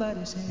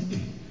 Somebody say,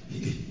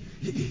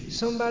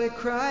 somebody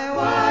cry,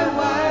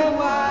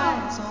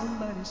 why?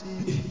 Somebody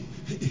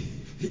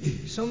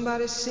say,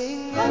 somebody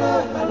sing,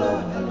 hello, hello,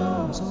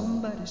 hello.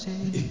 Somebody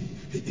say,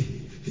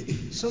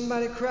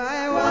 somebody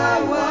cry,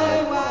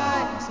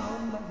 why?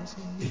 Somebody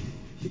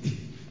say,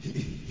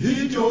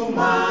 Hito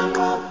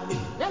mango,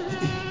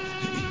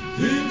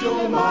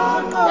 Hito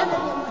mango,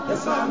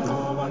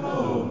 esangoma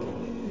lonke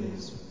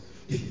lizwe.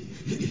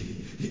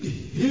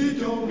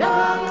 Hito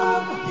mango,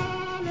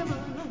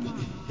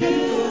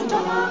 Hito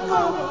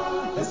mango,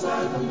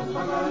 esangoma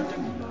phakathi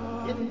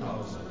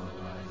ngendawo.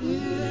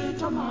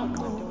 Hito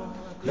mango,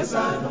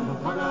 esangoma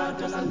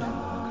phakathi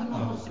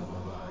ngendawo.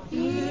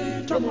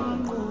 Hito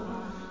mango,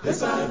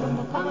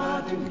 esangoma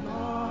phakathi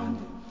ngendawo.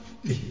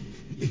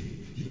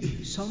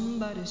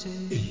 Somebody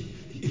say,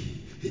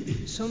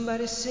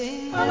 somebody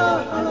sing,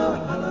 hello, hello,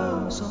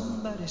 hello.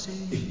 Somebody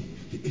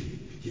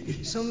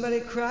say,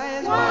 somebody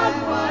cries,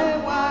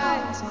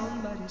 why?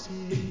 Somebody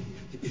say,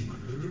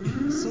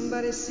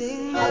 somebody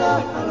sing, hello,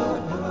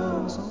 hello,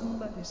 hello.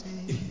 Somebody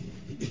say,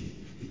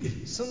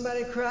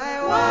 somebody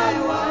cry, why?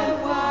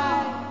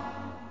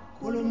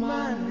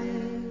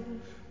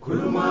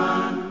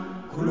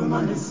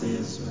 Kulumani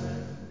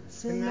sizwe,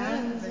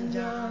 singenze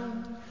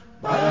njani,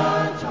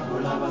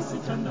 bayajabula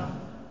basithanda,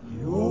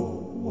 yo.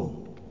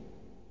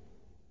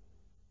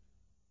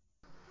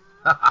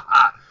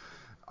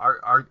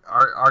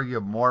 Are you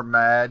more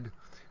mad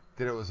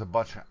that it was a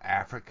bunch of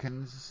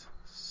Africans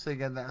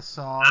singing that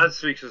song? I was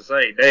fixing to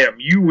say, damn,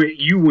 you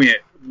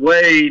went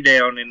way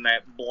down in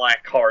that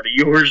black heart of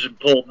yours and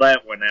pulled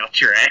that one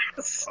out your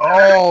ass.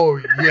 Oh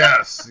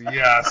yes.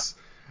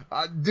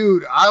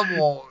 Dude,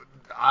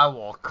 I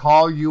will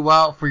call you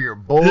out for your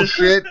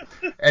bullshit,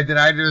 and then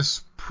I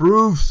just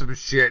prove some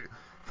shit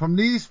from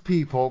these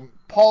people.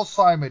 Paul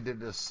Simon did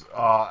this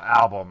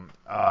album.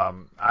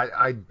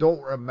 I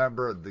don't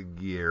remember the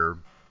year,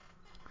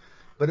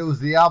 but it was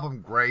the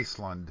album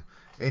Graceland,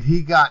 and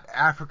he got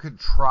African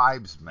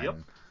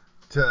tribesmen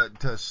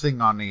to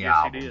sing on the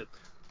album. He did.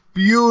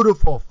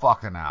 Beautiful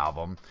fucking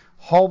album.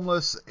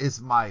 Homeless is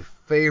my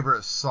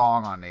favorite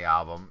song on the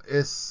album.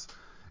 It's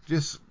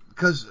just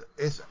because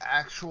it's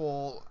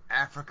actual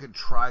African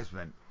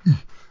tribesmen.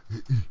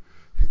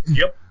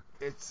 Yep.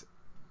 It's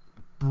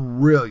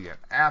brilliant.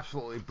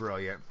 Absolutely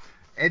brilliant.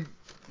 And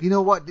you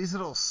know what? These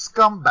little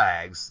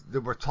scumbags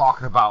that we're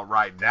talking about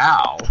right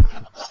now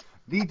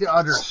need to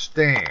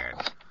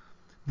understand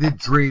that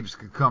dreams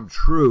can come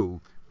true,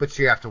 but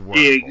you have to work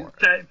for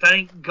it.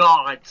 Thank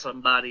God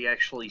somebody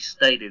actually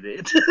stated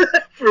it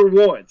for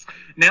once.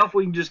 Now if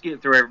we can just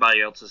get through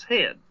everybody else's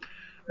head.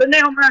 But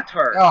now my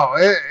turn. Oh,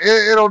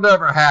 it'll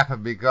never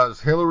happen because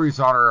Hillary's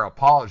on her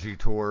apology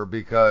tour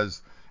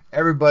because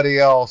everybody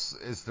else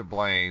is to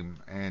blame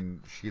and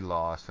she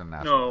lost, and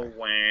that's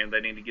why. They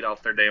need to get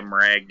off their damn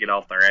rag, get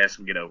off their ass,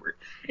 and get over it.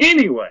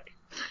 Anyway,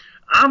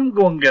 I'm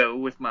going to go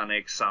with my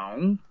next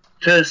song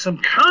to some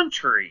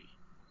country.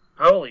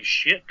 Holy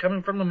shit,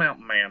 coming from the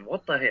mountain man.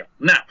 What the hell?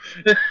 No.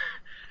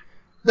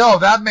 No,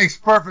 that makes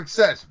perfect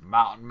sense.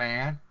 Mountain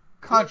man,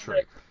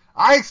 country.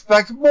 I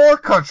expect more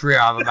country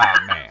out of the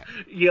mountain man.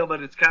 Yeah,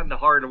 but it's kind of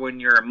harder when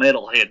you're a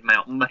metalhead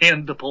mountain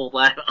man to pull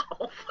that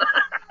off.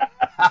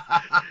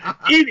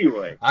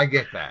 Anyway. I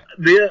get that.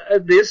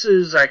 This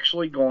is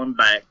actually going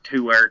back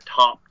to our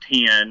top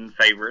 10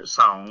 favorite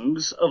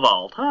songs of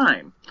all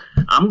time.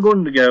 I'm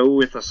going to go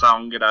with a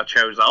song that I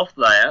chose off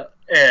that,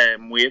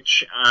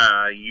 which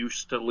I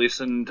used to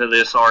listen to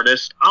this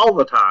artist all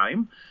the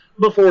time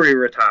before he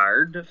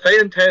retired.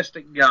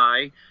 Fantastic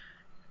guy.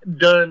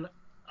 Done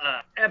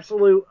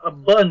absolute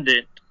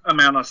abundant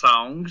amount of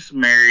songs.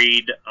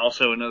 Married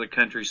also another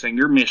country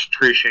singer, Miss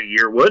Trisha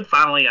Yearwood.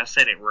 Finally, I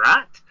said it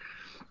right.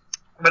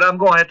 But I'm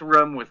going to have to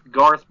run with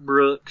Garth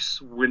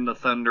Brooks, When the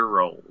Thunder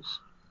Rolls.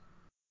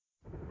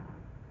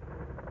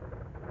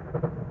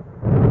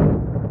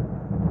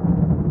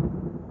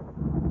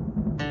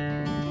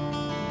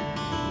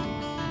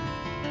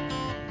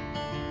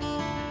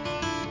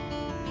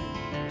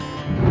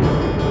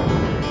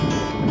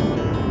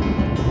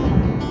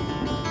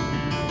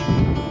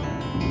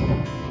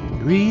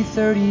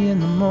 "3:30 in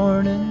the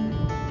morning,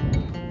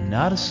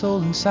 not a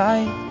soul in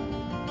sight.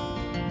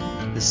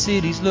 The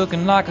city's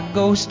looking like a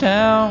ghost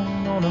town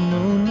on a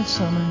moonlit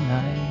summer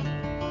night.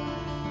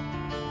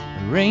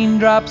 The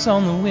raindrops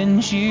on the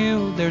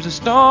windshield, there's a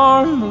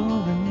storm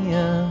moving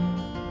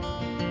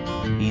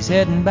in. He's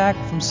heading back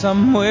from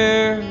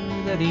somewhere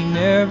that he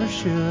never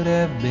should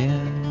have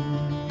been.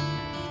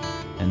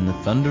 And the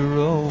thunder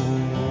rolls,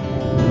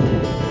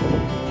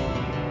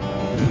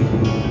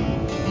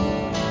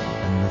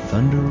 and the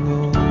thunder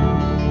rolls.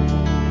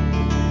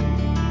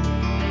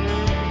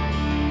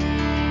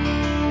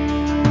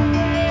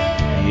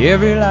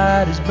 Every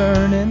light is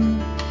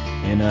burning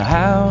in a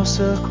house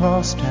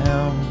across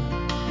town.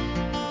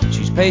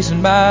 She's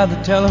pacing by the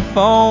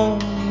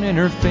telephone in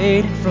her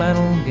faded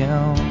flannel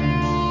gown,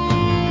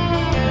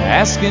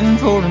 asking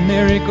for a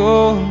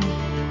miracle,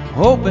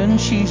 hoping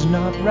she's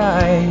not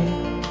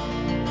right.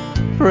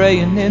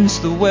 praying it's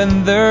the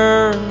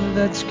weather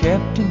that's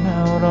kept him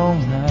out all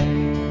night.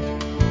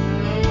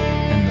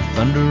 And the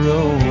thunder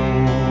rolls,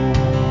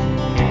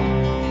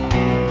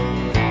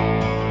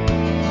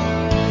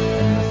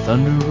 and the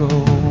thunder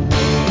rolls,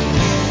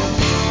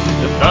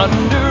 the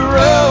thunder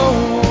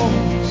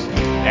rolls,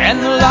 and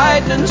the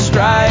lightning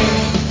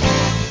strikes.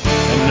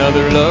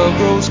 Another love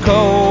grows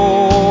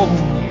cold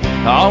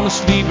on a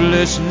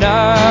sleepless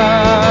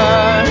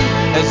night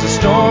as the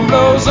storm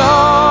blows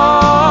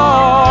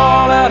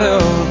all out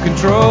of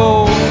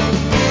control.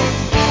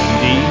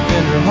 Deep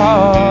in her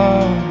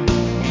heart,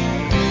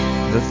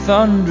 the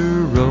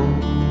thunder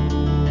rolls.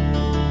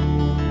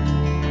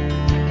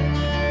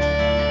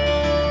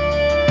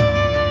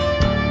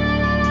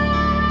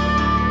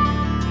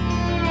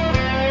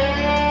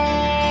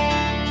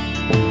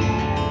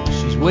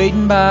 She's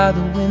waiting by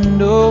the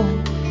window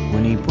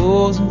when he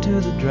pulls into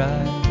the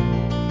drive.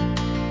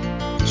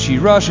 She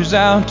rushes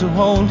out to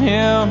hold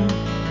him,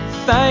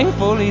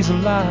 thankful he's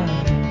alive.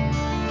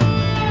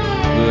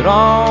 But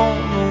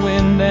on the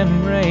wind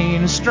and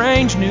rain, a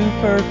strange new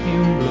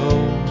perfume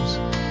blows,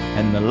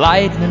 and the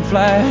lightning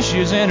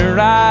flashes in her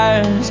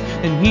eyes,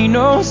 and he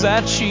knows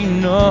that she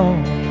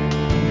knows.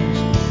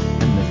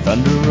 And the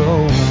thunder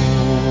rolls,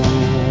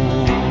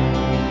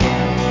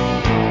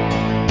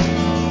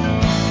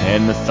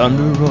 and the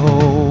thunder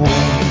rolls.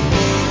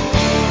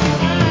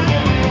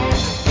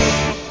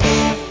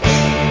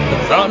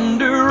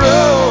 Thunder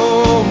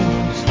rolls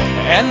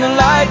and the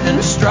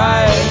lightning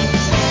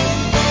strikes.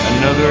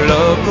 Another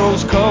love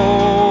grows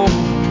cold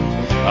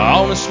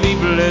on a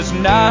sleepless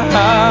night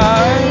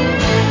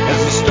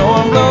as the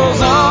storm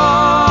blows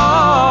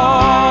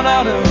on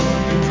out of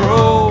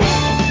control.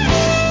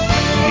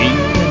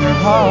 Deep in her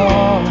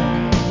heart,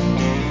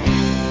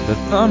 the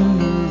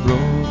thunder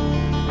rolls.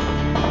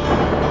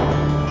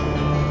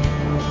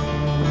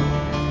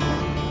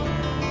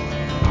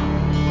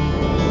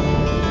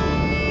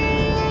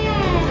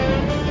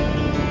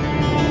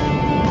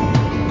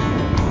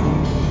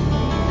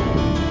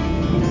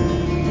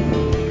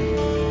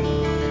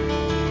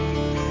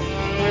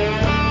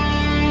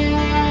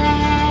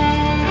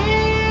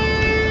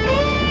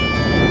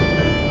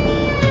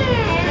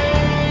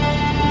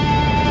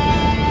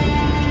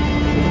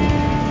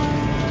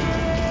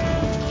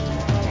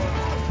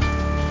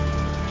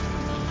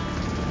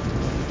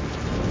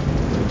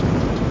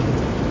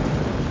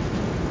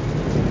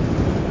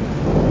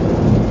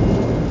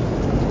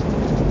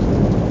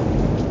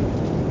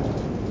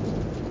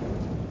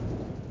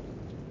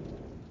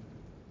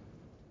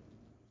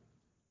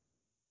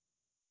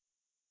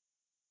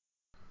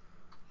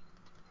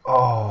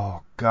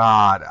 Oh,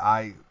 God,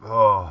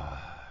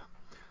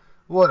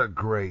 what a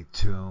great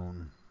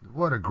tune.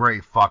 What a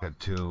great fucking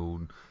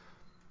tune.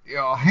 You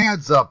know,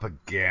 hands up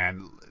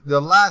again. The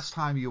last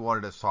time you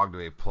wanted a song to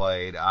be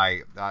played,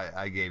 I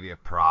gave you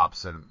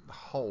props, and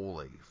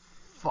holy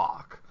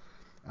fuck.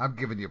 I'm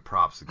giving you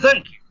props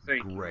again.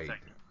 Thank you.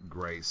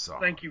 Great song.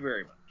 Thank you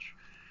very much.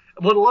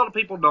 What a lot of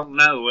people don't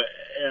know,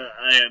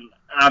 and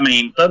I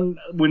mean,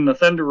 when the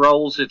thunder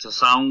rolls, it's a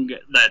song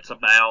that's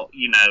about,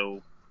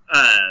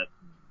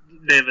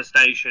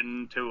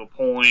 devastation to a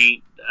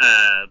point,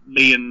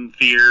 being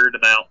feared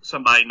about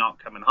somebody not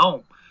coming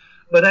home.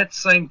 But at the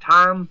same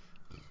time,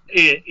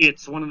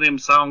 it's one of them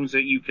songs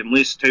that you can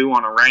listen to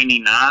on a rainy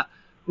night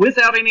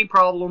without any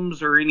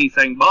problems or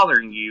anything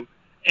bothering you,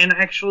 and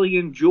actually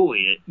enjoy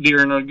it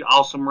during an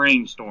awesome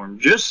rainstorm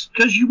just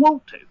because you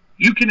want to.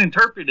 You can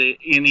interpret it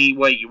any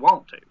way you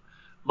want to.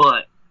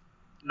 But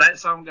that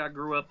song I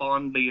grew up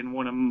on being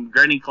one of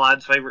Granny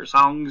Clyde's favorite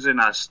songs, and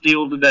I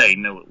still today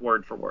know it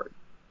word for word.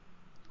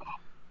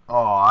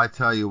 Oh, I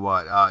tell you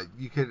what,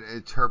 you can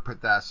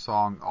interpret that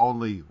song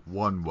only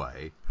one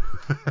way.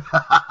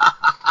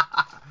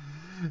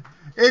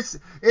 It's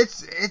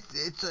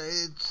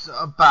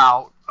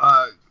about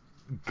a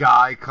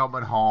guy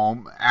coming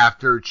home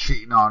after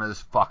cheating on his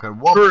fucking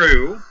woman.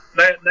 True.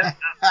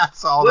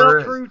 That's all there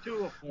is. True to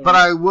a point. But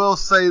I will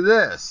say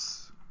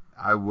this.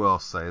 I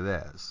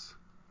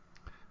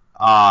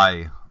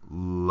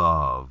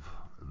love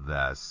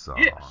that song.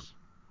 Yes.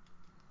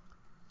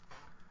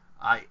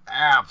 I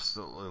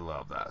absolutely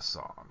love that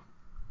song.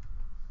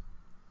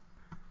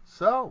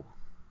 So,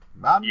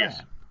 my man,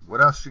 what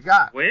else you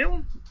got?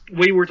 Well,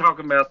 we were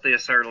talking about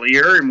this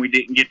earlier, and we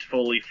didn't get to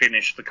fully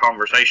finish the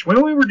conversation.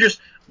 Well, we were just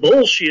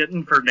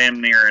bullshitting for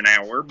damn near an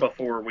hour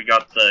before we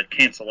got the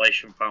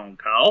cancellation phone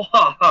call.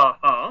 Ha ha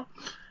ha.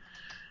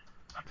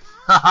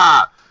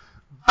 Ha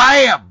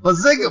Bam!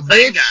 Bazinga,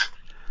 bitch!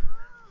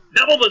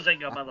 Double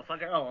bazinga,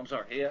 motherfucker. Oh, I'm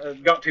sorry. I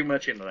got too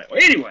much into that.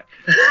 Well, anyway.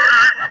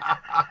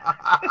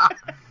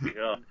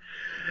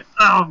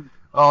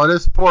 Oh,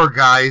 this poor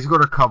guy, he's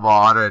going to come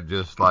on and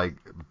just, like,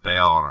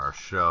 bail on our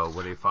show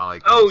when he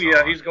finally comes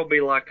on. He's going to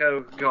be like,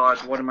 oh, God,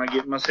 what am I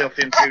getting myself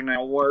into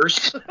now?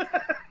 Worse.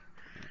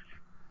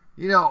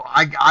 You know,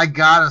 I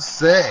got to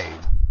say,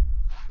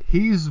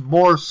 he's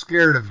more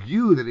scared of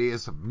you than he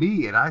is of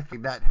me, and I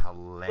think that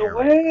hilarious.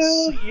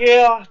 Well,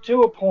 yeah,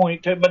 to a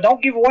point. But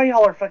don't give away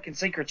all our fucking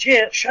secrets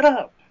yet. Shut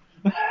up.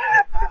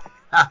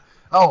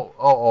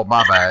 Oh,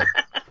 my bad.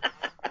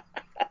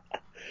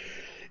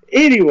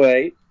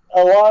 Anyway,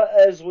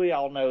 as we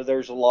all know,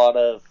 there's a lot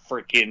of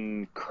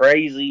freaking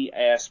crazy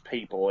ass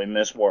people in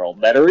this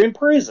world that are in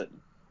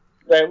prison.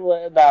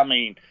 I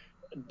mean,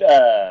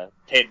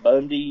 Ted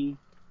Bundy,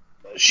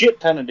 a shit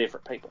ton of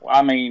different people.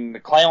 I mean, the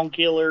clown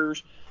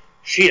killers,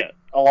 shit,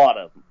 a lot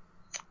of them.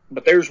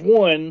 But there's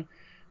one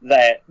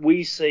that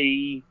we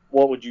see,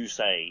 what would you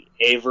say,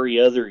 every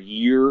other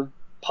year,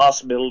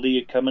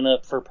 possibility of coming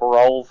up for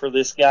parole for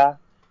this guy?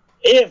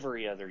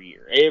 Every other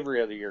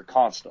year,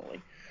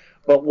 constantly.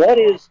 But what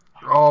is...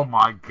 Oh,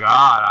 my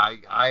God.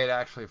 I had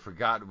actually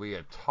forgotten we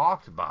had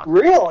talked about that.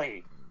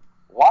 Really?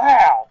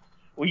 Wow.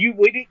 Well,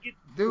 we didn't get...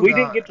 Dude, we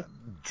didn't get to...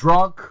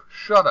 Drunk,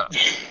 shut up.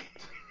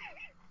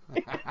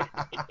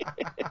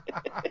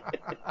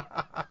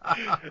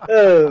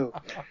 Oh,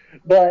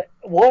 but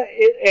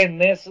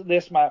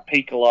this might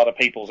pique a lot of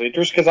people's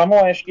interest because I'm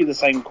going to ask you the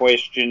same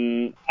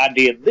question I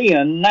did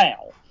then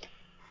now.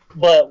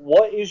 But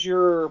what is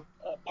your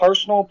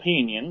personal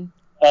opinion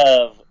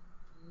of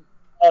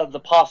the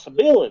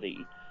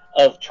possibility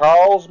of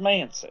Charles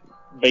Manson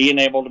being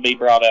able to be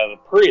brought out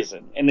of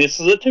prison? And this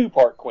is a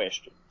two-part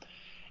question.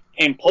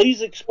 And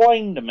please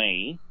explain to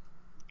me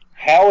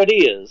how it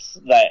is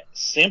that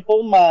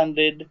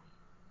simple-minded,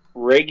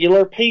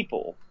 regular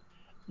people,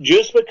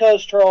 just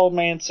because Charles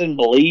Manson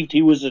believed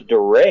he was a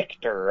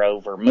director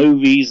over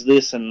movies,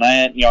 this and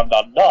that,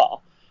 yada,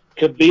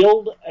 could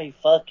build a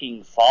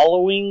fucking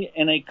following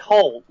and a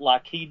cult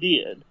like he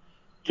did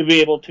to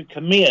be able to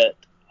commit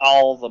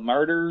all the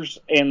murders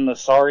and the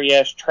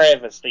sorry-ass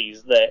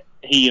travesties that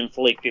he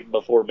inflicted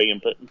before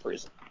being put in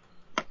prison.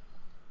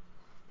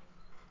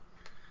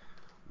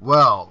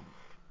 Well,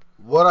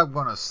 what I'm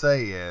going to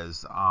say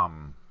is,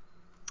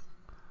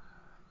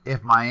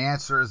 if my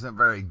answer isn't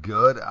very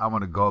good, I'm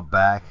going to go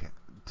back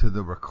to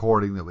the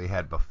recording that we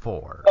had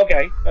before.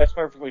 Okay, that's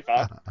perfectly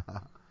fine.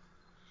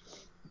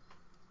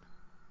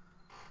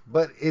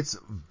 But it's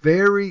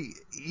very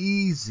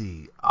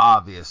easy,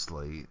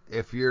 obviously,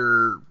 if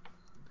you're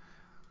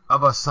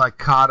of a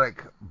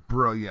psychotic,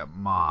 brilliant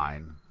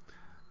mind,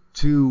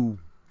 to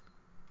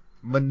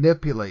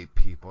manipulate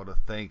people to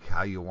think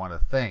how you want to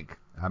think.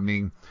 I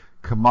mean,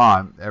 come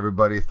on,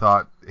 everybody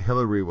thought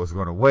Hillary was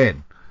going to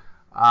win.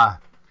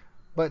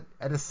 But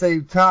at the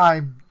same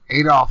time,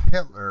 Adolf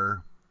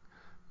Hitler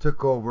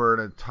took over an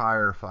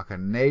entire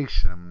fucking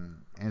nation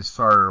and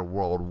started a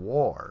world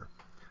war.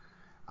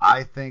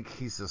 I think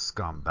he's a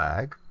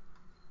scumbag.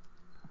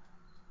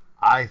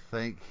 I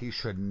think he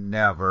should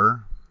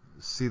never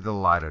see the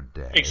light of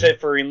day.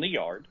 Except for in the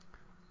yard.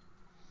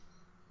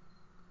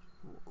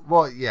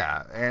 Well,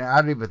 yeah, and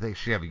I don't even think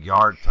she have a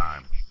yard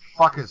time.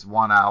 Fuck his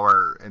 1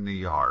 hour in the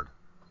yard.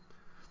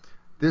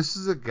 This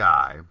is a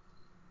guy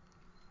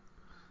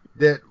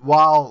that,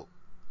 while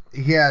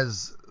he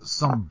has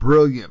some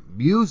brilliant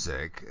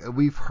music,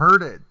 we've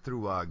heard it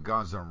through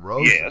Guns N'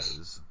 Roses,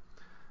 Yes.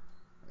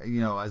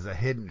 As a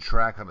hidden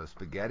track on the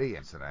Spaghetti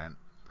Incident.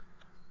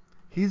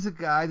 He's a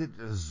guy that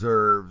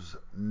deserves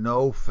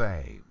no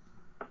fame,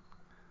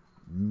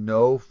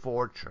 no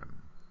fortune.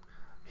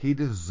 He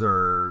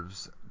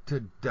deserves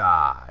to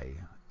die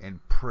in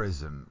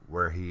prison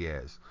where he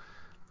is.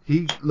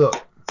 He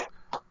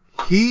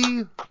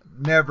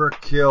never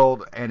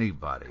killed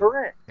anybody.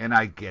 Correct. And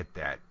I get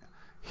that.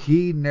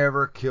 He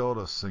never killed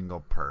a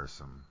single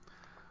person.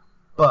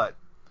 But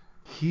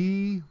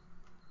he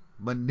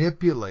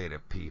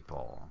manipulated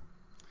people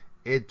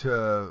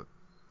into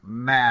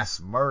mass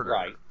murder.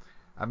 Right.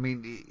 I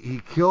mean, he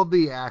killed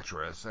the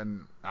actress,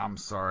 and I'm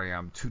sorry,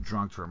 I'm too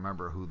drunk to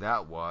remember who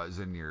that was,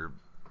 and you're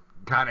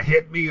kind of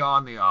hit me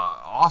on the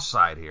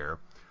offside here.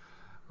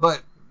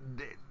 But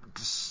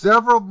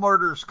several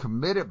murders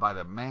committed by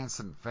the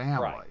Manson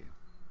family. Right.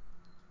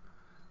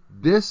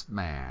 This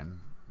man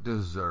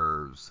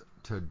deserves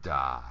to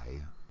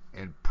die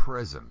in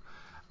prison.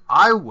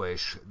 I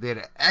wish they'd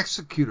have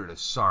executed his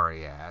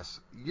sorry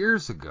ass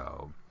years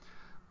ago,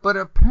 but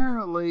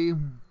apparently,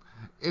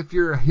 if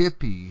you're a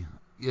hippie,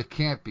 you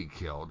can't be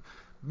killed.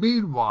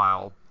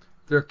 Meanwhile,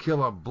 they're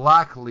killing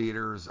black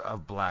leaders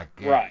of black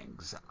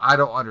gangs. Right. I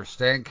don't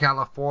understand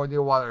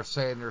California, why they're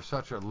saying they're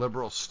such a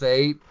liberal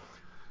state.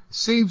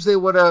 Seems they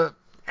would have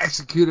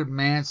executed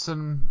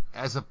Manson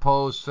as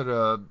opposed to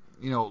the,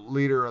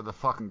 leader of the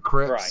fucking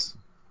Crips. Right.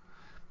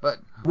 But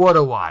what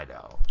do I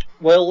know?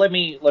 Well, let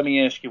me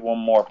ask you one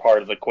more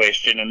part of the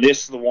question, and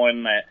this is the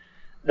one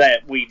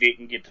that we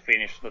didn't get to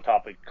finish the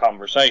topic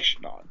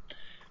conversation on.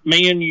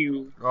 Me and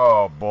you.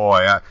 Oh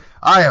boy,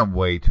 I am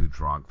way too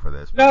drunk for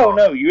this.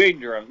 No, you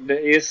ain't drunk.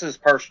 This is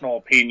personal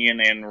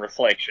opinion and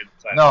reflection.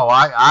 So. No,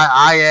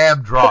 I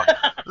am drunk.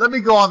 Let me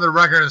go on the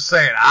record and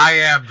say it. I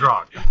am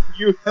drunk.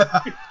 You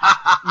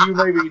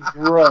may be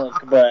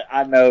drunk, but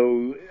I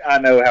know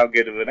how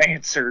good of an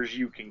answer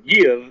you can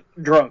give,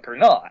 drunk or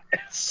not.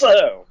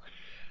 So,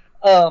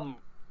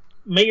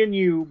 me and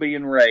you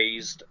being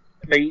raised,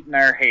 beating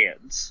our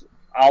heads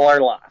all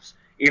our lives.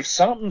 If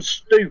something's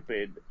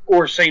stupid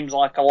or seems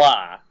like a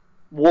lie,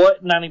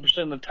 what 90%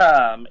 of the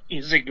time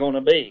is it going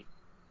to be?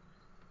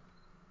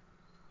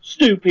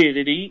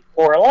 stupidity,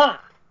 or a lie.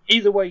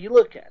 Either way you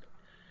look at it.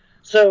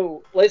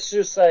 So let's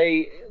just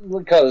say,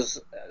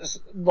 because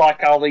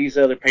like all these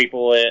other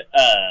people that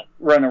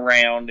run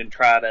around and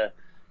try to,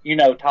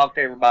 talk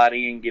to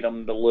everybody and get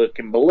them to look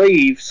and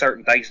believe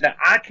certain things. Now,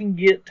 I can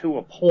get to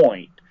a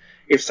point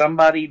if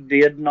somebody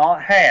did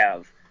not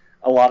have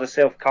a lot of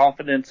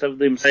self-confidence of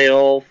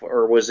themselves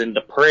or was in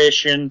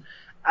depression,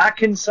 I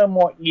can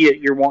somewhat get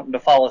you're wanting to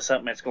follow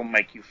something that's going to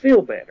make you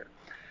feel better.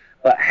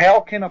 But how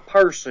can a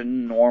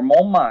person,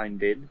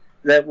 normal-minded,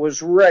 that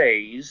was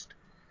raised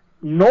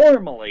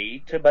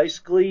normally to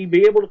basically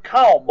be able to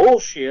call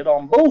bullshit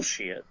on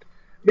bullshit,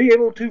 be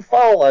able to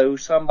follow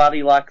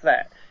somebody like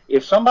that?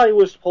 If somebody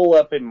was to pull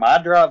up in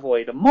my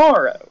driveway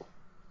tomorrow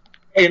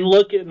and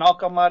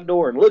knock on my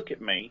door and look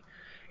at me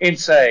and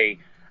say,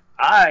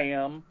 I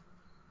am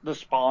the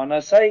spawn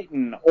of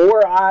Satan,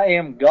 or I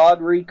am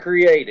God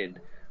recreated,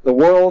 the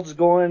world's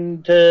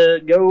going to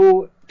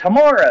go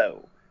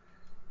tomorrow,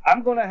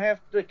 I'm going to have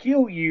to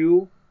kill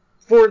you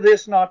for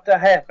this not to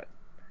happen.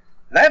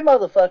 That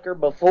motherfucker,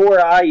 before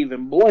I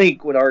even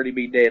blink, would already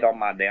be dead on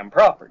my damn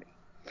property.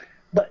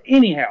 But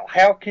anyhow,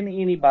 how can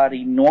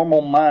anybody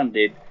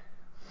normal-minded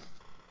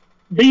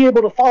be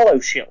able to follow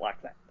shit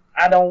like that?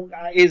 I don't.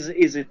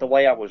 Is it the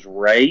way I was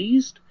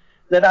raised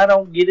that I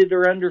don't get it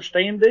or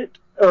understand it,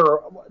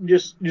 or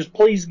just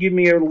please give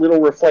me a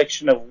little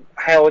reflection of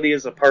how it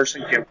is a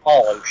person can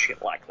follow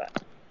shit like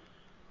that?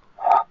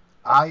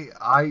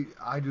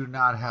 I do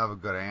not have a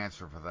good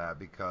answer for that,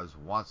 because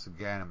once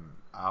again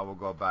I will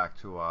go back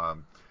to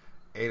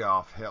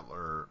Adolf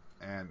Hitler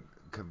and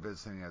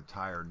convincing the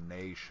entire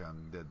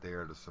nation that they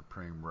are the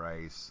supreme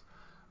race.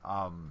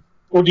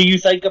 Well, do you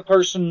think a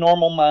person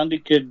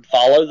normal-minded could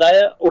follow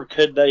that, or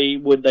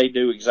would they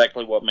do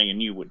exactly what me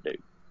and you would do?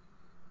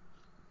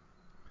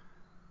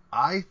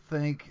 I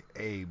think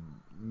a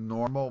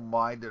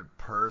normal-minded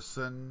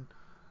person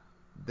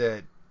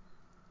that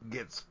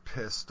gets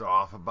pissed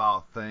off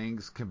about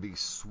things can be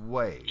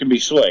swayed.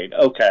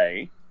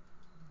 Okay.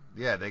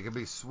 Yeah, they can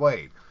be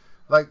swayed.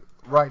 Like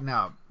right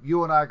now,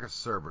 you and I are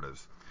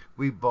conservatives.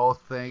 We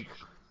both think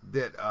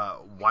that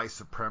white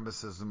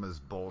supremacism is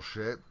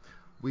bullshit.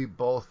 We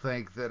both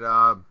think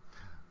that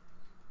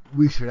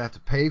we should have to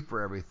pay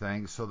for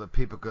everything so that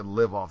people can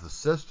live off the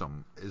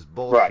system is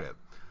bullshit. Right.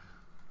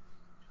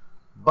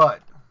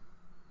 But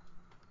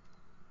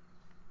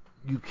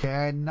you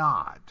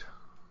cannot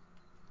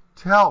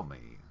tell me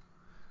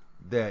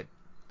that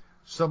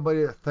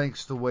somebody that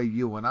thinks the way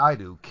you and I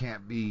do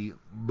can't be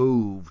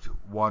moved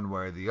one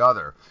way or the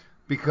other.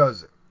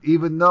 Because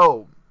even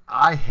though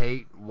I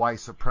hate white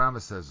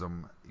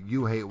supremacism,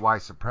 you hate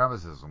white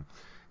supremacism,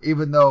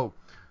 even though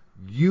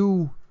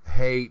you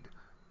hate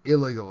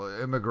illegal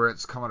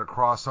immigrants coming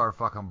across our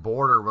fucking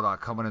border without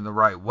coming in the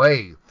right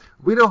way,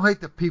 we don't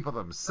hate the people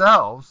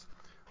themselves.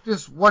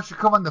 Just once you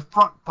come in the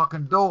front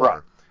fucking door.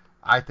 Right.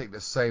 I think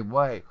the same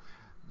way.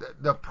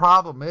 The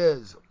problem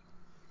is,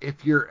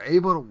 if you're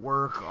able to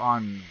work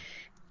on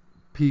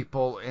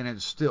people and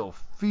instill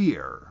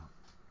fear,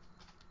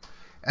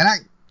 and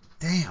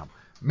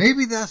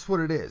maybe that's what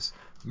it is.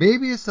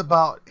 Maybe it's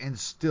about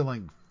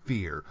instilling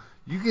fear.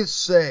 You can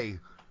say,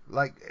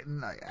 like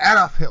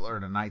Adolf Hitler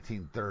in the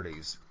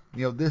 1930s,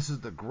 this is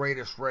the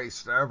greatest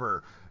race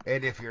ever,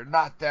 and if you're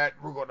not that,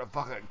 we're going to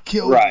fucking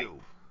kill you.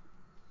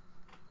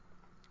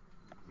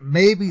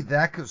 Maybe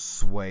that could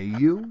sway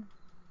you,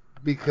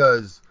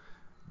 because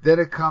then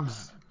it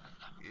comes,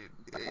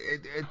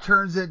 it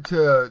turns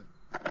into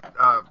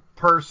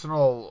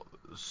personal,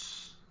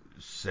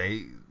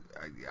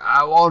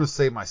 I want to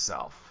say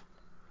myself.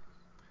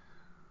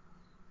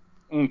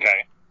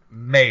 Okay.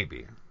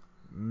 Maybe.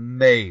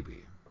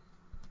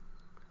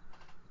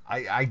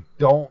 I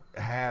don't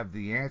have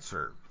the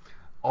answer.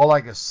 All I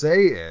can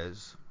say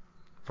is,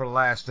 for the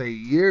last 8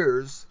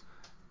 years,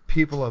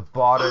 people have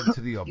bought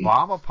into the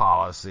Obama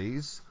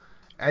policies,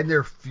 and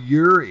they're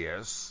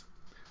furious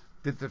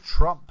that the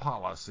Trump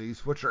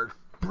policies, which are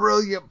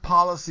brilliant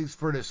policies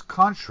for this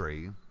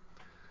country,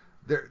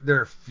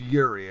 they're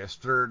furious.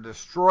 They're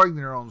destroying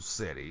their own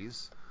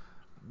cities.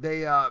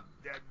 They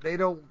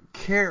don't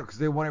care because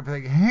they want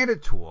everything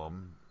handed to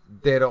them.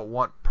 They don't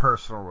want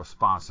personal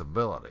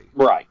responsibility.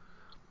 Right.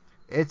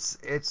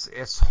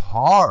 It's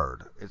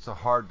hard. It's a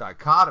hard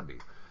dichotomy,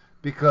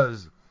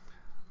 because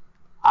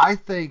I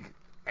think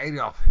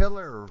Adolf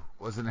Hitler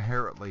was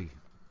inherently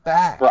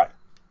bad. Right.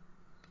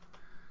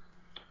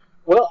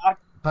 Well,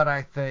 but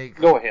I think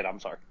go ahead.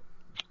 I'm sorry.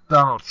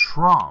 Donald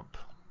Trump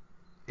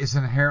is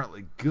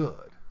inherently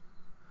good.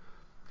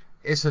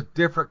 It's a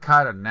different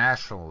kind of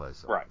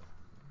nationalism. Right.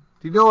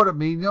 Do you know what I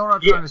mean? You know what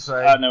I'm trying to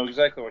say? I know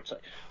exactly what you're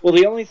saying. Well,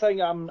 the only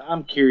thing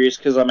I'm curious,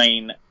 because I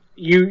mean,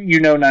 you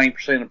know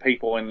 90% of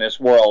people in this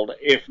world,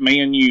 if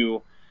me and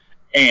you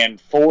and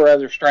 4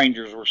 other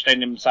strangers were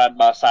standing side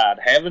by side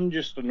having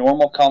just a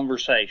normal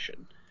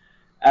conversation,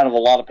 out of a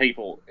lot of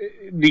people,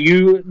 do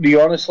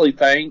you honestly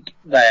think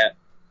that,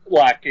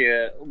 like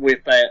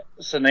with that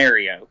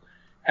scenario,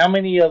 how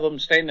many of them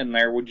standing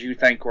there would you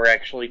think were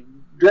actually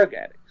drug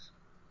addicts,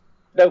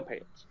 dope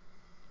heads?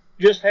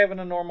 just having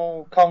a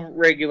normal,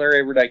 regular,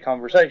 everyday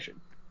conversation.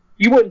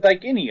 You wouldn't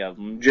think any of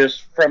them,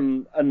 just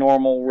from a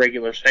normal,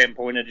 regular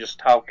standpoint of just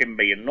talking,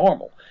 being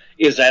normal.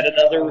 Is that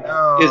another?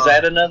 Is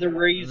that another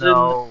reason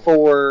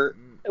for?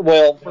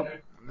 Well,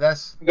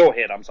 that's. Go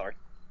ahead. I'm sorry.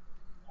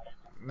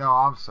 No,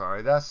 I'm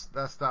sorry. That's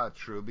not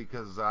true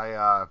because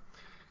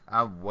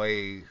I'm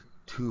way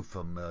too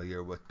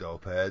familiar with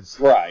dope heads.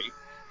 Right.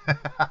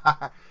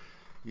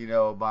 You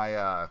know,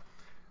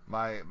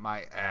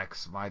 my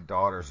ex, my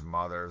daughter's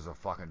mother is a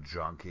fucking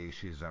junkie.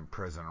 She's in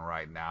prison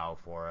right now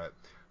for it.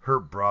 Her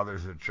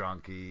brother's a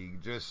junkie.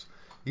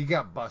 He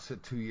got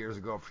busted 2 years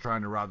ago for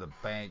trying to rob the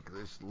bank.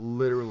 It's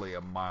literally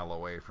a mile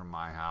away from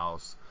my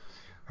house.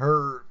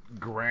 Her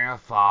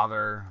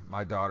grandfather,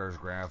 my daughter's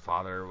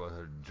grandfather, was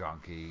a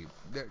junkie.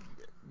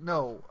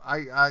 No,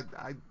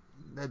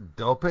 the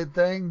dope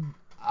thing,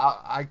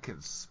 I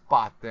can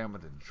spot them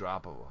at the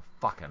drop of a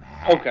fucking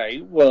hat.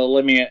 Okay, well,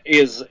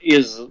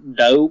 is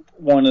dope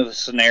one of the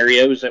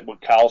scenarios that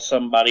would cause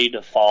somebody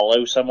to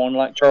follow someone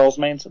like Charles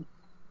Manson?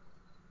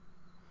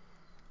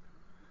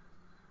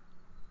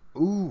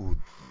 Ooh,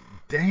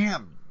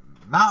 damn,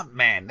 Mountain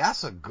Man,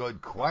 that's a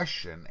good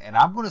question, and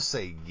I'm going to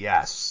say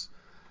yes.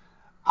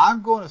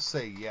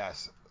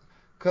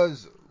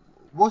 Because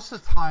what's the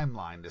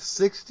timeline? The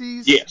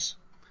 60s? Yes.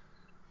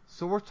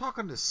 So we're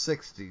talking the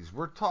 60s.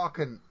 We're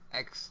talking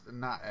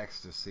not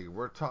ecstasy.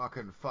 We're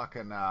talking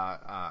fucking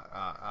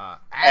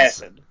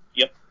acid.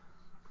 Yep.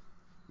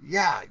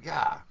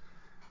 Yeah.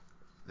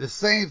 The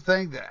same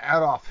thing that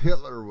Adolf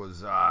Hitler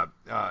was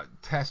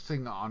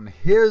testing on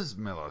his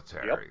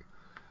military. Yep.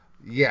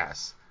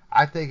 Yes,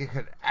 I think it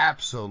could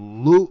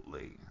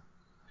absolutely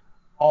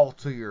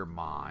alter your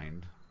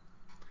mind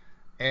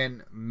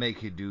and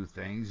make you do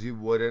things you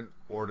wouldn't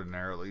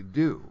ordinarily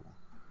do.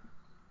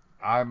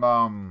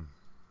 Can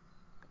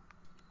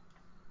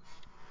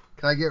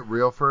I get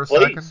real for a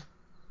second?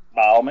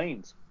 By all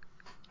means.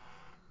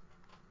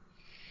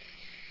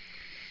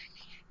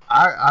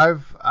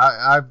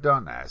 I've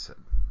done acid,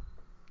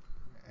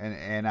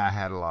 and I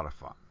had a lot of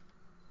fun.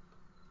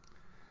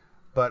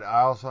 But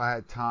I also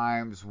had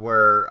times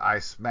where I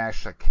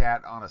smashed a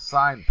cat on a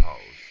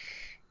signpost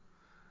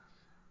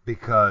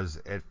because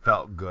it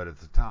felt good at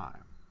the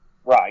time.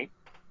 Right.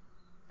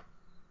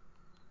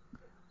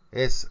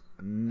 It's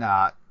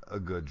not a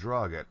good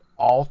drug. It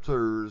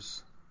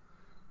alters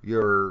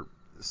your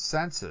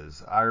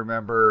senses. I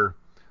remember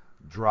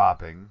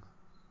dropping.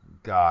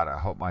 God, I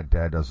hope my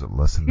dad doesn't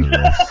listen to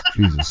this.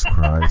 Jesus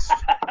Christ.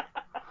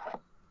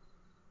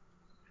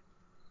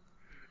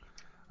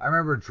 I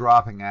remember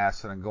dropping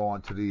acid and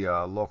going to the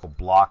local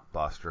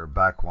Blockbuster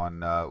back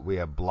when we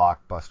had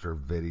Blockbuster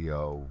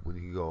Video when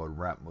you could go and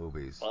rent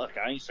movies. Fuck,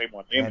 I ain't seen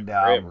one of them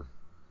forever.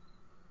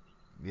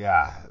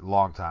 Yeah, a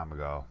long time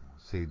ago.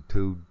 See,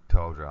 told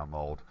you I'm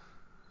old.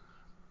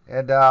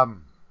 And I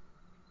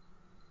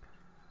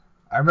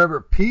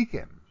remember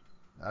peeking.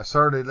 I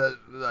started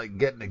like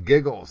getting the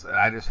giggles, and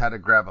I just had to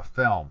grab a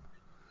film.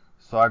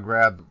 So I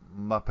grabbed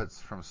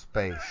Muppets from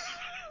Space.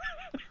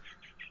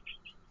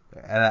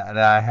 And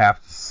I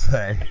have to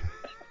say,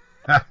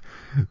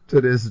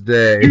 to this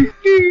day,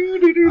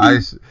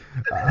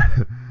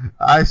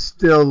 I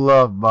still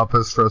love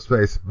Muppets from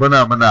Space.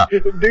 Banana.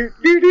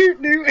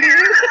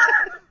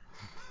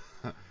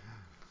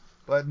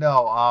 But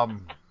no,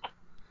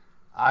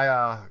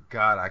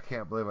 God, I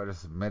can't believe I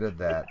just admitted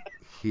that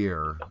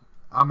here.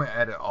 I'm gonna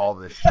edit all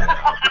this shit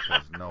out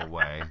because no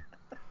way.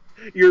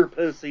 You're a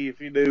pussy if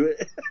you do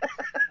it.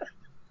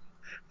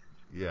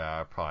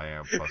 Yeah, I probably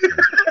am a pussy.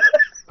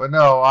 But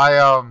no,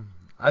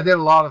 I did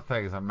a lot of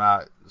things I'm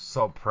not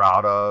so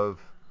proud of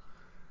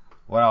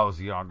when I was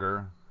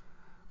younger.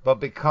 But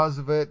because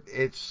of it,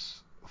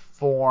 it's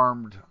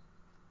formed.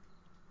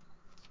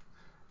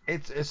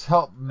 It's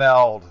helped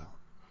meld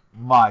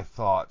my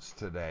thoughts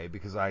today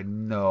because I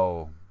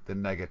know the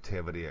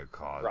negativity it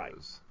causes. Right.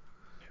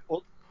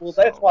 Well,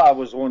 that's why I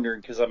was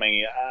wondering because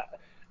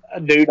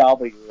dude, I'll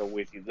be real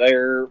with you.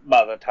 There,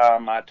 by the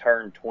time I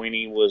turned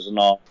 20, was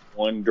not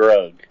one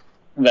drug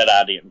that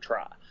I didn't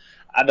try.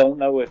 I don't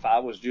know if I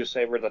was just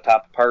ever the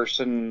type of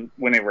person.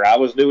 Whenever I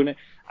was doing it,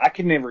 I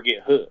could never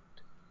get hooked.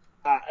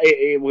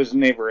 It was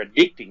never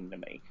addicting to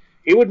me.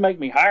 It would make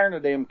me higher than a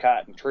damn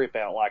kite and trip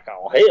out like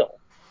all hell.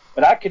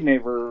 But I could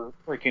never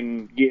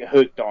freaking get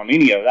hooked on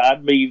any of it.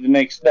 I'd be the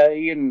next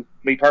day and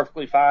be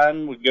perfectly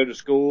fine. Would go to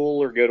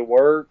school or go to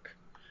work,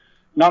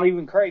 not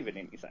even craving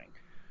anything.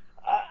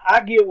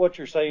 I get what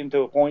you're saying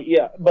to a point,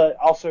 yeah. But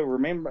also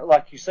remember,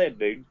 like you said,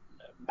 dude,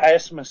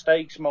 past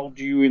mistakes mold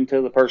you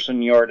into the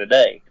person you are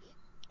today.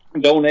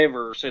 Don't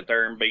ever sit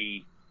there and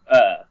be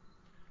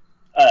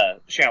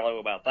shallow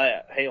about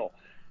that. Hell,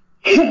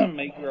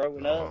 me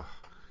growing up,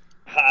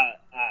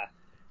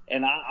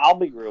 I'll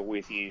be real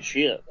with you.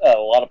 Shit, a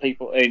lot of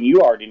people, and you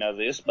already know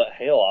this, but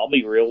hell, I'll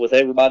be real with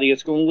everybody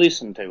that's going to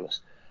listen to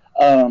us.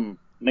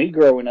 Me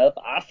growing up,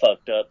 I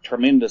fucked up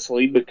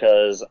tremendously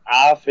because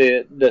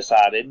I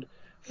decided,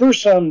 for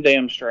some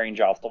damn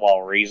strange off the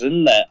wall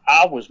reason, that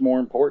I was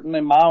more important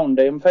than my own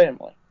damn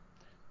family.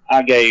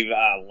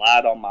 I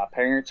lied on my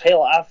parents.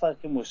 Hell, I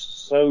fucking was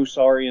so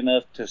sorry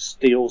enough to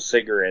steal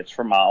cigarettes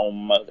from my own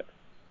mother.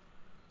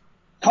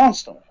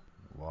 Constantly.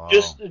 Wow.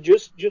 Just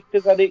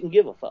because I didn't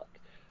give a fuck.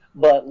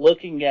 But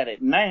looking at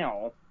it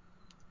now,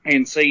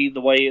 and see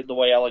the way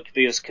I look at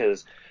this,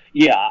 because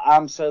yeah,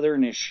 I'm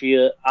Southern as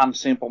shit. I'm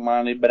simple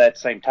minded, but at the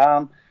same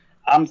time,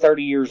 I'm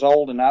 30 years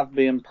old, and I've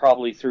been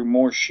probably through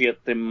more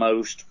shit than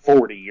most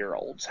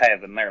 40-year-olds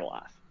have in their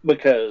life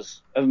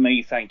because of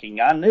me thinking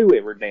I knew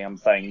every damn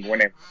thing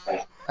whenever.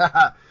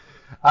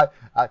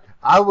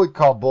 I would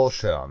call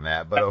bullshit on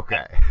that, but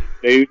okay.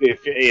 Dude,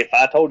 if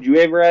I told you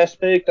every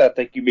aspect, I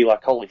think you'd be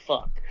like, holy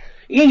fuck.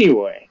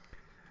 Anyway.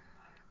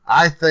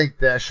 I think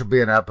that should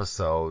be an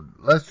episode.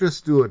 Let's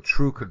just do a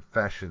True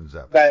Confessions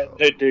episode.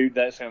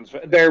 That sounds...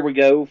 There we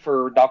go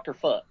for Dr.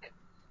 Fuck.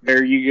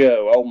 There you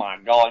go. Oh my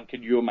god,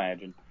 could you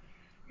imagine?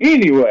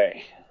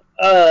 Anyway,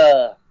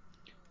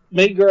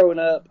 me growing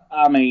up,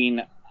 I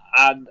mean,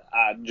 I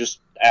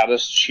just, out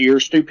of sheer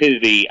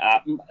stupidity,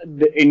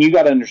 and you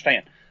gotta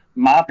understand,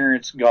 my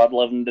parents, God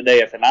love them to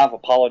death, and I've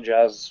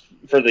apologized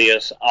for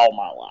this all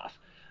my life.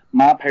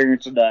 My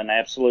parents have done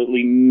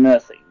absolutely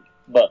nothing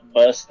but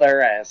bust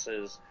their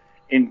asses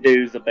and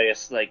do the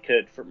best they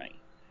could for me.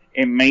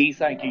 And me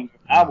thinking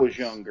I was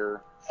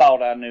younger,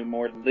 thought I knew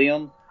more than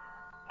them,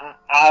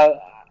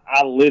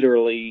 I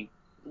literally,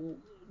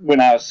 when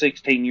I was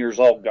 16 years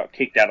old, got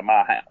kicked out of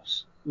my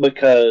house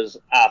because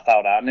I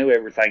thought I knew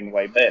everything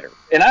way better.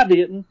 And I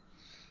didn't.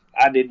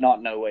 I did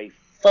not know a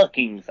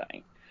fucking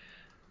thing.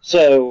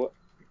 So.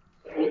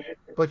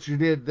 But you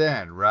did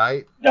then,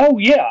 right? Oh,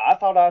 yeah. I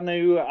thought I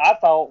knew. I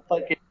thought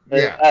fucking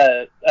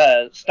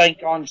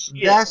stank on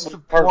shit that's with the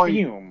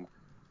perfume. Point.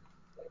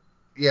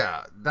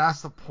 Yeah,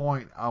 that's the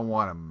point I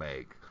want to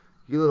make.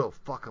 You little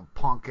fucking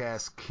punk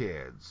ass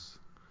kids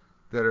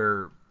that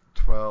are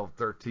 12,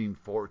 13,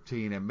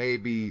 14, and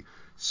maybe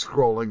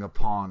scrolling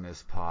upon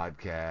this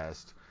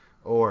podcast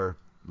or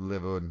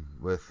living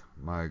with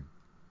my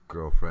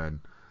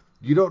girlfriend.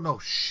 You don't know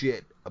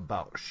shit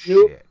about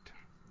shit.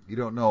 You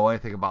don't know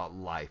anything about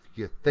life.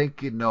 You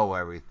think you know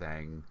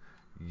everything.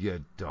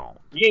 You don't.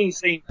 You ain't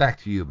seen... Back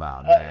to you,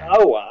 my man.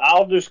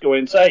 I'll just go ahead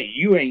and say,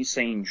 you ain't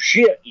seen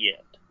shit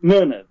yet.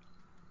 None of it.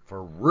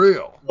 For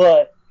real.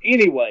 But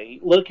anyway,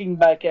 looking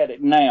back at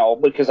it now,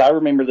 because I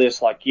remember this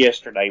like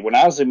yesterday, when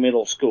I was in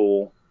middle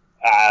school,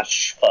 I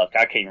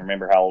can't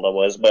remember how old I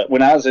was, but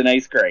when I was in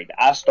 8th grade,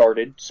 I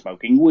started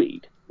smoking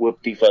weed.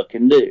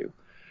 Whoop-de-fucking-do.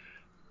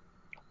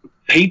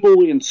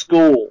 People in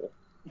school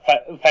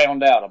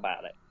found out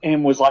about it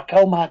and was like,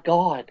 oh my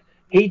God,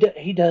 he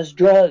does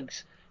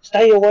drugs.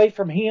 Stay away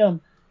from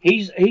him.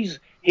 He's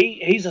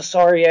a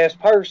sorry-ass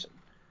person.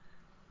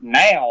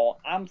 Now,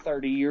 I'm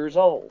 30 years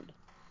old.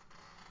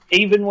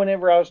 Even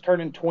whenever I was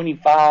turning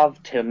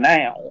 25 to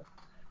now,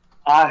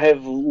 I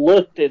have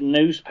looked at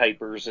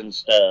newspapers and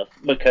stuff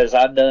because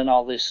I'd done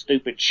all this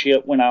stupid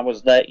shit when I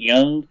was that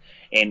young,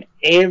 and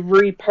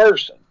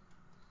everybody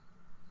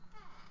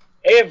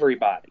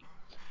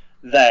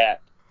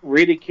that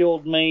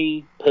ridiculed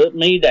me, put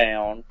me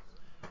down,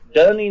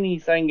 done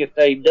anything that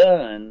they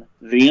done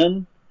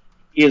then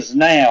is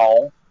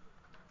now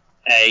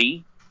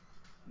A,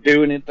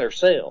 doing it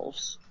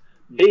themselves,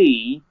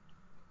 B,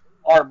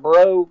 are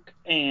broke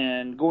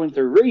and going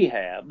through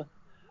rehab,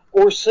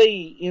 or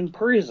C, in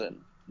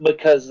prison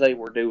because they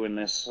were doing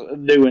this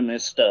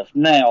stuff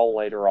now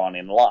later on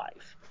in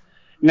life.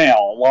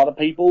 Now, a lot of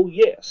people,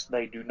 yes,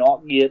 they do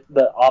not get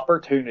the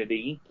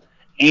opportunity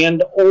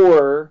and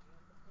or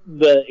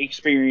the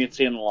experience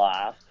in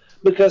life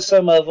because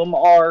some of them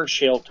are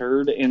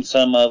sheltered and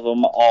some of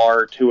them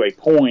are, to a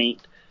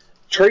point,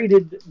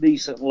 treated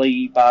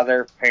decently by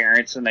their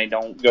parents, and they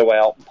don't go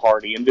out and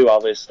party and do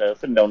all this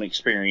stuff and don't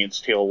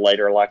experience till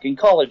later, like in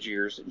college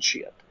years and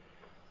shit.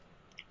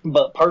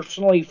 But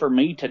personally, for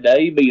me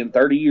today, being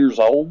 30 years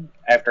old,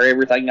 after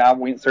everything I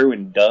went through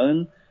and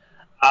done,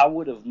 I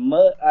would have,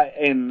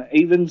 and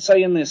even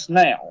saying this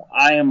now,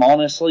 I am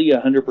honestly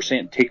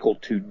 100%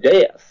 tickled to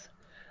death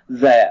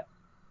that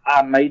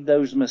I made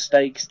those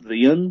mistakes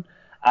then.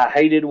 I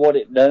hated what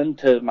it done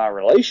to my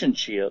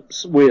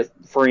relationships with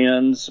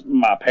friends,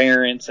 my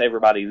parents,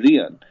 everybody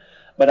then.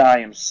 But I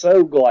am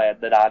so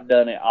glad that I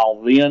done it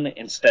all then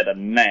instead of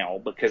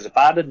now, because if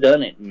I'd have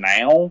done it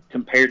now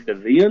compared to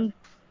then,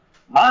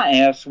 my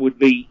ass would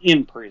be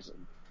in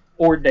prison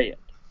or dead.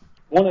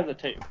 One of the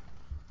two.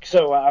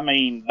 So, I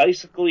mean,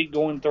 basically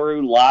going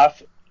through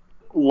life,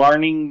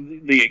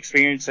 learning the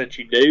experience that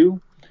you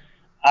do,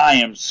 I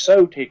am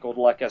so tickled,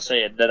 like I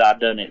said, that I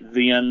done it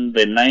then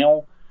than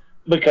now,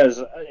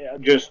 because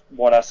just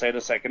what I said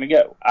a second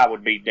ago, I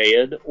would be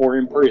dead or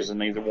in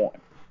prison, either one.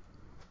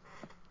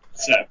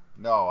 So.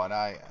 No, and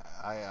I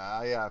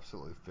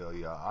absolutely feel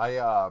you.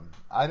 I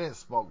didn't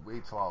smoke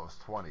weed till I was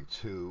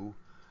 22.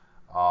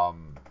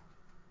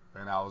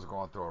 And I was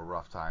going through a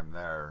rough time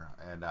there,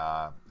 and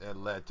it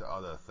led to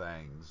other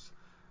things,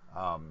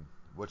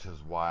 which is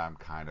why I'm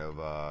kind of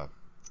a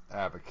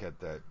advocate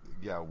that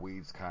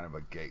weed's kind of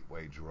a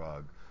gateway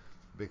drug,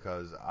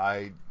 because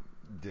I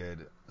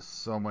did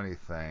so many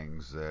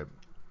things that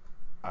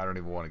I don't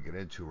even want to get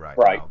into right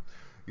Right. now.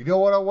 You know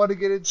what I want to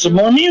get into? Some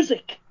more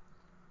music.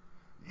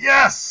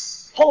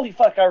 Yes! Holy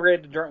fuck, I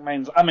read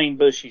the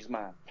Bushy's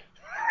mind.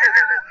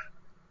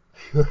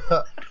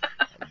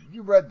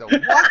 You read the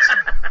what?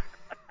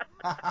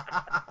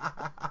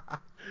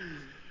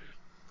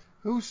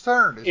 Whose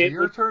turn? Is it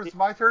your turn? It's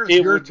my turn? It's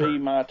It your would turn. be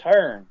my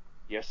turn.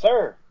 Yes,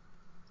 sir.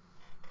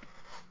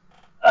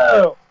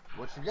 Oh,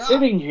 What you got?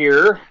 sitting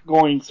here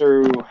going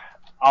through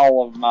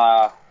all of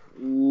my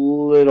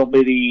little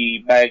bitty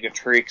bag of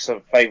tricks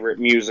of favorite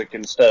music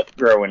and stuff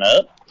growing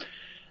up.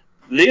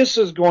 This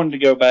is going to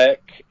go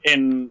back,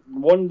 and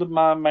one of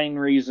my main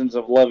reasons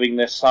of loving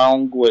this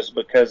song was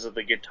because of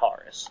the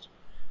guitarist.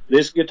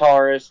 This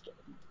guitarist,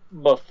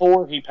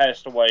 before he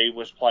passed away,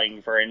 was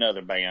playing for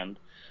another band.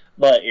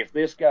 But if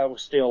this guy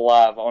was still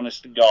alive,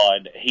 honest to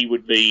God, he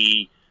would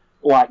be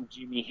like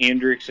Jimi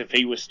Hendrix. If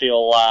he was still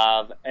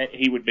alive,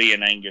 he would be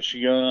an Angus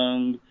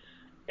Young.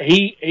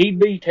 He'd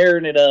be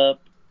tearing it up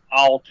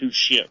all to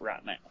shit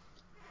right now.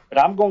 But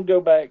I'm going to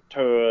go back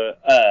to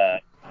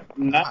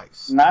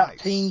Nice.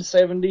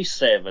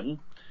 1977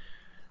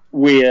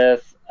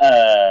 with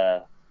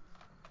a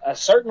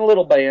certain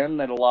little band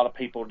that a lot of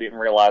people didn't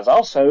realize.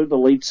 Also, the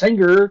lead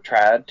singer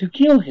tried to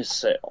kill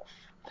himself.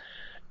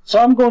 So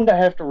I'm going to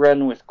have to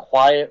run with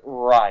Quiet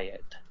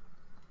Riot.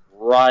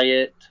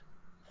 Riot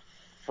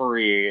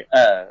Free.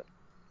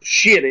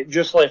 Shit, it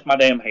just left my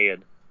damn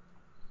head.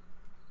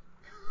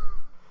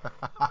 My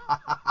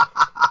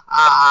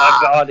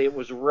God, it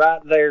was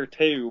right there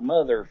too.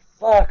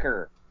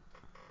 Motherfucker.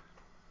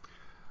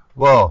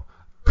 Well,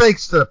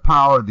 thanks to the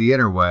power of the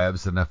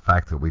interwebs and the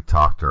fact that we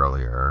talked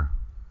earlier,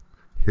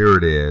 here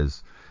it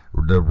is.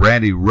 The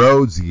Randy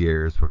Rhoads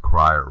years for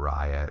Quiet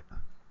Riot.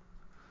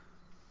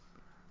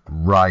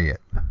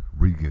 Riot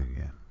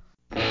Reunion.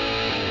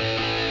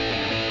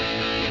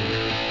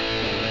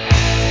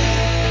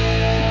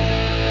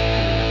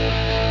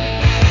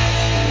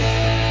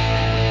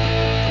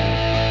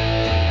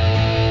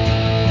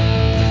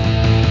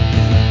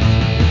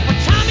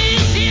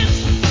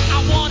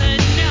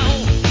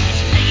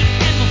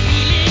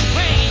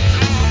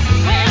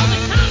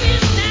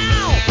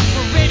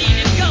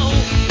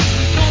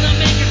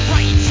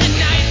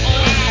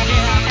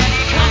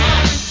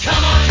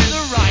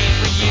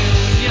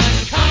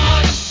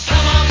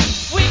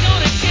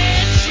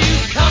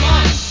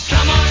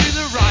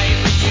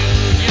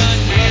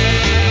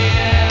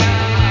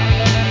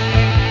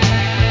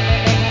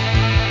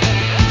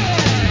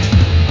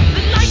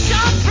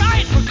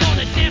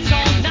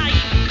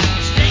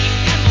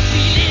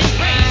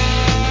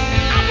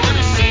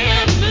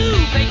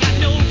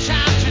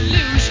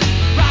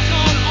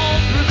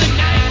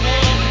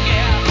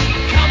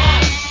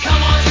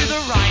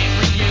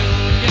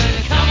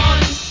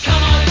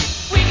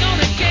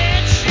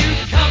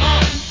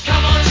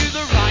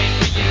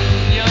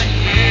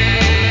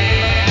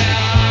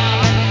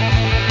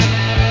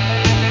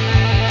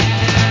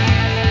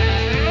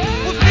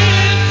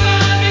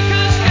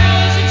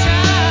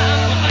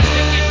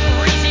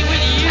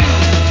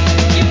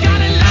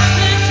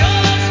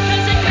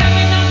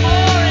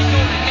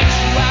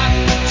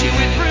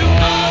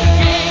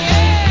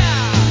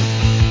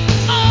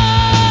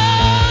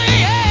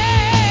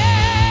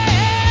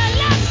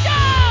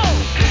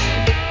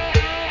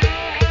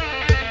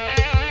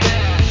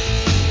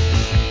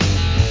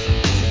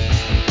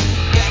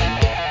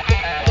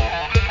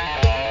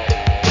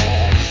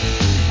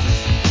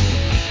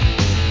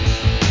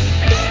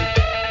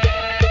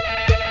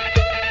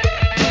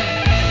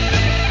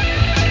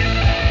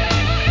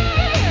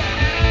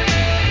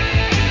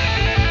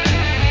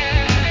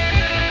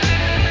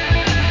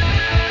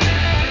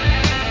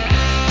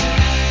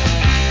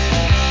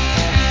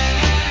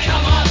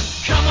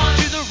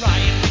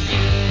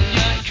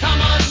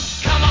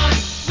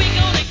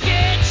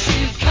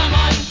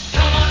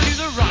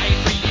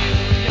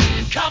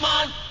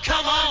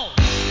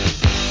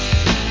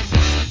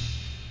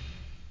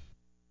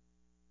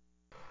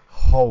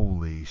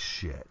 Holy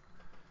shit.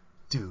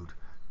 Dude.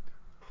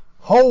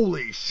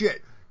 Holy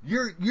shit.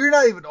 You're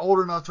not even old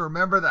enough to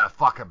remember that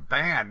fucking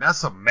band.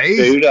 That's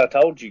amazing. Dude, I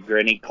told you,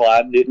 Granny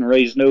Clyde didn't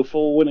raise no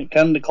fool when it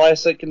come to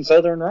classic and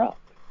southern rock.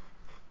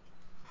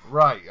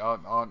 Right,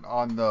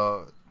 on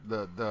the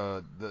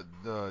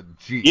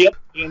Jeep. Yep,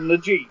 in the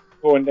Jeep,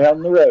 going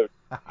down the road.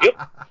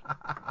 Yep.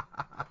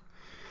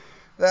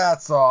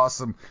 That's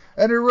awesome.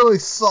 And it really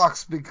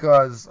sucks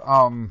because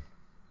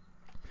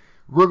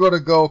we're going to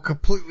go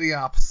completely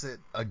opposite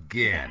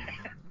again.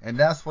 And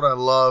that's what I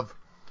love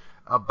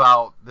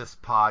about this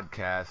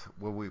podcast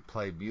where we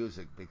play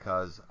music,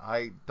 because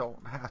I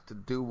don't have to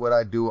do what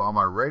I do on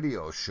my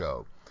radio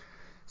show.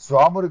 So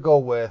I'm going to go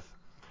with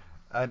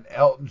an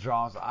Elton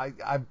John.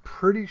 I'm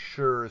pretty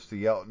sure it's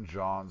the Elton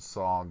John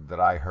song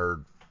that I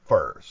heard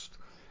first.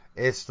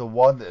 It's the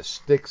one that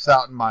sticks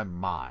out in my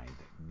mind.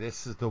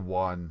 This is the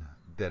one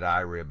that I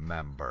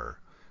remember.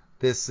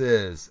 This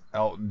is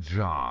Elton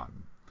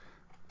John.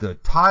 The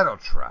title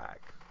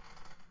track,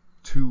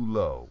 Too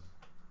Low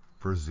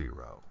for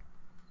Zero.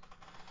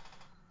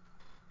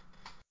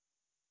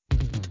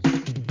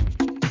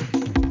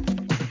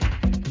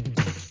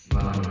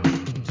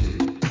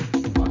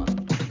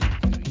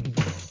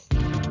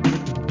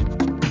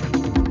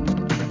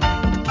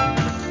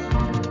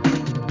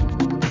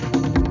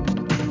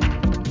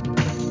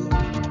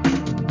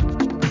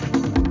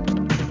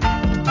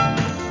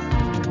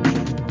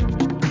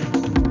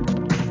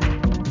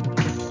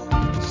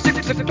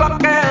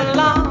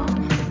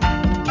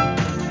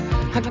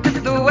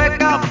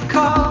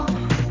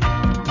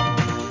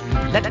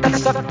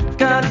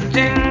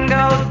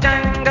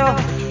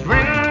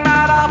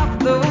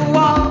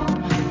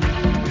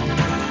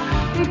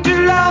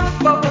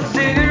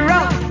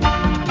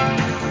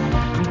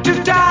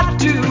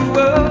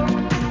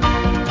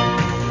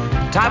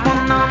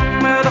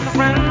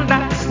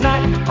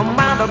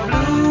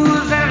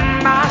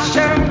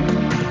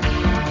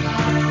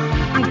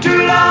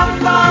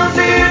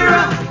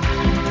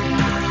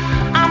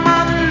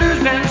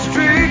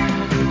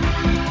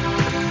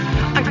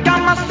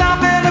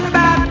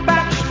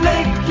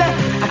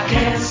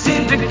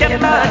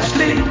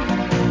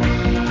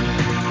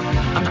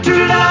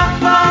 too low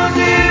for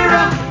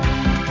zero.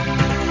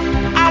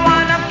 I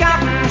wanna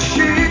cotton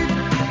sheep.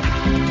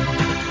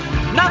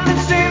 Nothing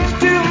seems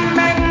to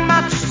make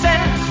much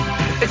sense.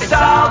 It's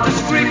all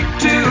discreet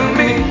to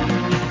me.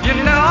 You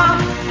know I'm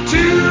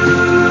too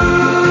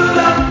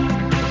low,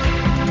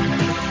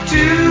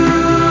 too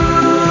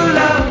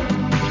low,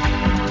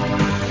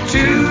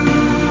 too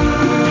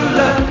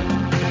low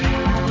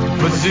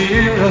for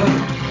zero.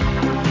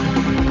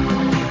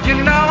 You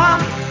know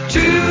I'm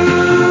too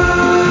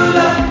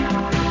low,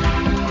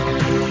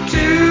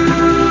 too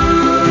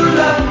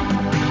low,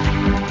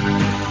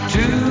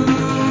 too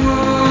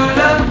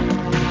low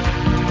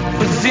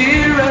for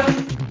zero.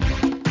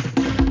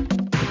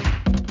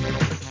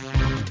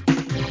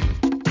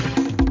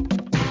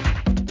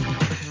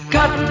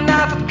 Cutting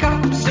out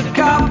cups of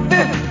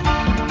coffee,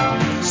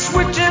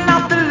 switching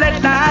off the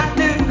late night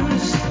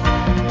news,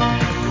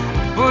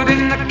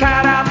 putting the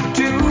cat out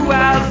 2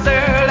 hours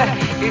early.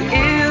 It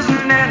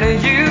isn't any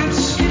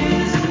use.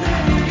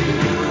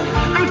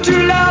 I'm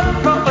too low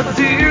for a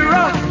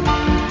zero.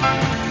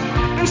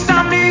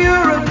 Insomnia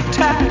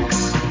attacks.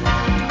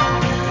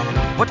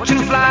 Watching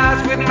flies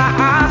with my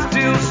eyes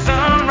till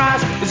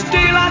sunrise. It's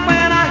daylight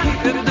when I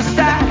hit the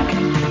stack.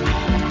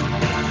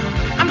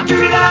 I'm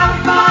too low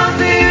for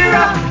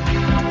zero.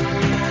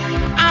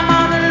 I'm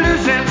on a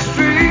losing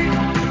streak.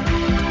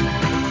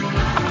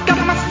 I've got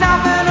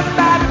myself in a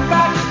bad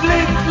patch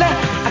lately.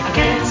 I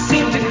can't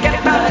seem to get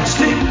much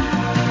sleep.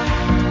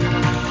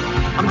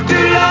 I'm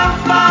too low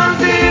for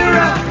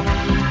zero.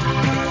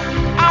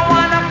 I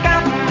wanna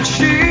count my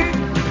sheep.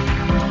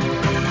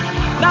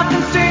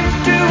 Nothing seems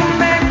to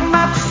make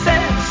much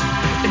sense.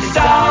 It's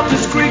all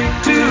discreet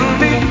to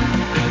me.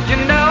 You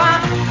know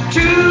I'm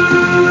too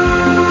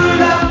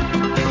low,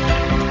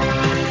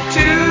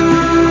 too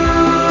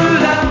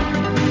low,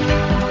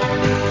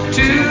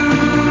 too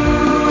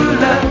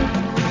low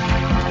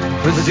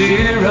for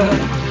zero.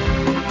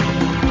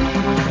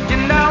 You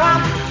know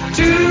I'm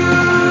too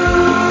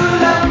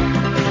low,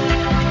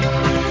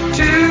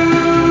 too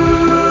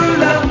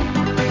low,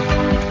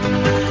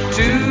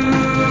 too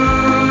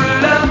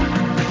low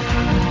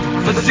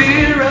for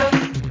zero.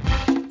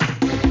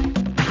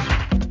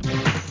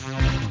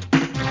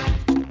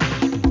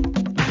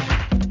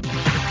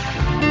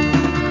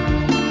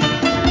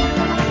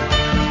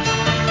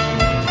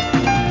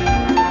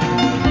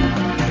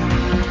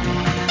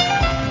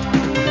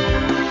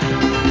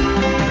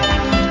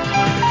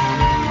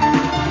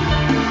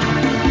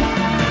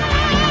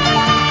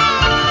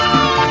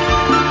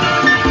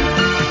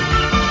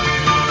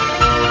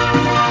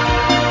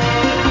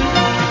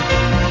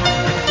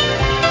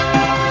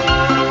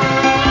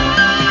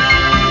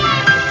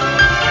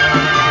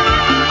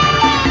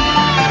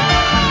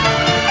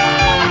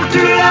 I'm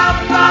too low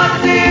for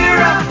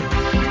zero.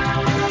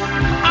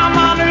 I'm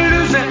on a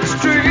losing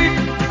streak.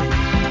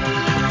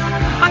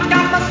 I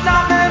got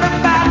myself in a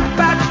bad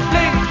patch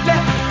lately.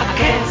 I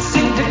can't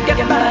seem to get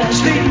much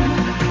sleep.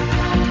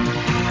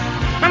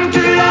 I'm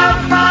too low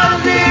for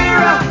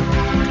zero.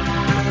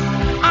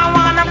 I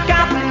wanna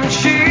count the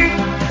sheep.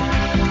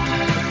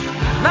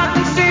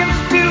 Nothing seems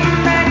to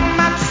make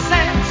much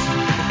sense.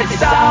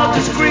 It's all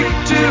discreet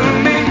to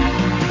me.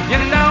 You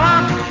know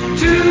I'm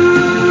too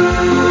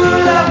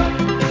low,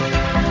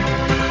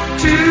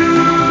 too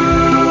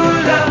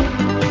low,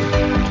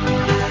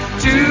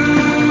 too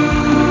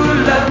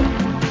low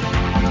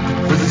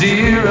for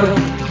zero.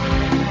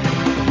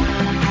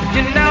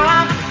 You know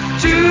I'm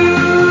too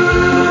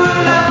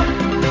low,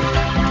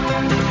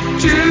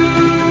 too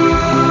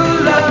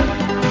low,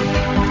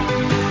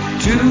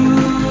 too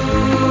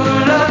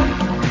low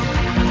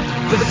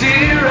for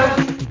zero,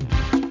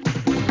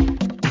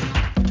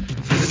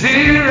 for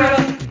zero,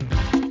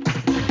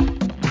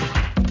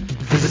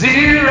 for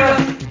zero,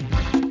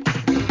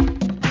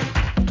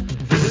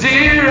 for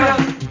zero.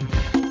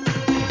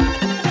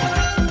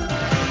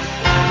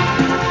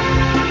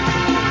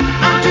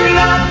 I'm too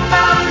low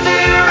for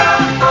zero.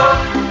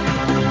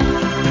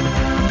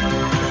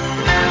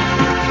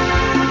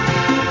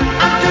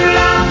 I'm too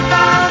low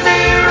for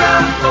zero.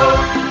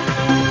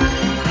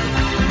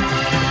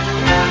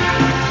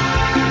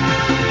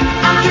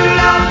 I'm too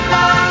low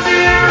for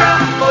zero.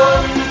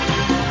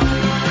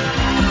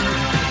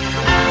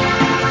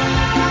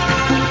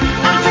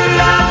 I'm too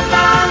low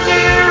for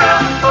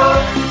zero.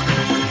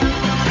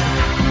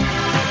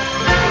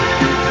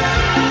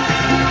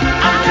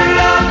 I'm too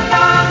low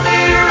for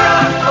zero.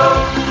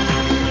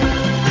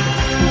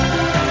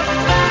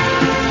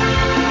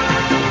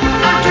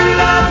 I'm too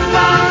low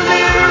for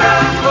zero.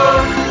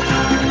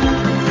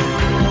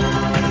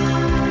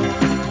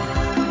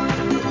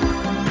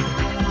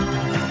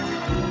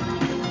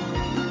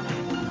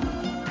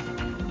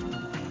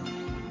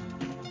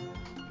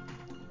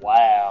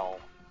 Wow,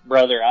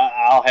 brother,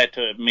 I'll have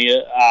to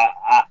admit,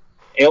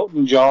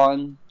 Elton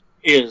John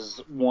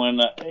is one,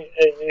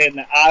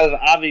 and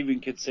I've even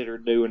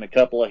considered doing a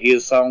couple of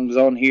his songs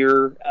on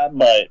here,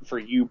 but for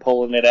you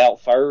pulling it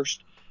out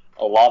first,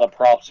 a lot of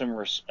props and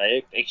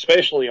respect,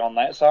 especially on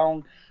that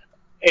song.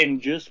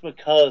 And just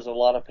because a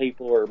lot of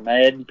people are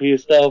mad and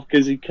pissed off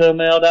because he come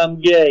out,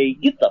 I'm gay,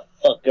 get the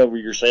fuck over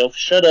yourself.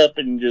 Shut up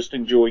and just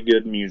enjoy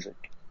good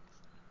music.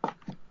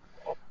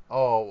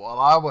 Oh, well,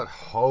 I would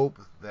hope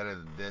that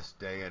in this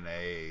day and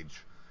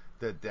age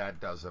that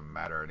doesn't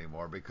matter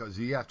anymore, because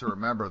you have to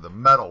remember the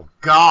metal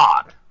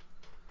god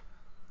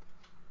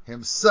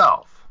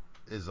himself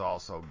is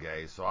also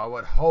gay. So I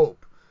would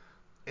hope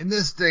in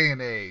this day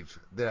and age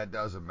that it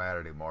doesn't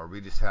matter anymore. We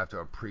just have to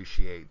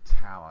appreciate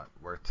talent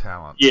where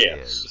talent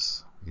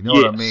is. You know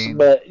what I mean?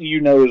 But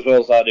you know as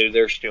well as I do,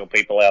 there's still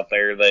people out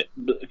there that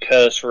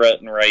cuss, rut,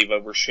 and rave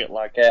over shit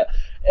like that.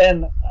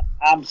 And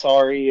I'm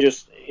sorry,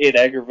 it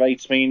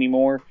aggravates me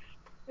anymore.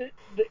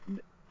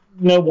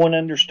 No one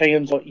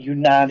understands what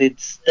United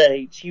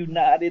States,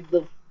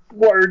 the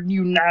word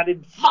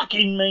United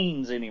fucking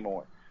means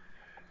anymore.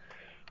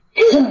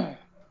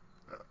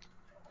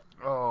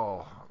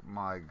 Oh,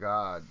 my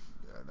God.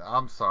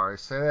 I'm sorry.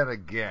 Say that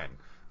again.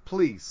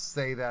 Please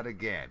say that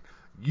again.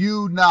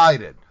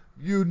 United.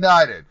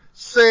 United.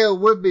 Say it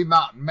with me,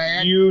 Mountain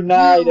Man.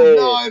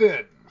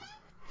 United.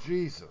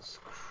 Jesus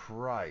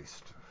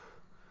Christ.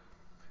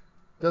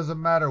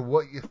 Doesn't matter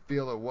what you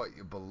feel or what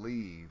you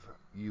believe.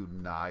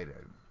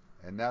 United.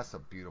 And that's a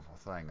beautiful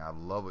thing. I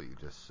love what you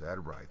just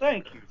said right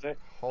Thank there.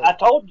 you. I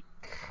told you.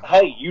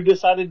 Hey, you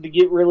decided to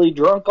get really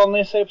drunk on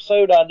this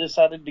episode. I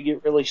decided to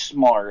get really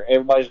smart.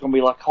 Everybody's going to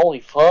be like, "Holy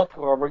fuck!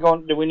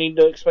 Do we need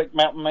to expect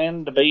Mountain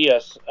Man to be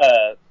a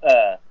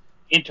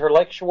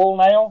intellectual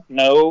now?"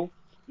 No,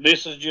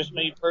 this is just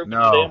me proving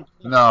to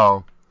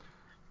them.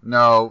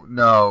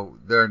 No,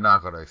 they're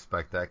not going to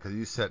expect that, because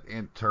you said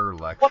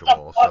intellectual.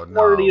 What the fuck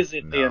word is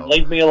it then?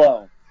 Leave me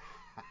alone.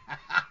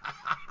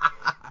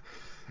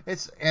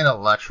 It's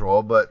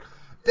intellectual, but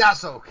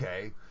that's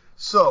okay.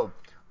 So,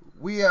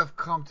 we have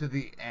come to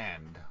the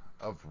end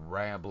of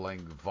Rambling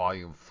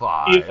Volume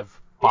 5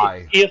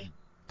 by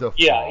default.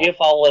 Yeah, if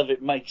all of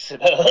it makes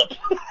it up.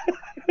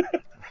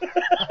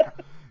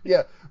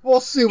 Yeah, we'll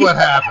see what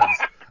happens.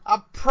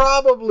 I'm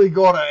probably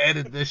going to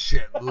edit this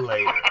shit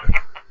later.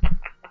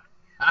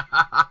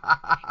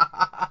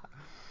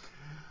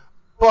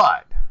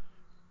 But,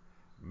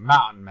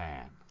 Mountain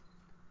Man,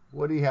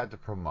 what do you have to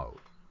promote?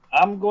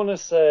 I'm going to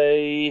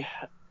say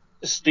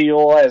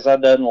still as I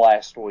done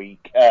last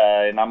week,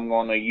 and I'm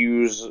going to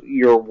use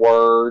your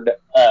word,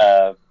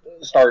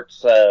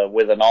 starts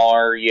with an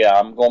R. Yeah,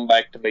 I'm going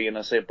back to being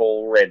a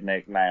simple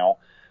redneck now.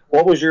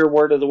 What was your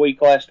word of the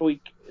week last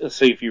week? Let's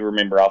see if you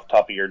remember off the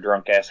top of your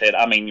drunk ass head.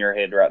 I mean your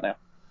head right now.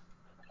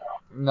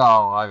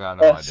 No, I got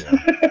no idea.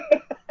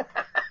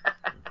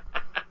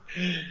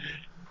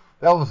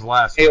 That was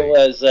last week. It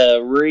was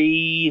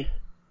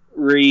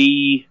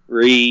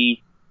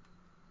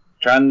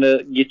trying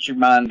to get your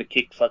mind to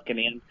kick fucking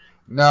in.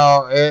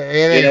 No, it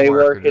ain't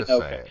working. Just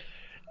okay.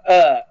 say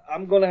it.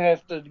 I'm going to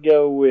have to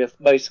go with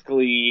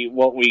basically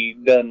what we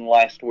done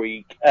last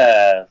week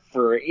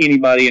for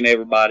anybody and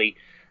everybody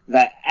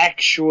that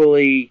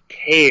actually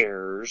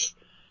cares.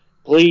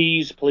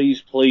 Please, please,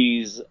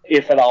 please,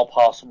 if at all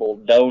possible,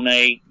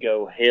 donate,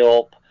 go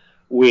help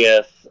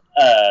with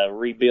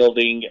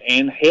rebuilding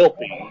and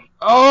helping.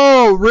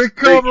 Oh,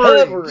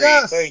 recovery.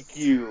 Yes. Thank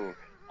you.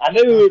 I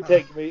knew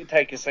it'd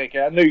take a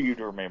second. I knew you'd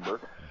remember.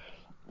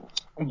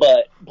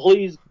 But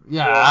please.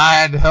 Yeah, I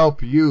had to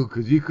help you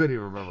because you couldn't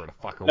even remember the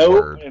fucking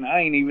word. And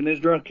I ain't even as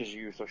drunk as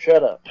you, so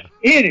shut up.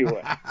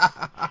 Anyway,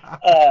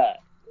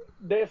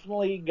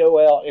 definitely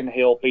go out and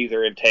help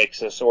either in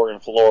Texas or in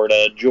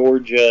Florida,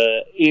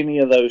 Georgia, any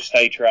of those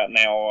states right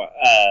now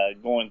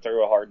going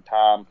through a hard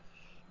time.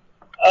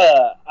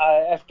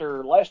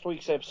 After last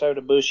week's episode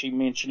of Bushy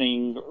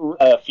mentioning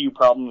a few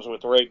problems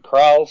with the Red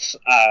Cross,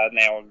 I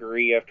now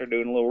agree after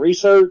doing a little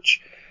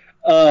research.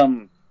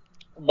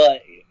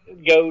 But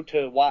go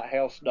to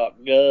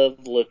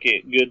whitehouse.gov, look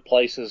at good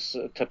places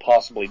to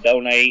possibly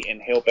donate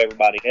and help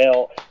everybody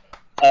out.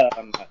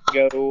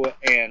 Go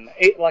and,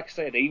 like I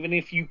said, even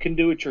if you can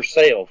do it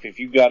yourself, if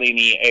you've got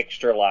any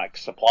extra like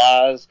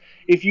supplies,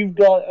 if you've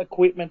got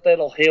equipment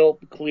that'll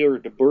help clear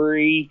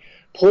debris,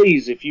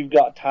 please, if you've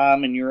got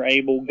time and you're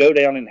able, go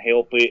down and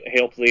help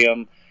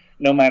them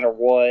no matter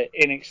what.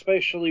 And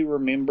especially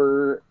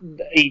remember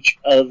each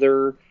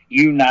other.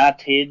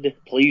 United.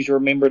 Please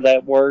remember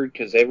that word,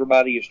 because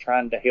everybody is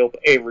trying to help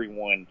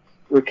everyone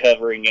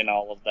recovering in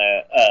all of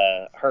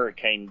that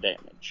hurricane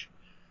damage.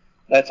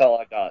 That's all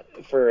I got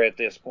for at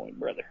this point,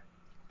 brother.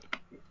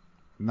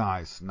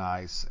 Nice.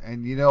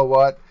 And you know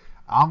what?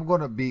 I'm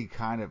going to be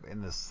kind of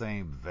in the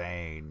same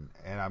vein,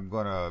 and I'm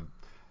going to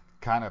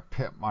kind of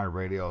pimp my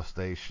radio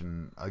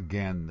station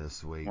again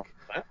this week.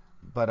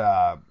 But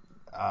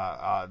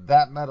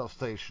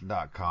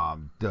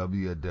thatmetalstation.com,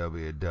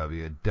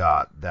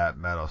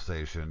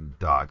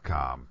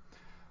 www.thatmetalstation.com.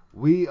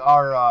 We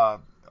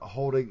are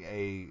holding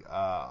a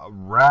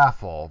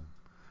raffle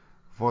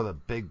for the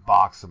big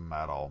box of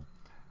metal.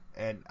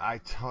 And I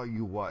tell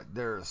you what,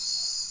 there's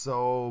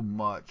so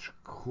much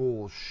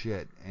cool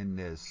shit in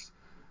this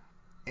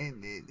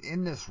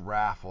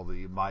raffle that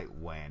you might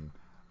win.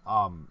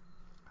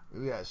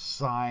 We have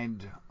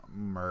signed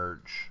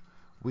merch.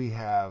 We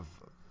have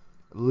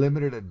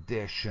limited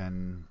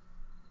edition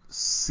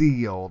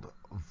sealed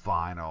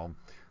vinyl.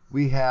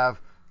 We have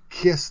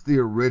Kiss the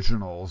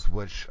Originals,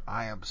 which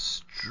I am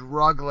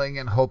struggling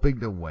and hoping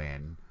to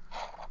win.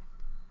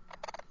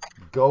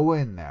 Go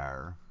in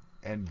there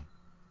and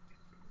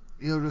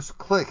just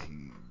click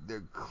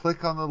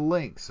on the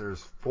links.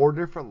 There's 4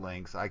 different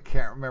links. I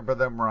can't remember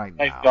them right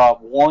now. They've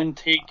got 1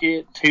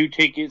 ticket, 2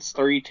 tickets,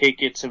 3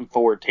 tickets, and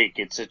 4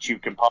 tickets that you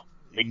can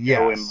possibly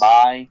go and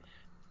buy.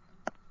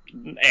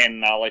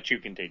 And I'll let you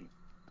continue.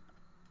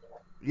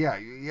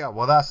 Yeah.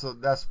 Well, that's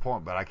the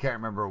point, but I can't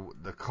remember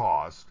the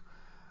cost.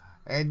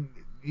 And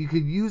you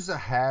can use a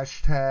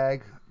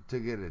hashtag to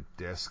get a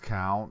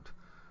discount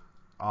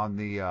on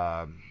the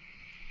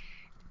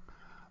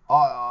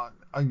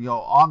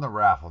on the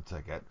raffle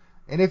ticket.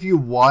 And if you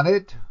want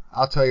it,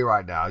 I'll tell you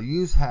right now,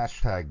 use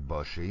hashtag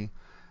Bushy.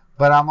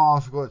 But I'm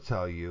also going to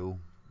tell you,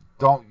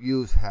 don't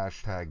use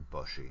hashtag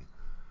Bushy.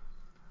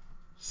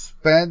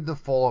 Spend the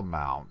full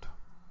amount.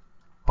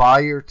 Buy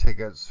your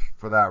tickets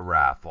for that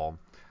raffle,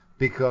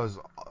 because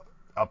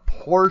a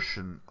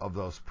portion of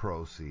those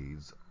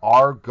proceeds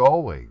are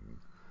going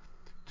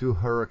to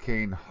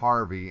Hurricane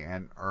Harvey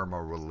and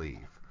Irma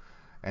relief.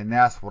 And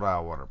that's what I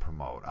want to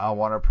promote. I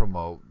want to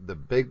promote the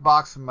Big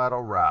Box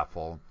Metal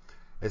raffle.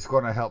 It's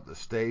going to help the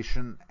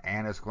station,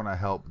 and it's going to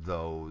help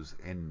those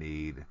in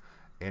need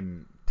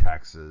in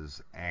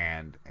Texas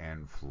and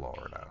in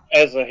Florida.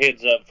 As a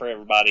heads up for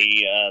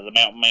everybody, the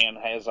Mountain Man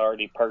has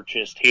already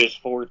purchased his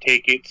 4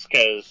 tickets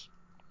because,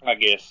 I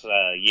guess,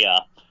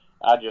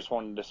 I just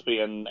wanted to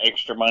spend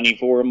extra money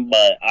for them.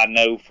 But I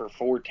know for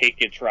 4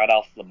 tickets right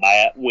off the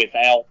bat,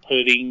 without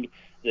putting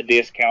the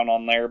discount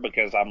on there,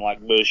 because I'm like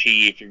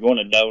Bushy, if you're going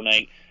to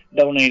donate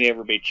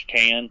every bit you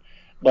can.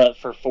 But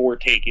for 4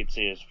 tickets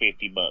is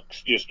 $50.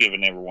 Just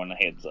giving everyone a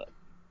heads up.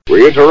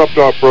 We interrupt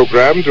our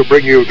program to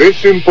bring you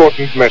this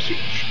important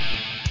message.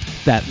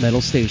 That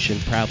Metal Station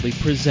proudly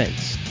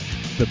presents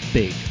the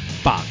Big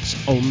Box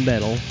O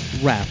Metal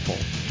Raffle,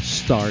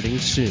 starting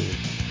soon.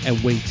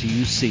 And wait till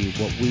you see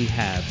what we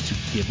have to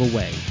give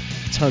away.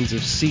 Tons of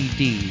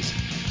CDs,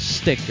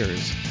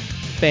 stickers,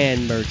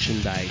 fan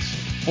merchandise,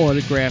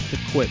 autographed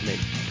equipment,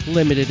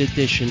 limited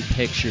edition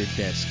picture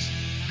discs,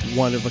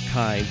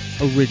 one-of-a-kind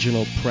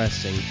original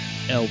pressing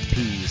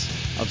LPs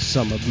of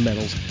some of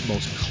metal's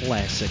most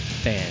classic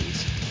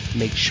bands.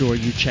 Make sure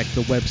you check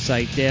the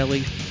website daily,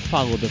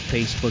 follow the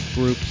Facebook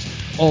groups,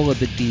 all of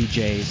the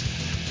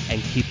DJs,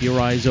 and keep your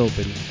eyes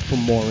open for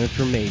more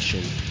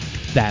information.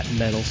 That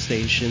Metal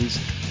Station's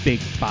Big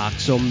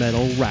Box O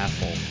Metal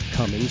Raffle,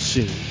 coming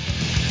soon.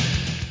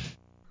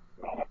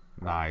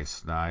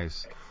 Nice.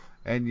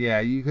 And yeah,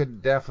 you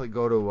could definitely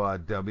go to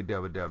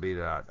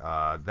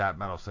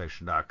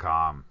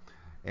www.thatmetalstation.com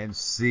and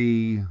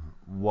see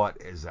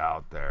what is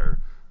out there.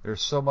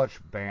 There's so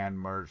much band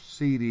merch,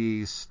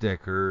 CDs,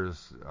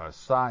 stickers,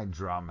 signed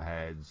drum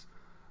heads.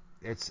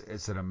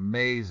 It's an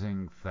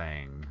amazing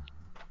thing.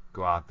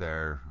 Go out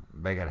there,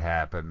 make it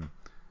happen,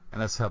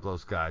 and let's help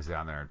those guys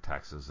down there in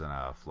Texas and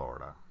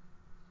Florida.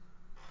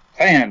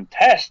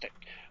 Fantastic.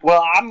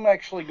 Well, I'm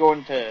actually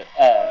going to.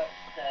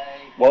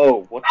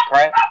 Whoa! What the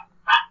crap?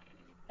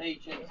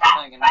 Peaches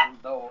hanging on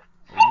the door.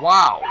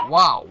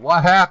 Wow,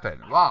 what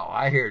happened? Wow,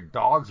 I hear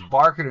dogs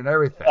barking and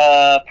everything.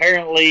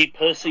 Apparently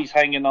Pussy's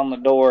hanging on the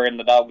door and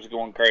the dog's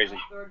going crazy.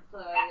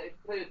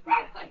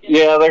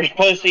 Yeah, there's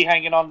Pussy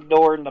hanging on the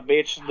door and the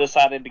bitch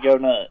decided to go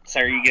nuts.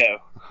 There you go.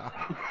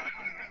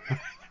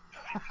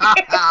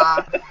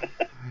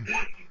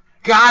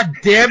 God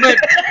damn it!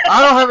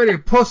 I don't have any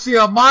pussy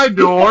on my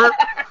door.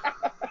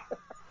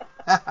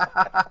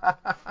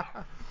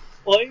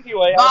 Well,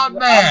 anyway, I'm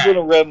going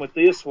to run with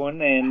this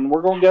one, and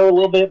we're going to go a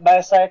little bit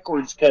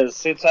backwards, because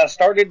since I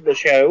started the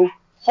show,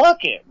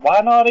 fuck it,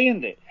 why not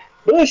end it?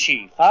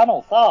 Bushy,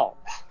 final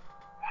thoughts.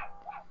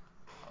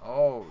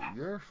 Oh,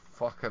 you're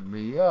fucking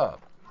me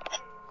up.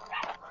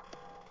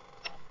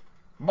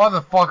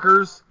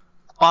 Motherfuckers,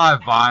 buy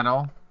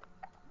vinyl.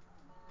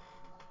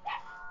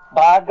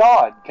 By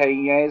God,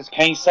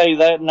 can't say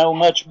that no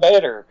much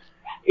better.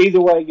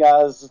 Either way,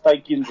 guys,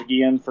 thank yous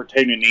again for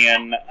tuning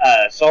in.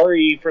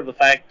 Sorry for the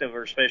fact of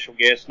our special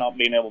guest not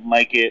being able to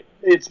make it.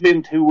 It's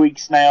been 2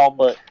 weeks now,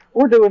 but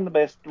we're doing the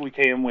best we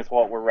can with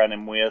what we're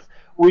running with.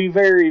 We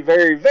very,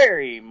 very,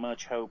 very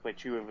much hope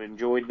that you have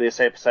enjoyed this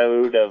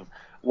episode of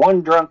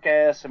one drunk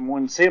ass and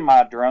one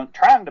semi-drunk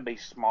trying to be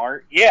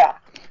smart. Yeah,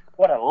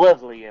 what a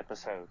lovely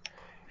episode.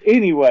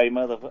 Anyway,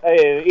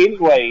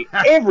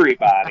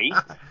 everybody,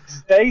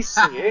 stay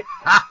sick,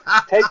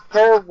 take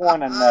care of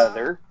one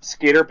another,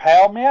 skitter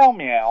pal meow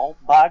meow,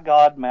 by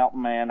God,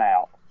 Mountain Man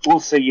out.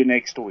 We'll see you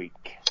next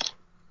week.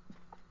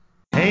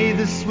 Hey,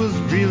 this was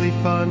really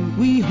fun.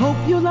 We hope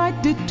you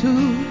liked it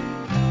too.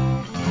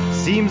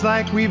 Seems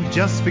like we've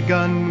just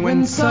begun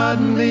when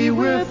suddenly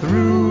we're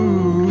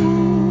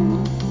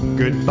through.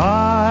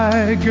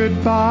 Goodbye,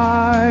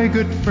 goodbye,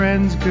 good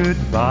friends,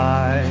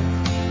 goodbye.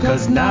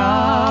 'Cause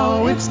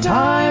now it's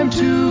time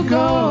to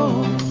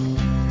go.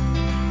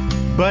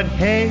 But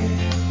hey,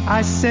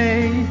 I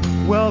say,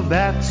 well,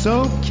 that's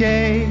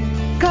okay.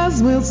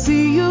 'cause we'll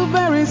see you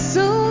very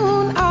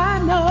soon, I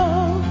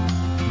know.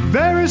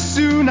 Very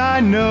soon I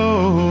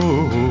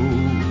know.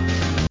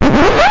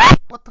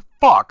 What the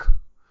fuck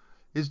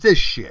is this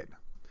shit?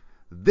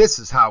 This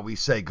is how we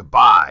say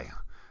goodbye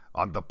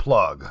on The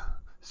Plug.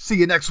 See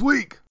you next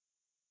week.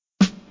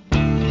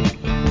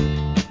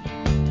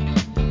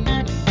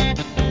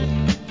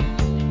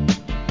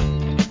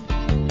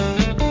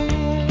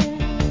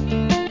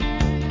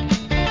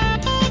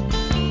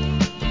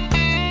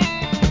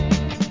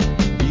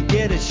 You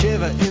get a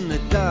shiver in the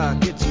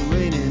dark, it's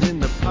raining in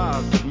the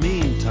park, but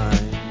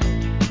meantime,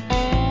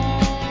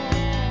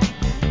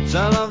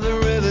 sound of the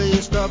river,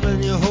 you stop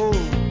and you hold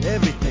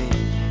everything.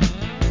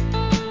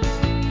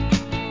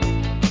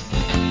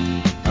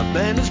 A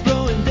band is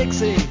blowing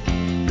Dixie,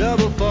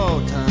 double fall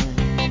time.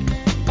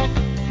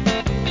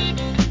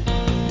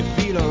 You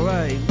feel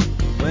alright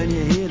when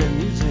you hear the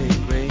music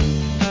ring.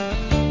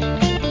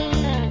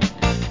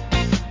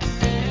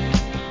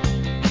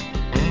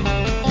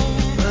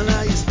 Well,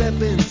 now you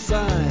step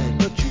inside,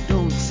 but you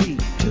don't see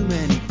too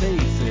many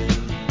faces.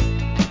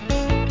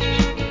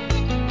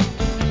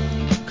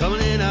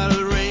 Coming in out of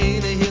the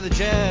rain, they hear the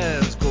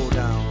jazz go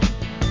down.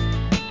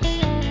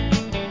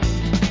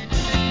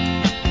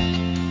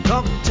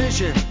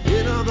 Competition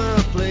in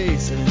other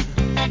places,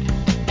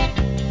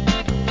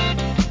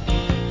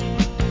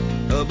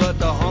 but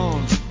the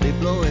horns, they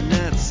blowing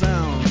that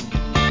sound.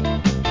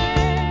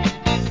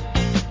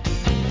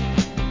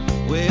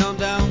 Way on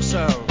down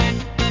south,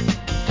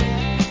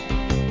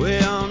 way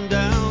on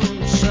down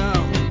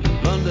south,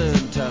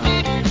 London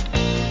town.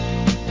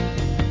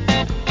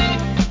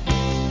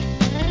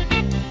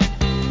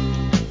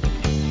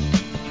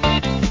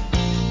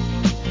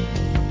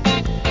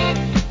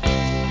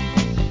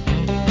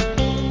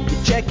 You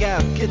check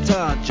out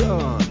Guitar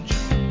George,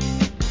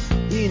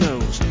 he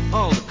knows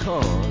all the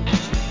chords.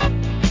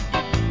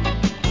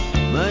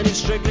 But it's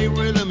strictly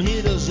rhythm,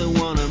 he doesn't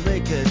wanna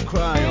make it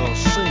cry or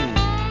sing.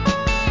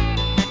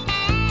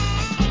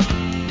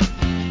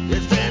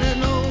 If then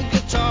an old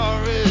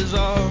guitar is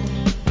all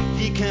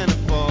he can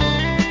afford,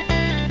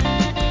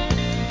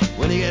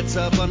 when he gets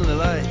up under the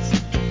lights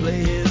to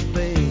play his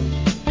thing.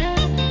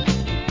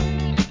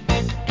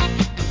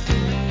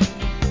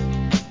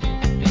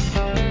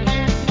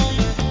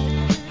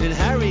 And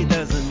Harry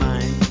doesn't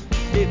mind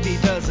if he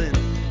doesn't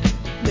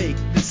make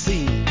the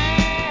scene.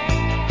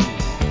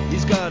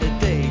 He's got a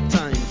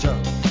daytime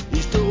job,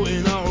 he's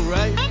doing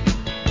alright.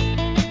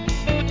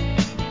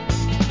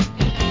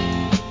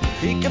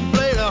 He can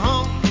play the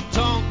honky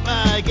tonk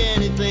like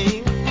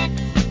anything,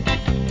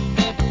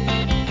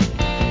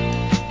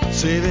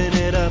 saving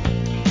it up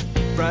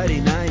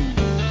Friday night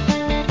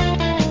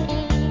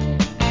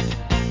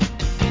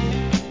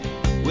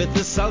with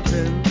the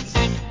Sultans,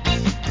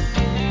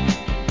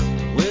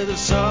 with the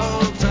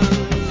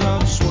Sultans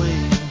of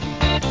Swing.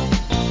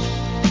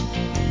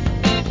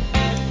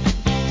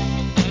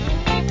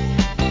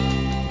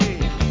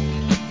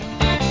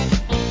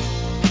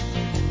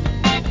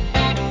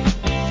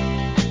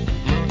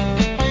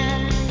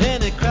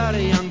 And a crowd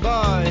of young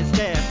boys,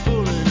 they're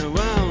fooling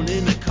around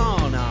in the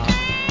corner,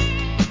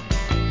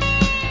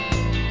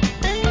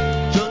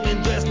 drunk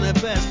and dressed in their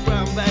best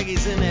brown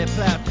baggies in their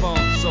platform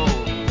soles.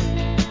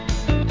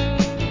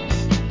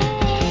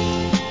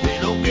 They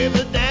don't give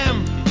a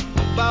damn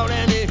about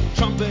any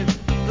trumpet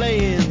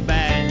playing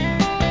band.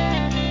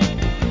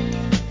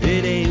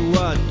 It ain't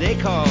what they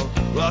call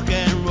rock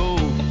and roll.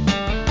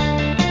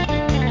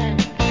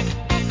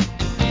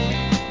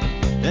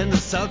 And the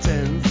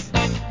Sultans,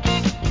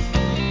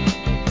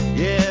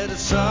 yeah, the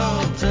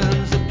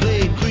Sultans, they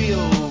play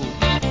Creole.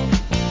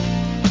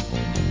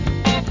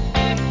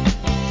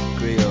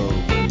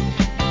 Creole blues.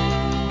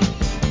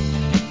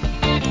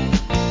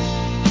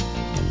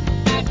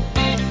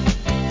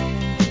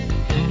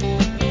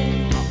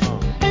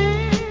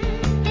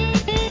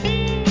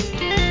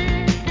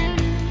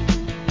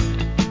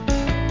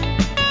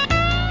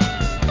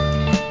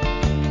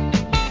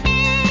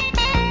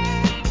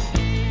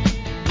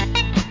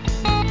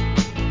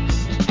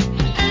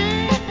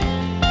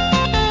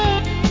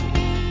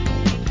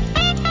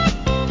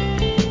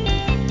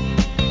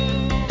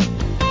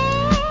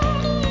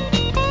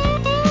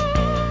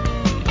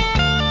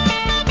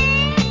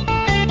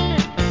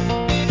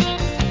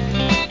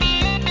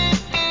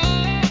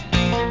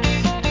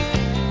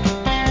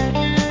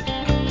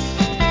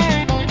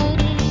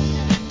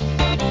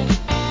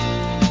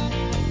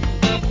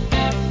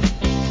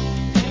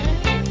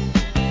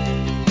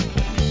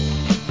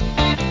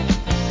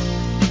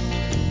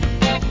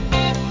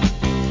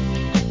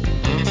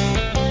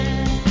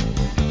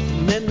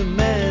 And then the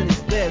man he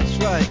steps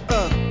right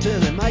up to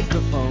the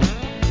microphone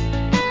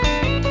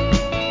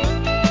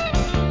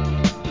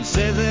and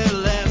says at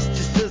last,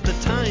 just as the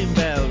time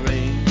bell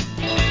rings,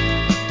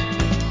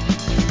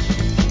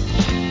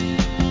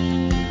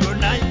 good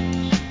night,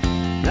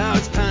 now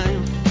it's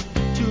time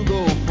to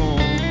go home.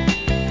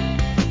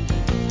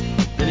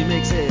 Then he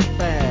makes it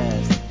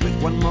fast with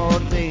one more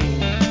thing.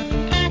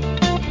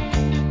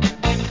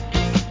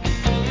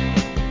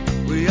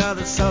 We are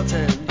the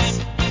Sultans.